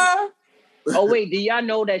sure. Oh wait, do y'all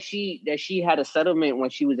know that she had a settlement when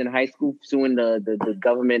she was in high school suing the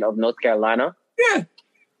government of North Carolina? Yeah.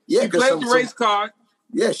 She played the race card.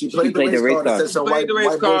 Yeah, she played the race card. Said some white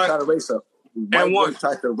boy tried to race her. And won.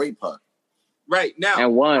 Tried to rape her. Right now.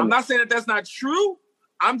 And won. I'm not saying that that's not true.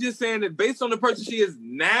 I'm just saying that based on the person she is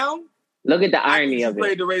now. Look at the irony of it. She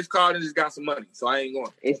played the race card and just got some money, so I ain't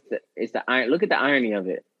going. It's the iron. Look at the irony of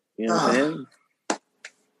it. You know what I'm saying?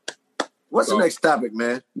 What's the next topic,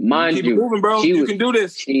 man? Keep it moving, bro. You can do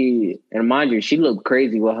this. Mind you, she looked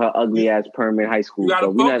crazy with her ugly ass perm in high school.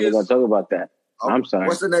 But we're not even gonna talk about that. I'm sorry.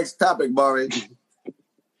 What's the next topic, Barry?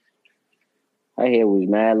 Her hair was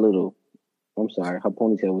mad little. I'm sorry. Her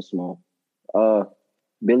ponytail was small.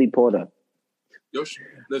 Billy Porter.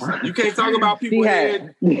 Listen, you can't talk about people's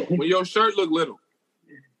head when your shirt look little.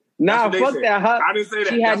 Nah, fuck that. I didn't say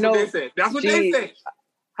that. That's what they said. That's what they said.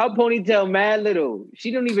 Her ponytail mad little. She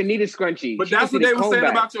don't even need a scrunchie. But that's what they were saying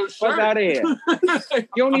about your shirt. Fuck out of here.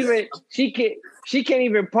 You don't even. She can't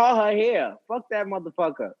even part her hair. Fuck that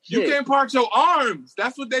motherfucker. Shit. You can't part your arms.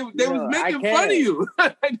 That's what they was making fun of you.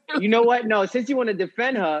 You know what? No, since you want to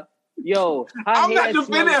defend her, I'm not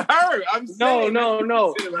defending her. I'm saying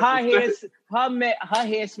no. Her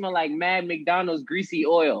hair smell like Mad McDonald's greasy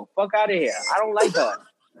oil. Fuck out of here. I don't like her.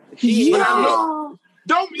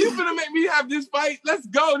 Don't you finna make me have this fight? Let's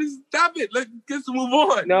go. Stop it. Let's move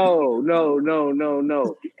on. No.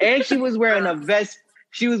 And she was wearing a vest.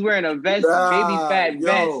 Baby fat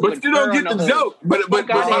vest. But you don't get the joke. But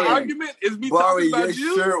my argument is me talking about you.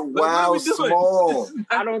 Your shirt wild small.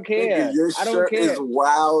 I don't care. Your shirt is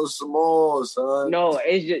wild small, son. No,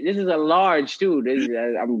 it's just this is a large too. You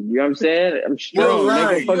know what I'm saying? I'm strong. You're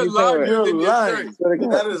lying. That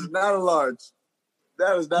is not a large.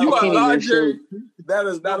 That is not. You are larger. That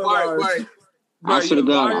is not a large. I should have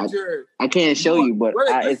gone. I can't show you, but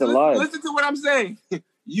it's a large. Listen to what I'm saying.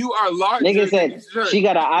 You are larger. Nigga said she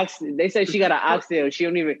got an ox. They said she got an oxtail. She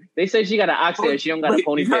don't even. They said she got an oxtail. She don't got a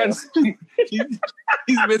ponytail.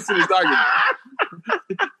 He's missing his argument.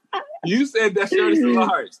 You said that shirt is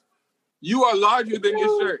large. You are larger than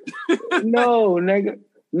your shirt. No, nigga.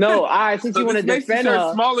 No, since you want to defend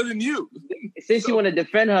her, smaller than you. Since you want to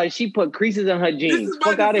defend her, she put creases in her jeans.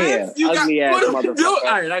 Fuck out of here, ugly ass motherfucker. All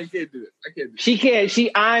right, I can't do this. She can't.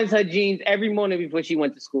 She irons her jeans every morning before she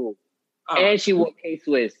went to school, and she wore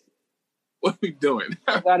K-Swiss. What are we doing?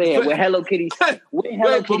 Fuck out of here with Hello Kitty. With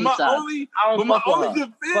Hello Kitty socks. My only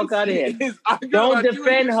defense fuck out of here. Don't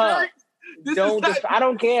defend her. I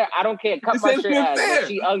don't care. Cut my shirt ass. But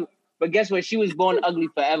she ugly. But guess what? She was born ugly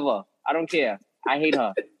forever. I don't care. I hate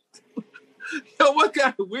her. Yo, what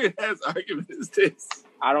kind of weird ass argument is this?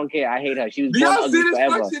 I don't care. I hate her. She was born ugly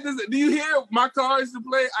forever. Do you hear my cars to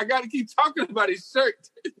play? I got to keep talking about his shirt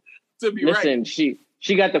to be right. Listen, she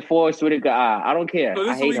got the Forest Whitaker eye. I don't care. So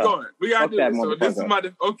this I hate is her. Going. We got to do that this. So this is my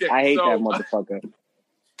okay. I hate that motherfucker.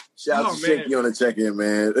 Shout out to Shaky on the check-in,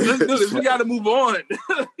 man. Let's do this. We got to move on.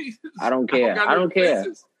 I don't care. I don't care.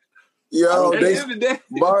 Yo,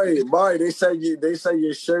 Mari, they say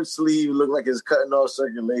your shirt sleeve look like it's cutting off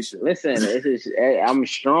circulation. Listen, I'm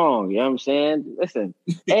strong. You know what I'm saying? Listen,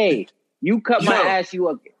 hey, you cut my ass. You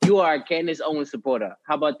are a Candace Owens supporter.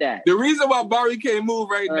 How about that? The reason why Barry can't move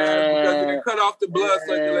right now is because they cut off the blood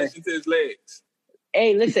circulation to his legs.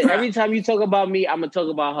 Hey, listen, every time you talk about me, I'm going to talk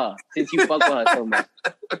about her since you fuck with her so much.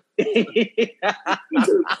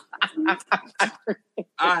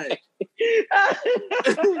 All right.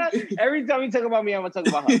 Every time you talk about me, I'm going to talk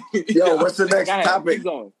about her. Yo, what's the next topic?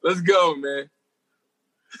 Let's go, man.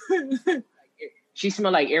 She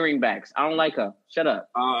smell like earring backs. I don't like her. Shut up.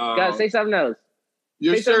 Guys, say something else.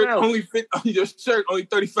 Your shirt only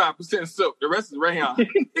 35% silk. The rest is rayon.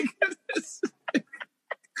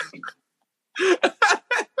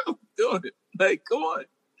 I'm doing it. Like, come on.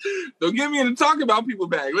 Don't get me in to talk about people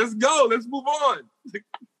bag. Let's go. Let's move on.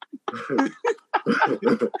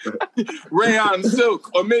 Rayon,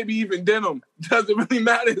 silk, or maybe even denim. Doesn't really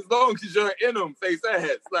matter as long as you're in them. Face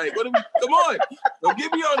ass. Like, what are we? Come on. Don't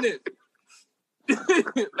get me on this.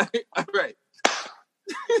 Like, all right.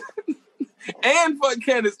 And fuck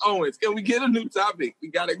Candace Owens. Can we get a new topic? We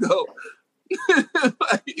gotta go.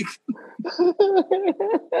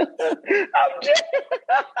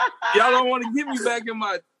 Y'all don't want to get me back in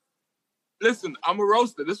my. Listen, I'm a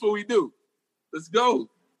roaster. This is what we do. Let's go.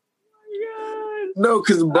 No,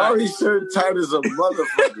 because Barry's shirt tight as a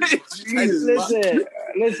motherfucker.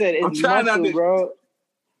 Listen, it's muscle, bro.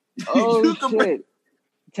 Oh shit.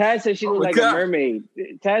 Taz said she looked like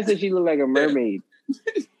a mermaid.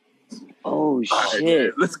 Oh shit!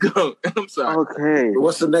 Right, let's go. I'm sorry. Okay.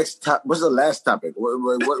 What's the next What's the last topic?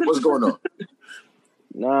 What's going on?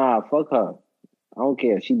 Nah, fuck her. I don't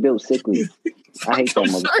care. She built sickly. I hate that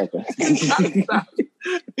motherfucker.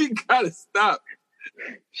 You gotta stop.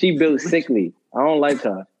 She built sickly. I don't like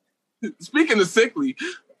her. Speaking of sickly,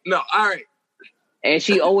 no, all right. And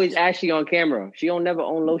she always ashy on camera. She don't never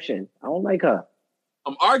own lotion. I don't like her.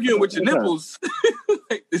 I'm arguing with your nipples.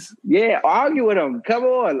 Like this. Yeah, argue with them. Come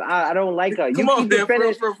on. I don't like her. Come on, Dan.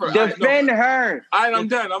 Defend her. All right, I'm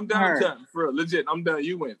done. I'm done. For real, legit. I'm done.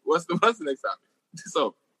 You win. What's the next topic?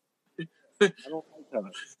 So I don't like her.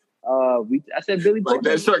 I said Billy Porter. Like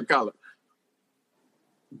that shirt collar.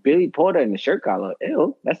 Billy Porter in the shirt collar.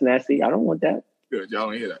 Ew, that's nasty. I don't want that. Good. Y'all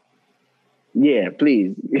don't hear that. Yeah,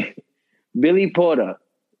 please. Billy Porter.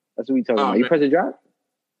 That's what we talking about. You press the drop?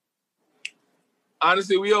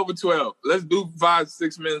 Honestly, we over 12. Let's do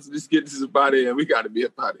 5-6 minutes and just get this up out of here. We got to be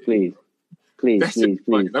up out of here. Please.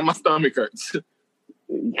 Now my stomach hurts.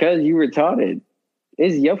 Because you retarded.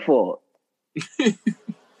 It's your fault. It's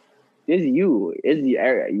you. It's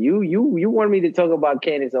you wanted me to talk about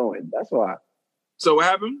Candace Owens. That's why. So what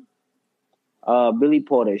happened? Billy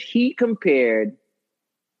Porter. He compared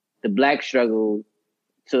the Black struggle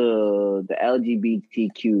to the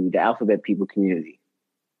LGBTQ, the alphabet people community.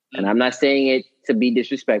 And I'm not saying it to be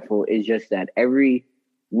disrespectful. It's just that every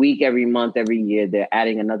week, every month, every year, they're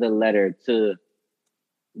adding another letter to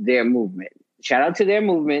their movement. Shout out to their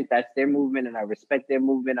movement. That's their movement, and I respect their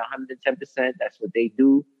movement 110%. That's what they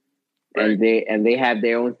do. Right. And they have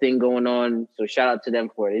their own thing going on. So shout out to them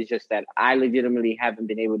for it. It's just that I legitimately haven't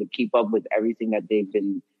been able to keep up with everything that they've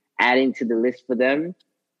been adding to the list for them.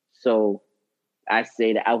 So I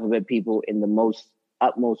say the alphabet people in the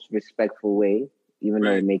utmost respectful way. Even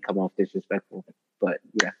though it may come off disrespectful. But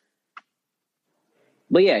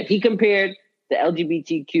yeah, he compared the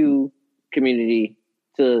LGBTQ community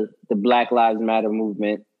to the Black Lives Matter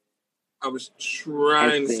movement. I was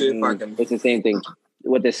trying to see if I can... It's the same thing.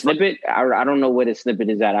 With the snippet, I don't know where the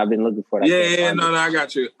snippet is at. I've been looking for that. Yeah, no, I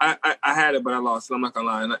got you. I had it, but I lost it. I'm not going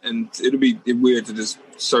to lie. And it'll be weird to just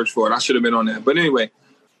search for it. I should have been on that. But anyway,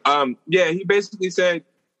 he basically said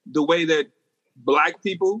the way that Black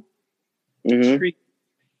people treat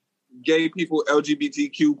gay people,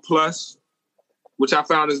 LGBTQ plus, which I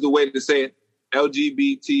found is the way to say it,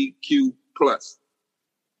 LGBTQ plus.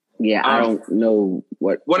 Yeah, I don't know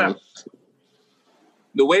what else.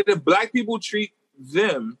 The way that Black people treat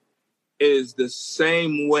them is the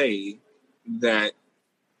same way that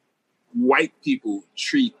white people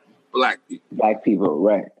treat Black people. Black people,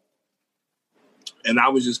 right. And I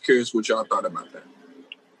was just curious what y'all thought about that.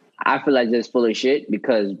 I feel like that's full of shit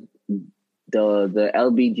because the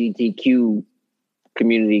LGBTQ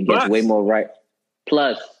community gets way more rights.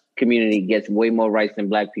 Plus community gets way more rights than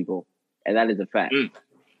Black people. And that is a fact.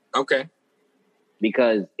 Okay.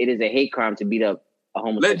 Because it is a hate crime to beat up a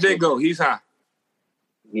homosexual. Let Jay go. He's high.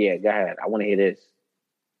 Yeah, go ahead. I want to hear this.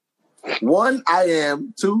 1, I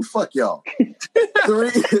am. 2, fuck y'all.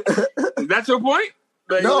 3. That's your point?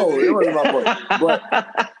 No, it wasn't my point. But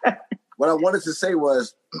what I wanted to say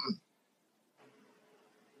was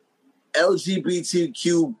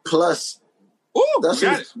LGBTQ plus. Ooh, that's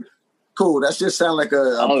just cool. That just sound like a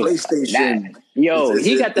PlayStation. He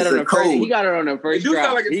got that on the first. He got it on the first. It do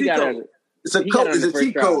sound like a cheat code. It's a code. It's a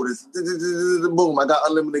cheat code. It's boom. I got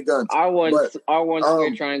unlimited guns. R1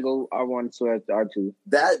 square triangle. R1 square R2.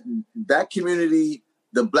 That community,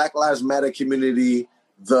 the Black Lives Matter community,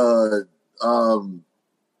 the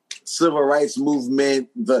civil rights movement.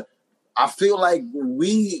 I feel like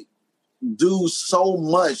we do so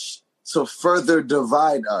much to further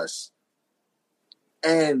divide us.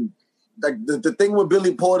 And like the thing with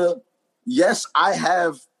Billy Porter, yes, I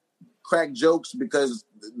have crack jokes because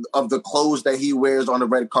of the clothes that he wears on the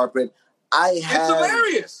red carpet. It's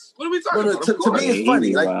hilarious. What are we talking about? To me, it's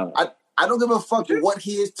funny. Like I don't give a fuck what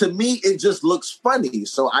he is. To me, it just looks funny.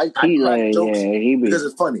 So I crack jokes because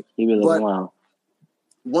it's funny. But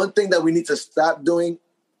one thing that we need to stop doing,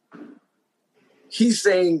 he's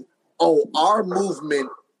saying, oh, our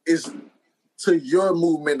movement is to your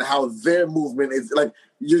movement, how their movement is. Like,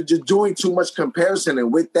 you're doing too much comparison.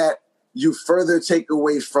 And with that, you further take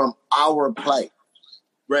away from our plight.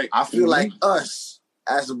 Right. I feel like us,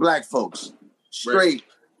 as Black folks, straight,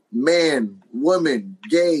 man, woman,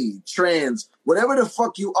 gay, trans, whatever the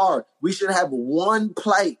fuck you are, we should have one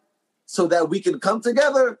plight so that we can come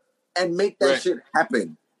together and make that shit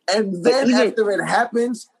happen. And then after it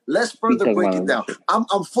happens, let's further break it down.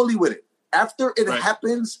 I'm fully with it. After it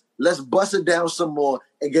happens, let's bust it down some more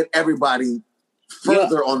and get everybody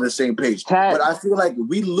further on the same page. But I feel like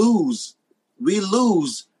we lose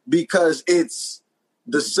because it's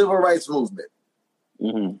the civil rights movement.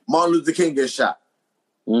 Martin Luther King gets shot.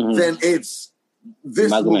 Then it's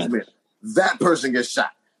this movement. That person gets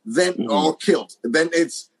shot. Then all killed. Then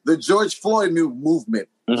it's the George Floyd movement.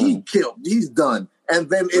 He killed. He's done. And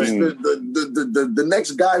then it's the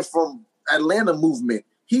next guy from Atlanta movement.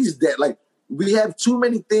 He's dead. Like, we have too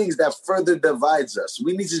many things that further divides us.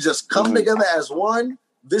 We need to just come together as one.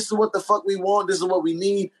 This is what the fuck we want. This is what we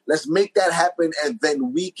need. Let's make that happen, and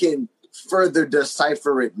then we can further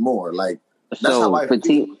decipher it more. Like, that's how I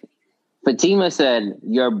feel. Fatima said,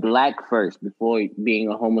 "You're Black first before being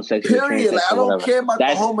a homosexual." Period. Like, I don't care about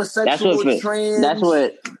the homosexual trans. That's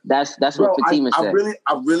what Fatima said.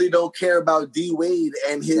 I really don't care about D Wade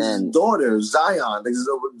and his daughter Zion.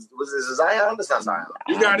 Was it Zion? That's not Zion.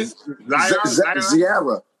 You got it.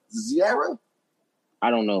 Zion. Ziara.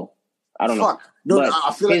 I don't know. Fuck. No,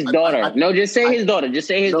 I feel his like daughter. Just say his daughter. Just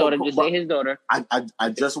say his daughter. Just say his daughter.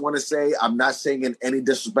 I just want to say, I'm not saying in any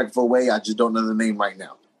disrespectful way. I just don't know the name right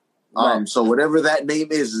now. So whatever that name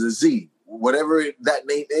is a Z. Whatever that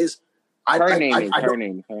name is, her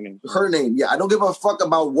name. Yeah, I don't give a fuck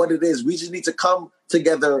about what it is. We just need to come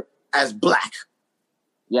together as Black.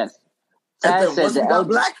 Yes. And then once we got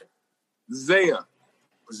Black, Zaya.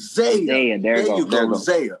 There you go.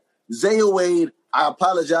 Zaya Wade. I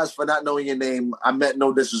apologize for not knowing your name. I meant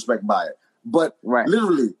no disrespect by it. But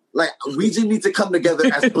literally, like, we just need to come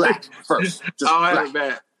together as Black first.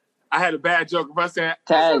 I had a bad joke. If I said,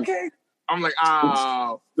 that's okay, I'm like,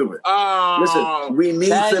 stupid. Listen, we need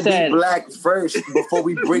to be Black first before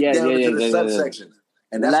we break down into the subsections.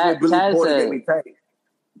 And that's what Billy Porter gave me paid.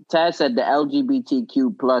 Taz said the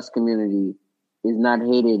LGBTQ plus community is not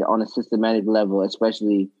hated on a systematic level,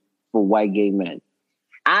 especially for white gay men.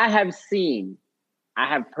 I have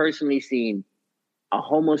personally seen a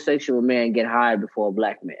homosexual man get hired before a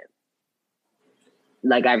Black man.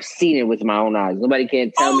 Like, I've seen it with my own eyes. Nobody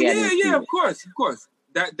can tell me. Of course.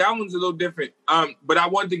 That one's a little different. But I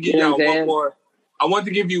wanted to give y'all one more. I want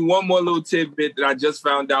to give you one more little tidbit that I just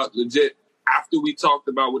found out legit after we talked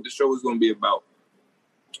about what the show was going to be about.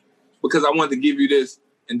 Because I wanted to give you this,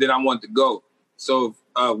 and then I want to go. So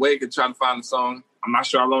Wade can try to find a song. I'm not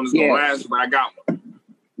sure how long it's gonna last, but I got one.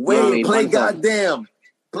 Wait, play goddamn.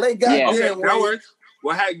 Play goddamn. Yeah. Okay, that works.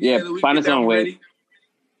 Well, find us on way.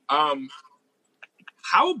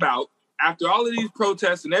 How about after all of these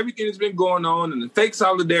protests and everything that's been going on and the fake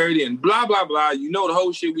solidarity and blah, blah, blah, you know the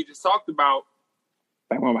whole shit we just talked about.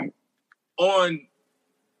 On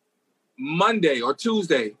Monday or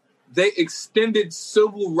Tuesday, they extended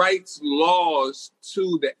civil rights laws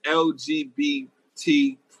to the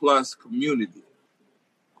LGBT plus community.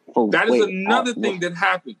 That is another thing that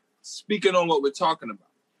happened, speaking on what we're talking about.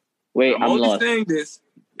 I'm only lost. saying this.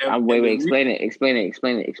 Explain it.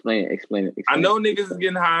 I know niggas is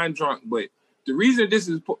getting high and drunk, but the reason this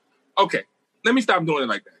is... Okay, let me stop doing it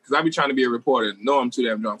like that, because I be trying to be a reporter and know I'm too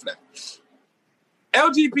damn drunk for that.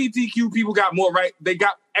 LGBTQ people got more right. They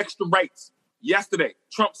got extra rights. Yesterday,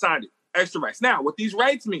 Trump signed it. Extra rights. Now, what these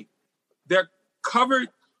rights mean, they're covered.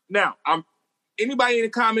 Now, anybody in the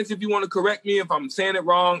comments, if you want to correct me if I'm saying it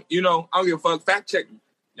wrong, I don't give a fuck. Fact check me.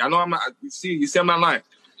 Y'all know I'm not. You see I'm not lying.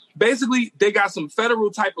 Basically, they got some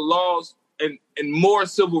federal type of laws and more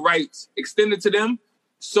civil rights extended to them,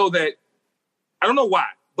 so that I don't know why,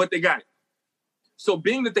 but they got it. So,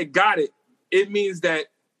 being that they got it, it means that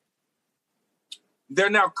they're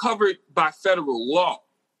now covered by federal law.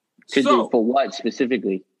 Do for what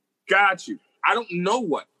specifically? Got you. I don't know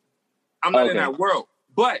what. I'm not in that world.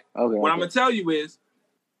 But what I'm going to tell you is,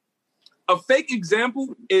 a fake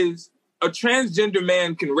example is a transgender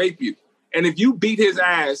man can rape you. And if you beat his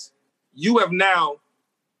ass, you have now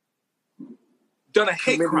done a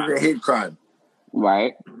hate crime.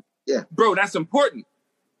 Right. Yeah. Bro, that's important.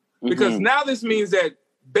 Because now this means that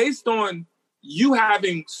based on you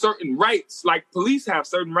having certain rights, like police have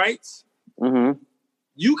certain rights,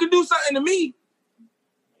 you can do something to me.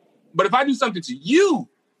 But if I do something to you,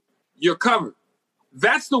 you're covered.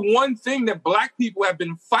 That's the one thing that black people have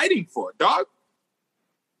been fighting for, dog.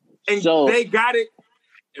 And they got it,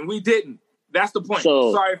 and we didn't. That's the point.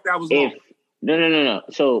 Sorry if that was wrong. No.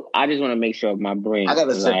 So I just want to make sure my brain. I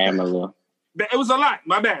gotta say, it was a lot.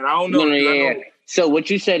 My bad. I don't know. Yeah. So what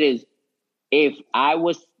you said is, if I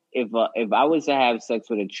was to have sex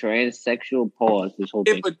with a transsexual, this whole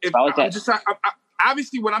thing.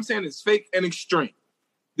 Obviously, what I'm saying is fake and extreme.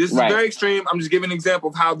 This is very extreme. I'm just giving an example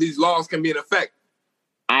of how these laws can be in effect.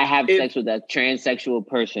 I have sex with a transsexual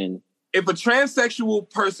person. If a transsexual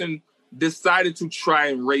person decided to try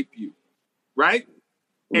and rape you, right?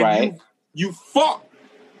 And you fought.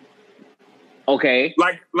 Okay.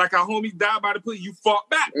 Like our homie died by the police, you fought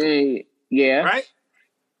back. Yeah. Right?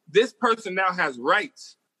 This person now has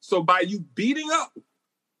rights. So by you beating up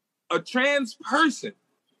a trans person,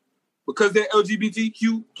 because they're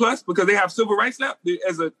LGBTQ plus, because they have civil rights now,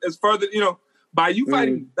 as further, by you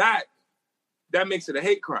fighting back, that makes it a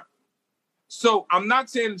hate crime. So I'm not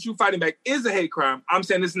saying that you fighting back is a hate crime. I'm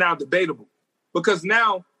saying it's now debatable, because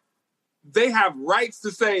now they have rights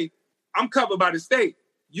to say, I'm covered by the state.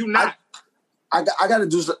 You not. I got to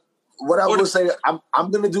do some. What I will say, I'm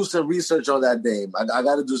going to do some research on that, Dame. I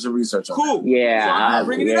got to do some research on that. Cool. Yeah. So I'm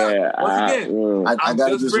bringing it up. Once again, I got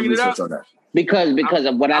to do some research on that. Because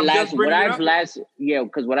of what I've last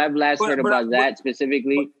heard about that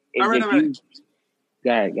specifically is if you...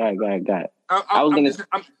 Go ahead.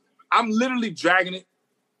 I'm literally dragging it.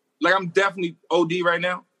 Like, I'm definitely OD right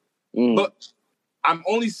now. But I'm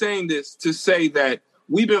only saying this to say that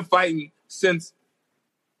we've been fighting since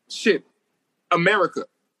America.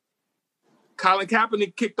 Colin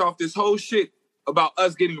Kaepernick kicked off this whole shit about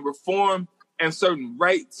us getting reform and certain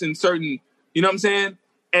rights and certain, you know what I'm saying?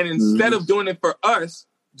 And instead of doing it for us,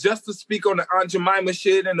 just to speak on the Aunt Jemima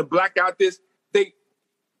shit and the blackout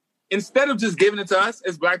instead of just giving it to us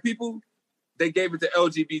as black people, they gave it to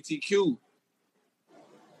LGBTQ.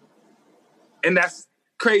 And that's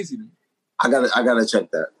crazy. I gotta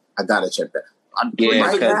check that.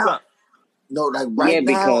 Right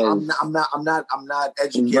now, I'm not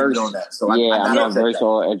educated on that. So I'm not versed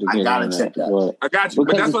or educated. I gotta check that. I got you.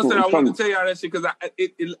 But that's what I said. I wanted to tell y'all that shit because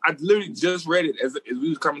I literally just read it as we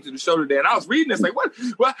was coming to the show today, and I was reading this like, what?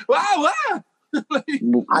 I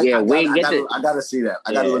gotta see that.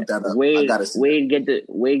 I gotta look that up. Wade get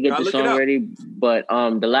the song ready. But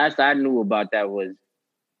the last I knew about that was,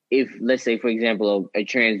 if, let's say, for example, a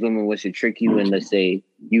trans woman was to trick you, and let's say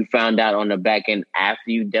you found out on the back end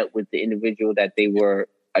after you dealt with the individual that they were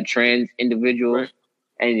a trans individual, and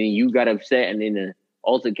then you got upset and in an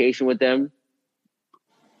altercation with them,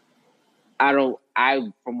 from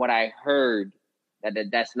what I heard,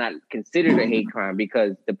 that's not considered a hate crime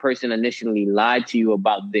because the person initially lied to you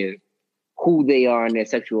about who they are and their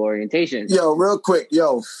sexual orientation. Yo, real quick,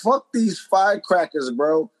 fuck these firecrackers,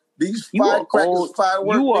 bro. These firecrackers,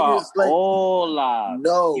 fireworks, you are like, all live.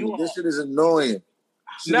 No, this shit is annoying.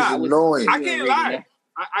 I can't lie.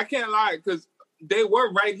 I can't lie because they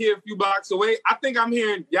were right here a few blocks away. I think I'm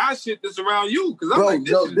hearing y'all shit that's around you because I'm like,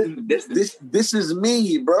 this is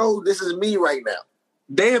me, bro. This is me right now.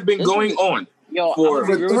 They have been going on for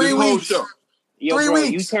 3 weeks. Show. Yo, 3 bro,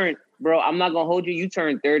 weeks. You turned, bro. I'm not gonna hold you. You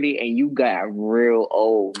turned 30 and you got real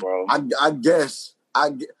old, bro. I guess.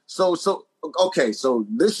 So. Okay, so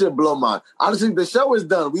this should blow mine. Honestly, the show is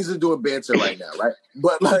done. We just doing banter right now, right?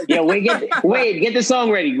 But like, yeah, get the song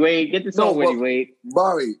ready. Get the song ready. Wait,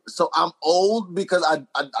 Barry. So I'm old because I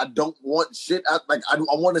don't want shit. I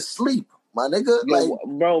want to sleep, my nigga. Like,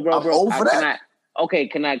 bro. I'm old for that.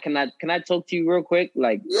 Can I talk to you real quick?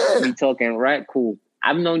 Like, yeah, we talking, right? Cool.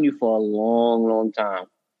 I've known you for a long, long time.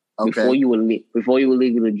 Okay. Before you were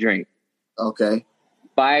legal to drink. Okay.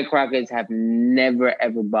 Firecrackers have never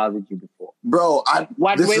ever bothered you before, bro.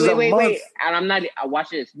 Wait. And I'm not. Watch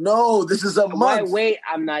this. No, this is a month. Wait.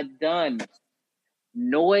 I'm not done.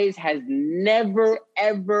 Noise has never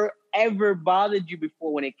ever bothered you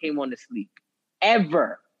before when it came on to sleep.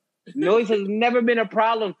 Ever. Noise has never been a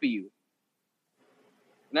problem for you. You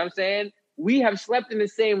know what I'm saying? We have slept in the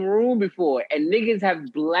same room before, and niggas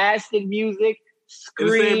have blasted music,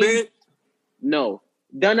 screamed. In the same bed? No.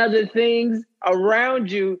 Done other things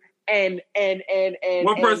around you and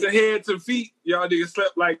one person head to feet, y'all niggas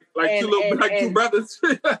slept like two brothers.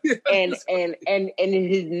 and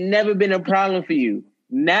it has never been a problem for you.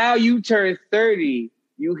 Now you turn 30,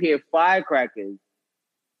 you hear firecrackers,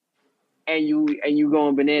 and you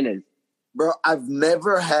going bananas. Bro, I've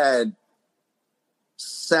never had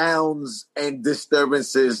sounds and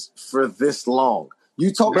disturbances for this long.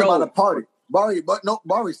 You talked about a party. Barry,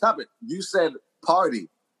 stop it. You said party.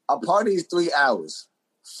 A party is 3 hours,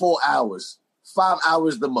 4 hours, 5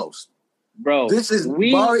 hours the most. Bro, this is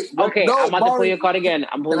Barry. Okay, I'm about to pull your card again.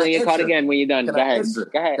 I'm pulling your card again when you're done. Go ahead.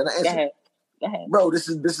 Go ahead. Bro, this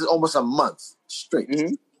is almost a month straight.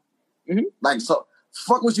 Mm-hmm. Mm-hmm. Like, so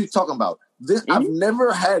fuck what you talking about. This I've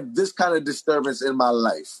never had this kind of disturbance in my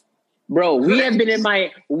life. Bro, we have been in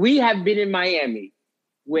Miami.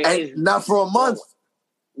 And not for a month.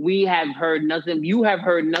 We have heard nothing. You have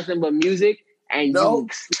heard nothing but music, and you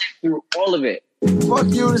slept through all of it. Fuck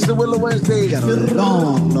you, this is the Willow Wednesday. Got a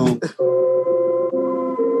long.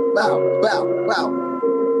 Bow.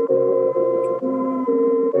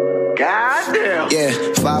 Goddamn. Yeah,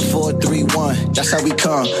 5, 4, 3, 1. That's how we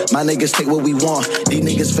come. My niggas take what we want. These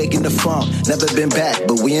niggas faking the funk. Never been back,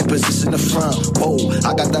 but we in position the front. Whoa,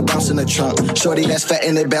 I got that bounce in the trunk. Shorty that's fat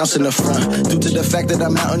and it bounce in the front. Due to the fact that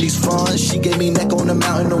I'm out on these funds, she gave me neck on the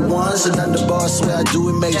mountain of ones. And under bar, swear I do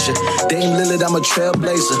it major. Dame Lillard, I'm a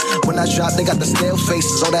trailblazer. When I drop, they got the stale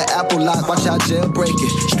faces. All that apple lock, watch how jailbreak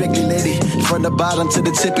it. Strictly litty, from the bottom to the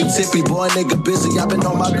tippy. Boy, nigga busy. I been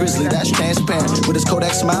on my grizzly, that's transparent. With his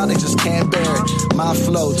Kodak smile, they just can't bear it. My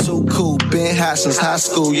flow, too cool. Been hot since high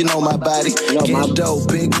school. You know my body. Get dope,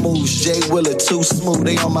 big moves. Jay Willer, too smooth.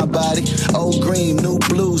 They on my body. Old green, new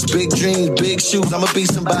blues. Big dreams, big shoes. I'ma be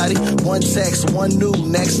somebody. One text, one new.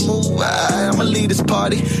 Next move, I'ma lead this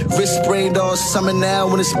party. Wrist sprayed all summer now.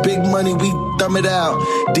 When it's big money, we thumb it out.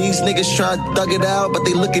 These niggas try to thug it out, but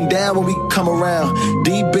they looking down when we come around.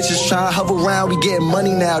 These bitches try to hover around. We getting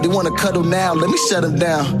money now. They wanna cuddle now. Let me shut them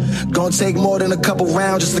down. Gonna take more than a couple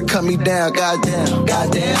rounds just to cut me down. Goddamn.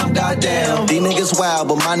 These niggas wild,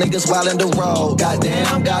 but my niggas wild in the road.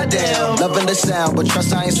 Goddamn. Loving the sound, but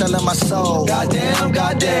trust I ain't selling my soul. Goddamn.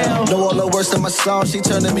 Know all the words of my song, she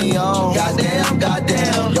turning me on. Goddamn.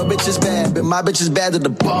 Your bitch is bad, but my bitch is bad to the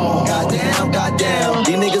bone. Goddamn.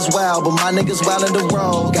 These niggas wild, but my niggas wild in the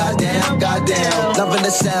road. Goddamn. Loving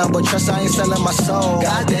the sound, but trust I ain't selling my soul.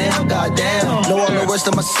 Goddamn. Know all the words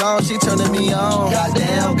of my song, she turning me on.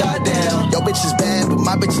 Goddamn. Your bitch is bad, but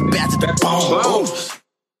my bitch is bad to the bone.